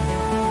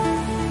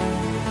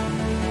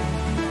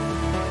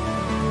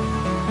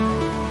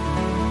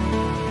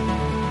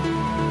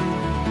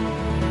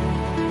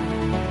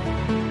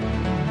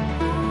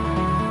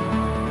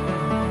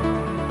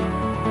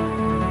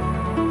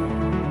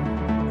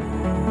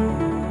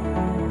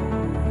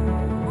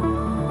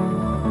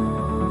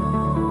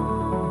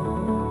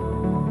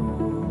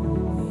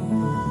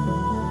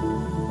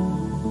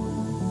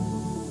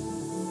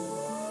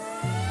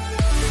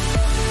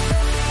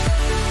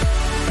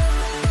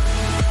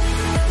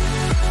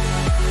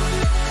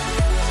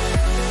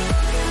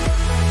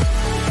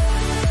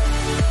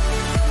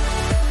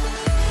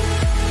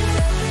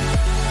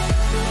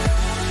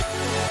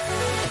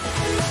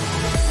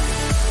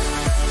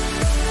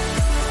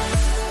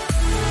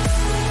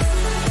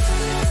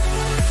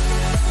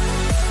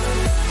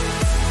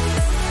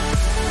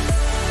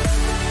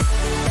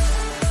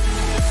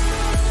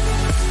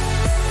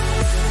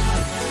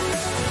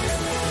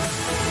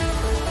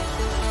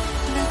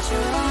 That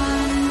you're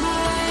on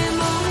my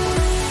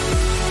mind.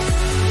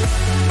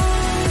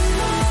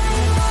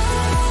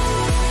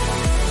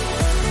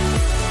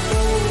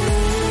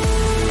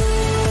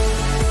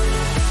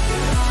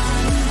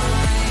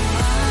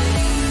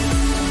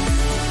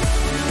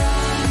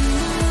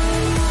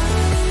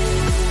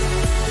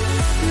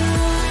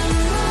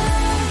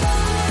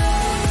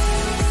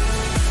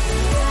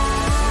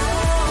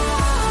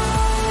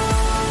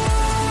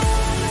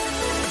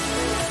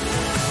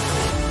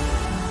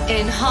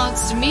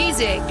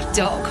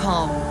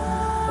 enhancedmusic.com.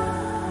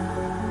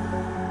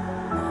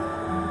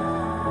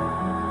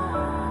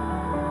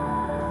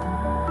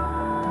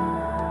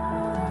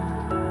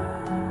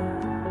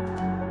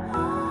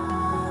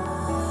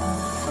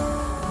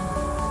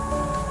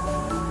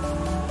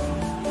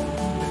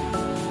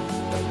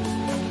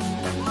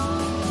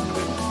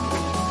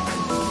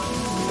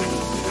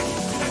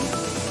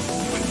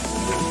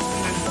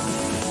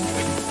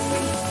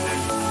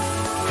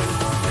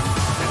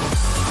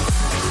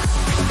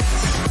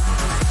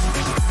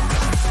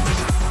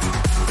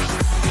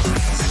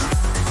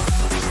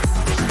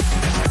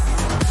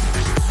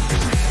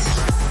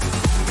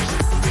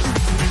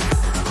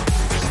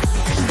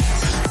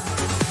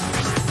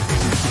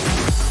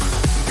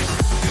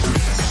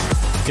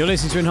 You're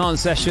listening to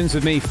Enhanced Sessions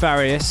with me,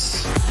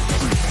 Farius.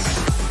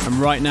 And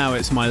right now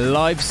it's my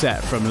live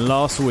set from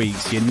last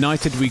week's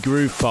United We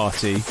Groove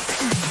party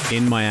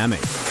in Miami.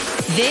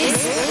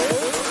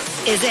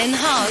 This is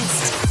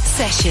Enhanced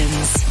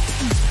Sessions.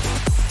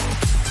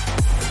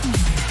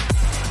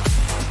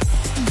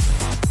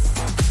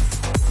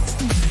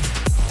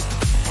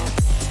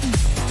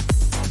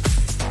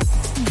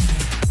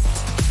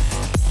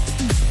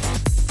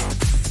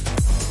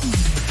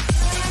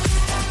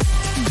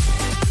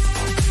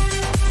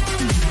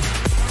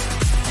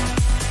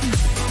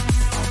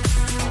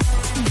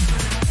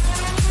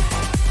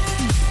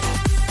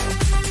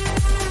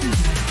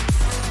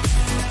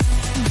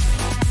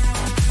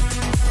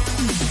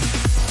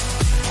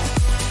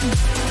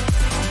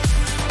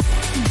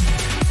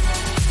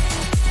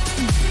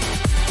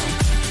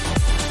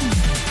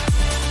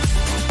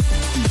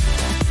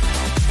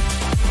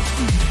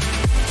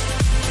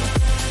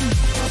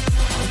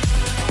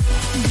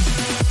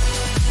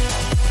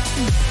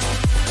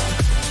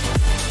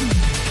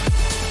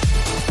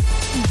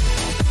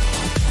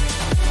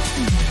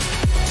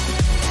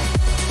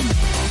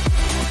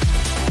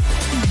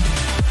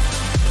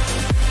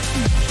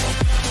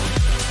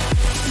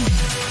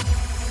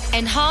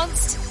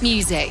 Enhanced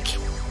Music.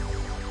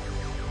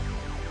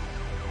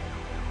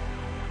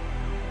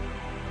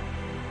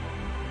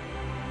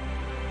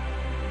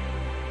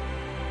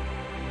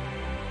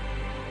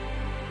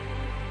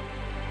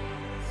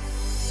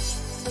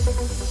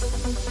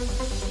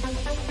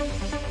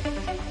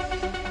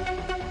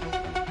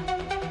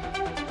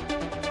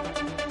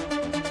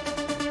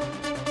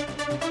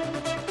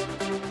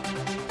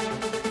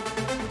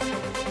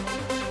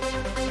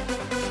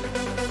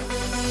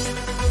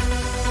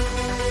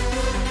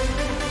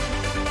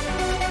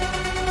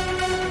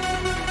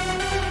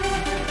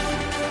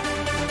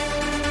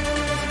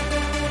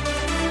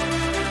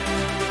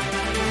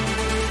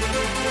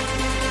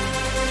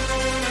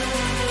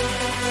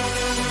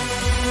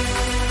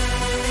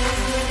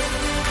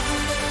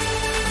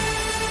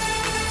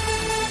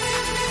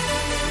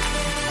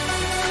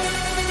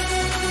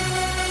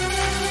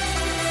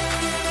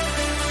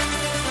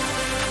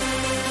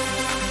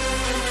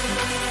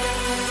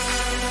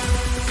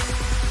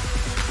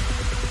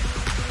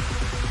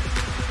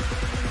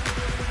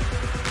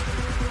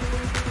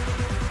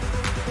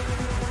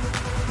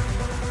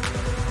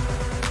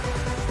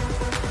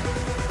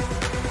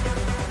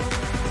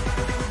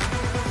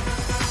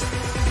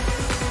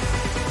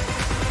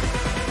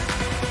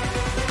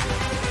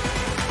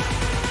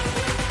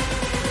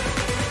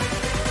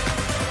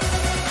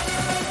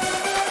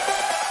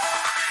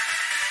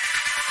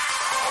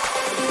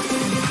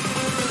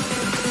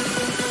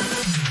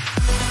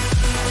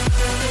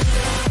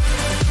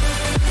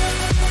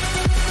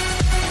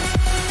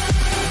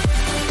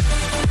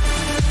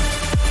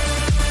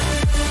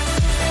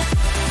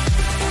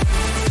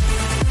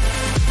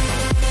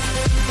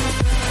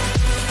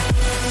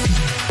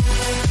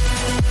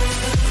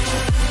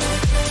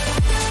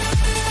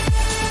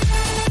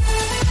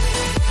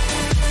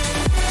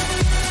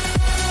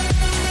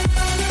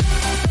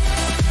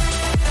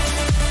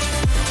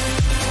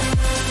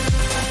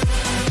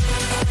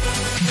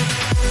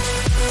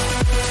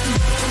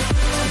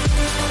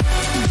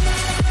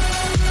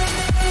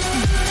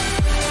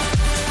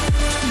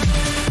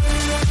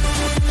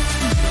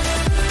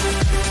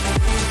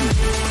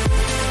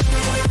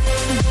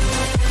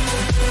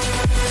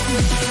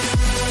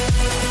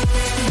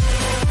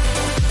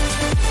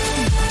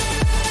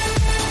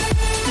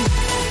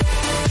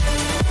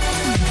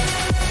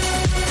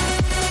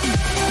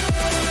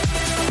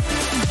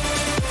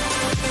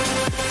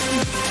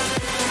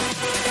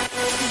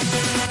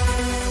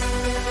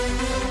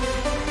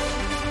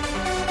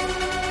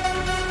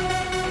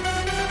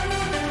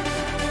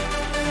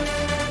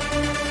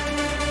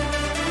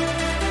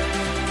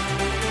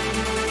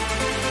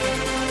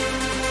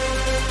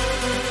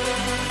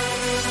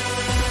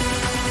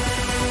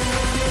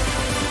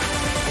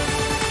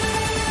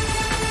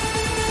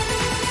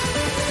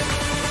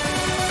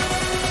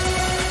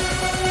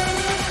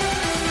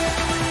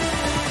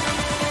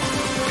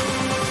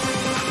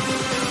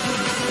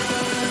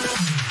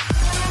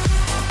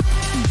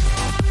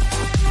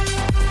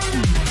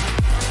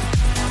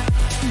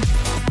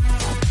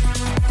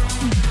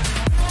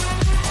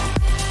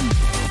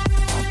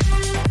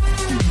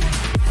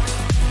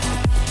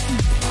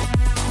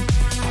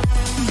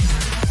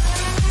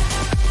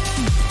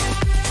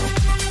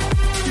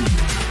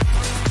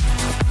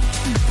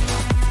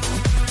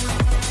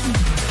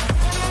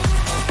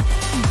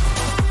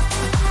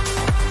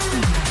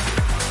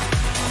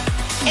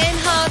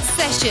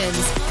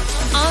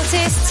 Sessions.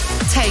 Artist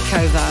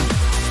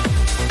Takeover.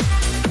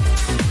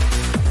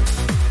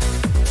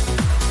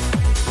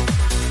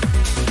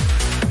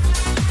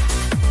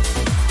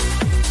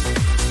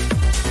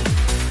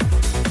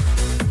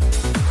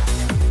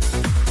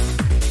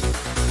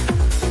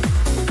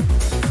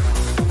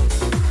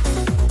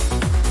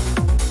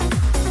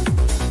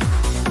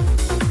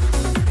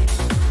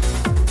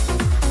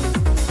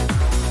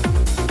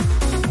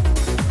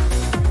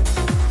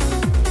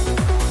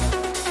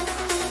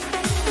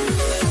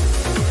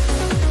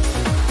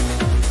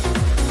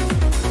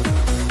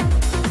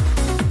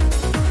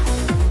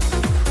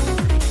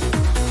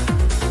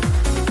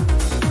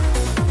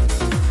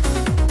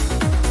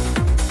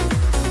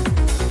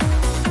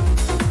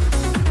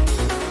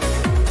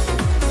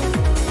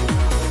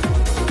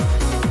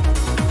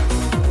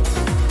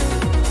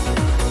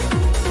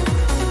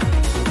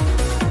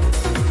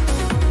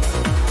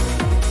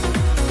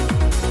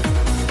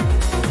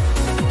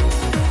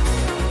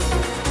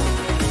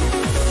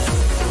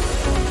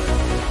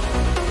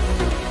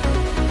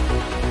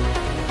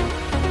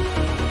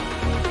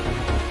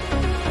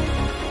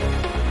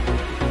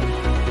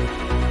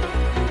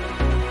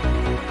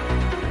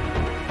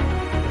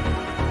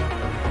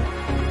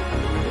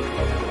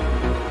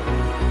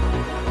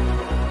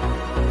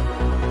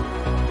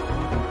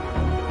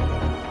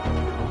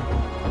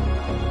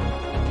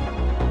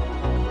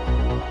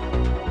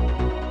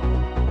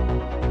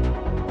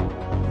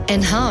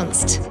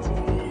 Enhanced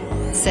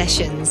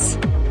Sessions.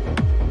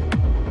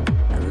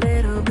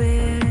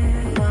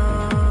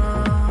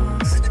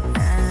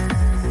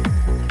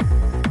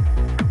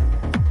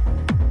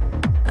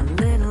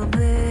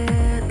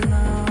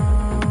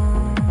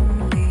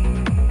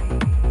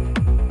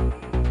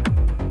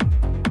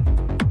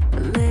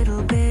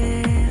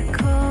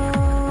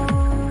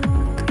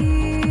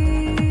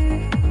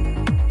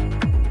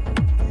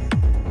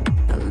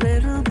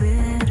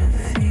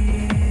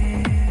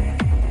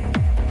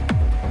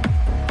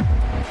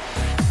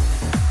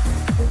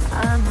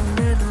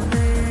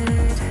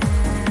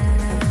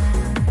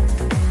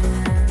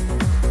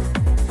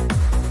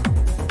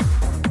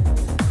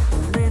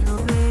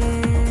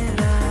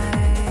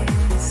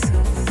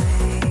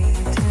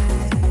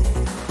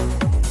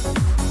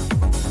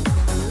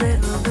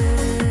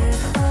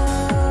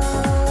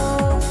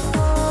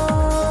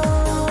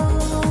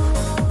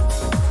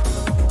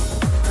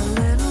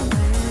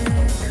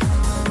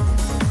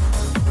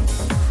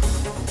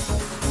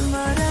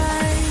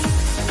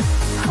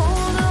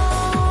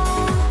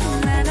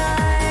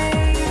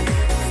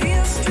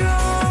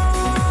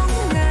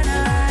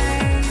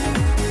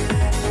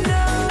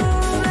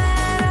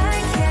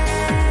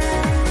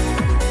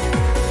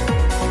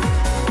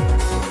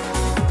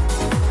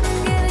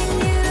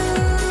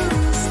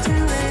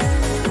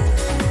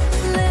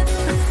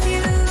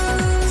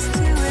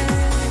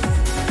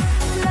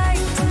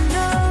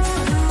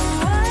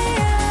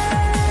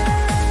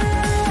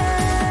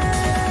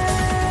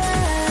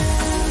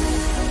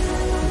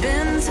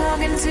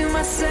 talking to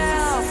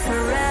myself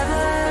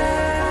forever.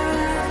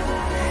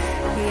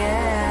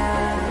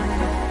 Yeah.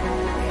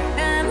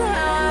 And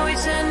how I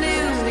wish I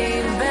knew me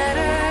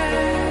better.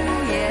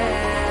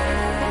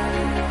 Yeah.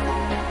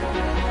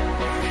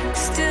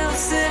 Still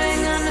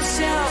sitting on the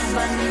shelf,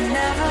 but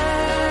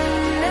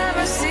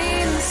never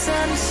seen the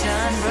sun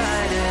shine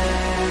brighter.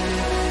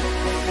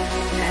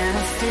 And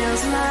it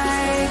feels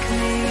like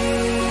me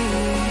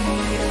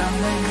on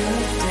a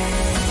good day.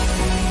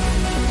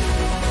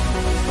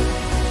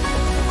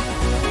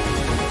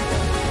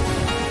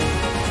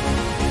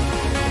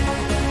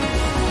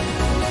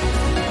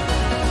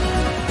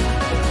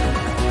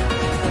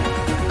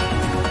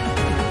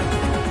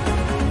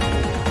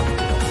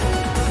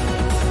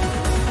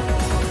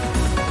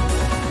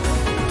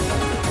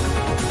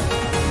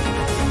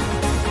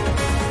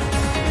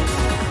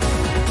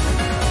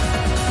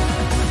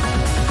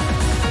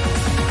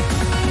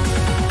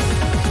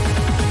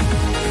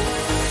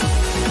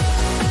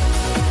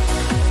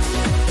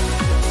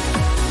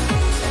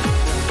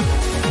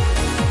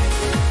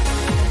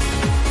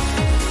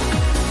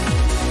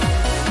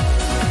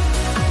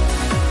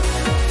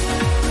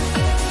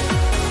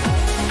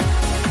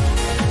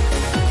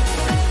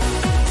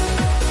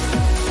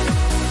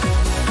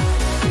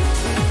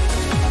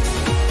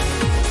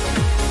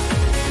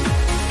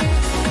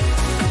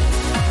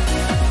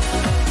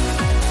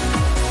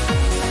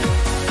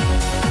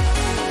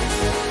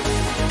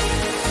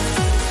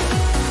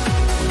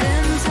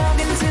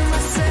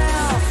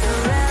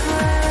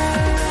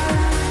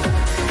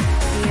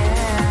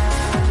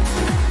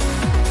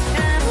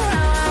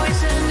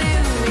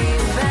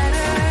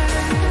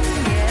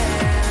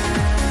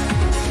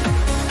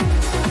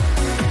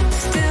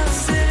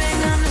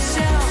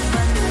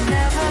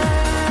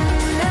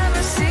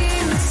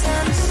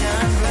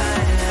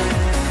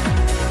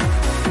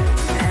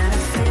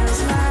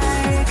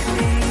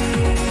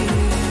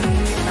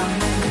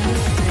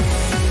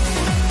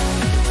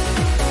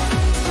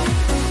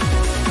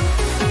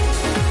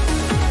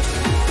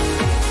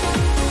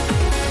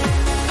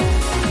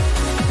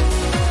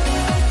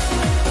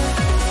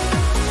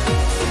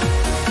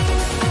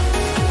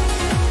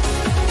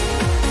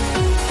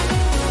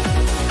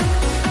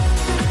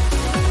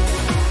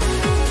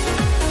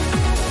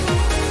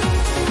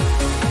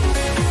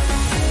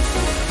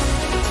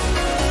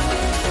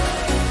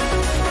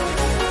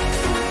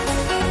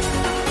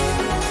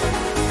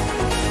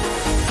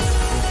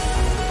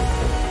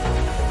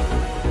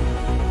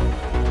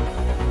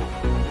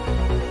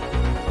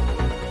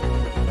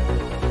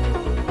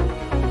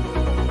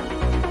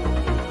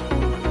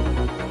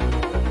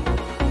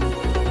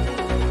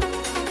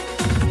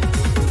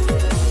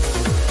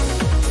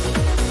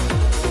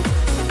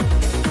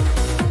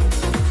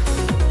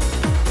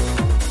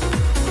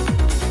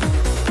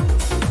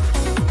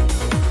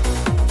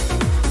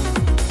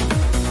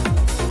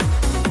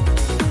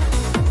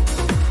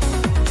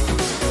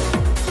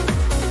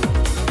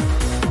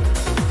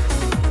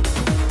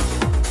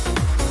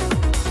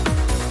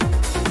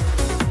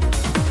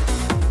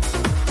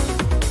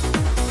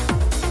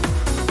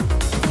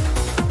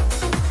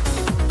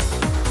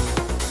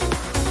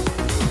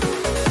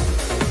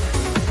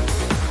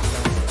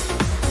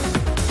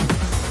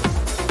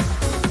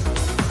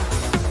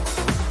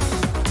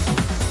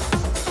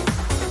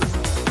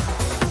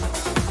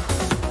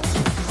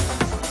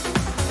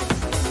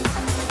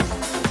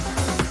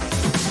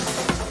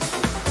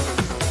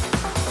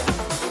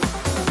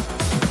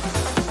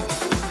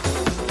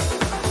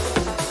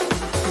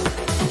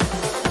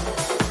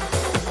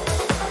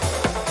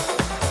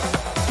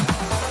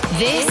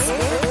 This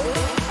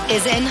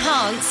is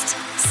Enhanced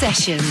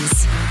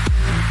Sessions.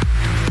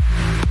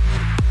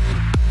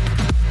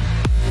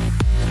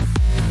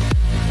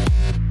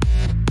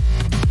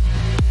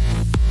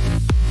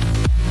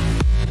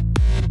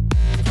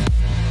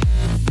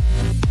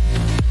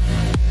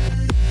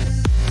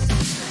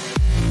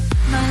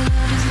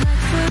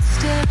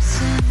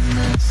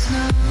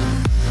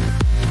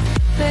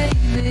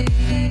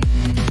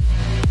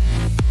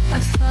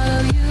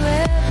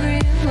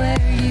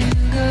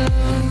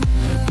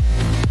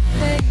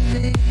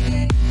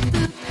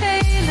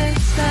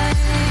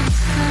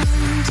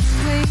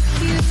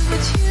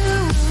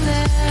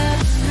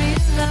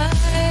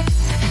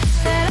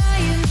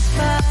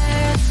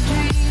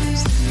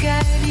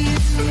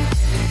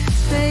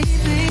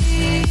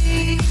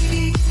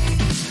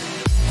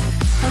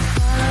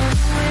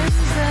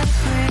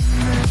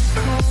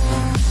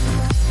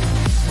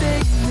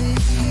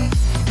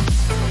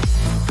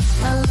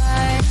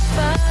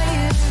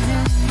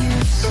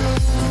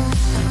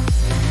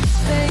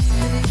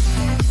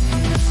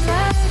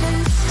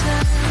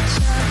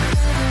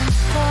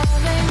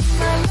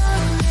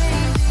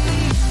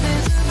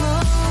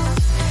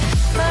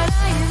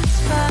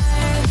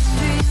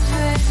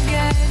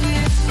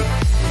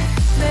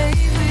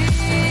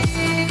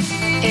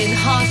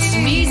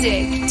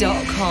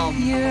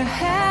 Enhancedmusic.com. You're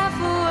half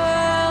a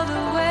world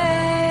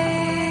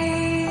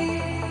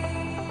away,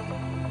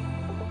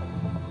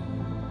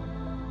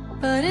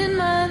 but in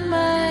my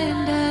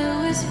mind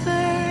I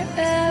whisper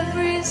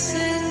every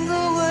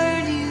single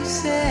word you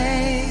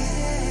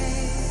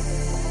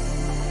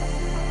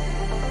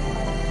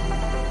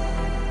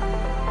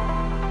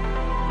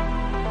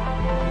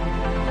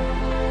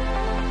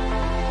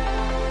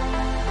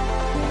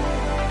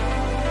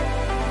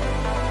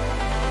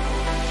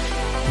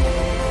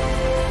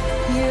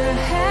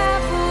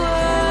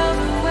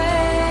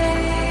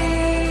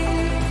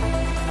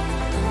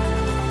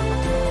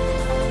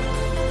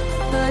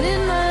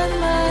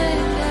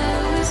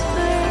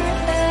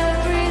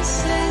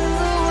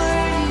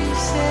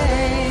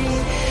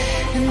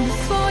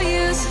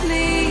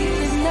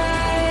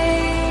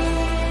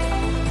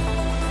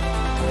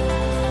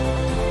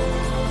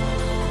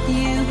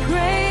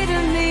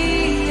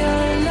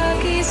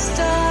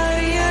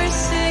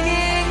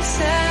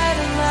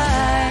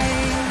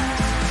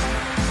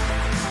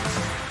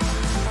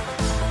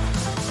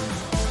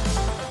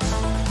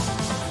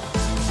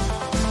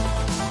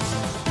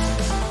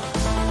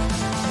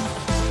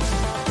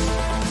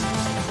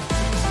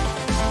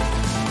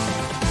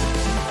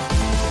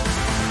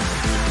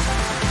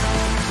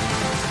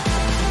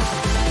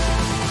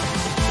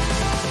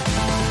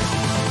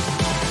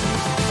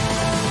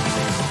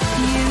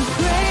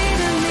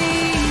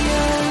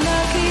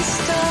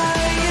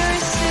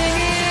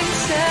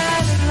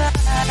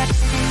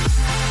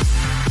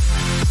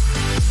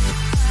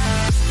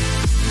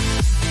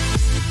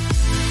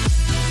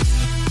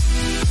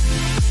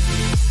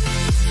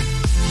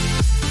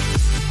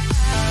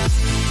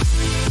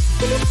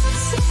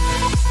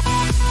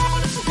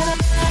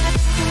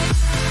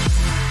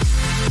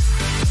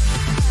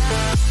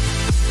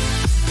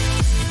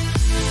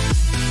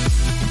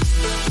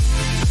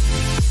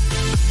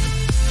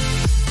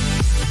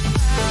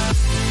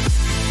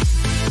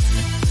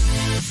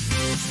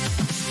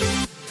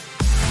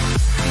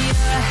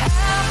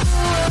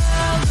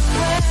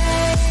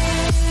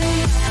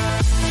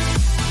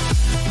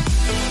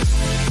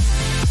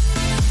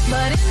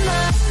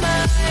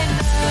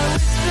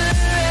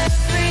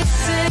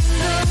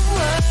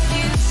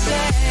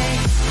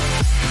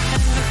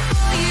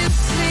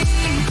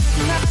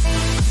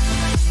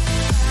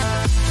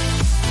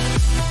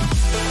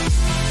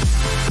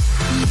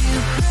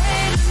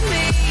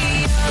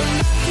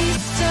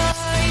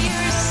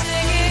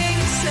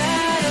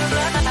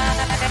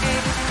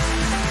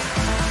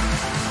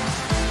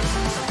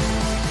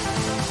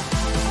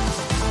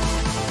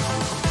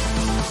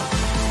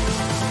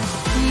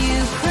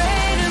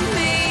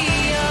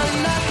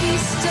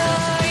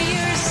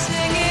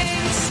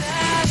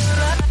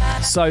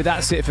So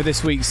that's it for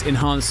this week's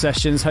Enhanced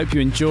Sessions. Hope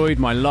you enjoyed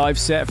my live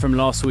set from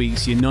last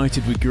week's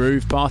United We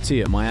Groove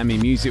party at Miami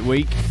Music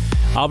Week.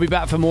 I'll be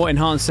back for more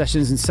Enhanced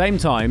Sessions and same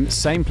time,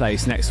 same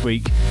place next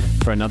week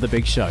for another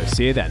big show.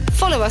 See you then.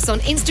 Follow us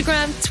on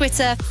Instagram,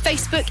 Twitter,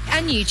 Facebook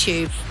and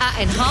YouTube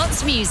at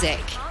Enhanced Music.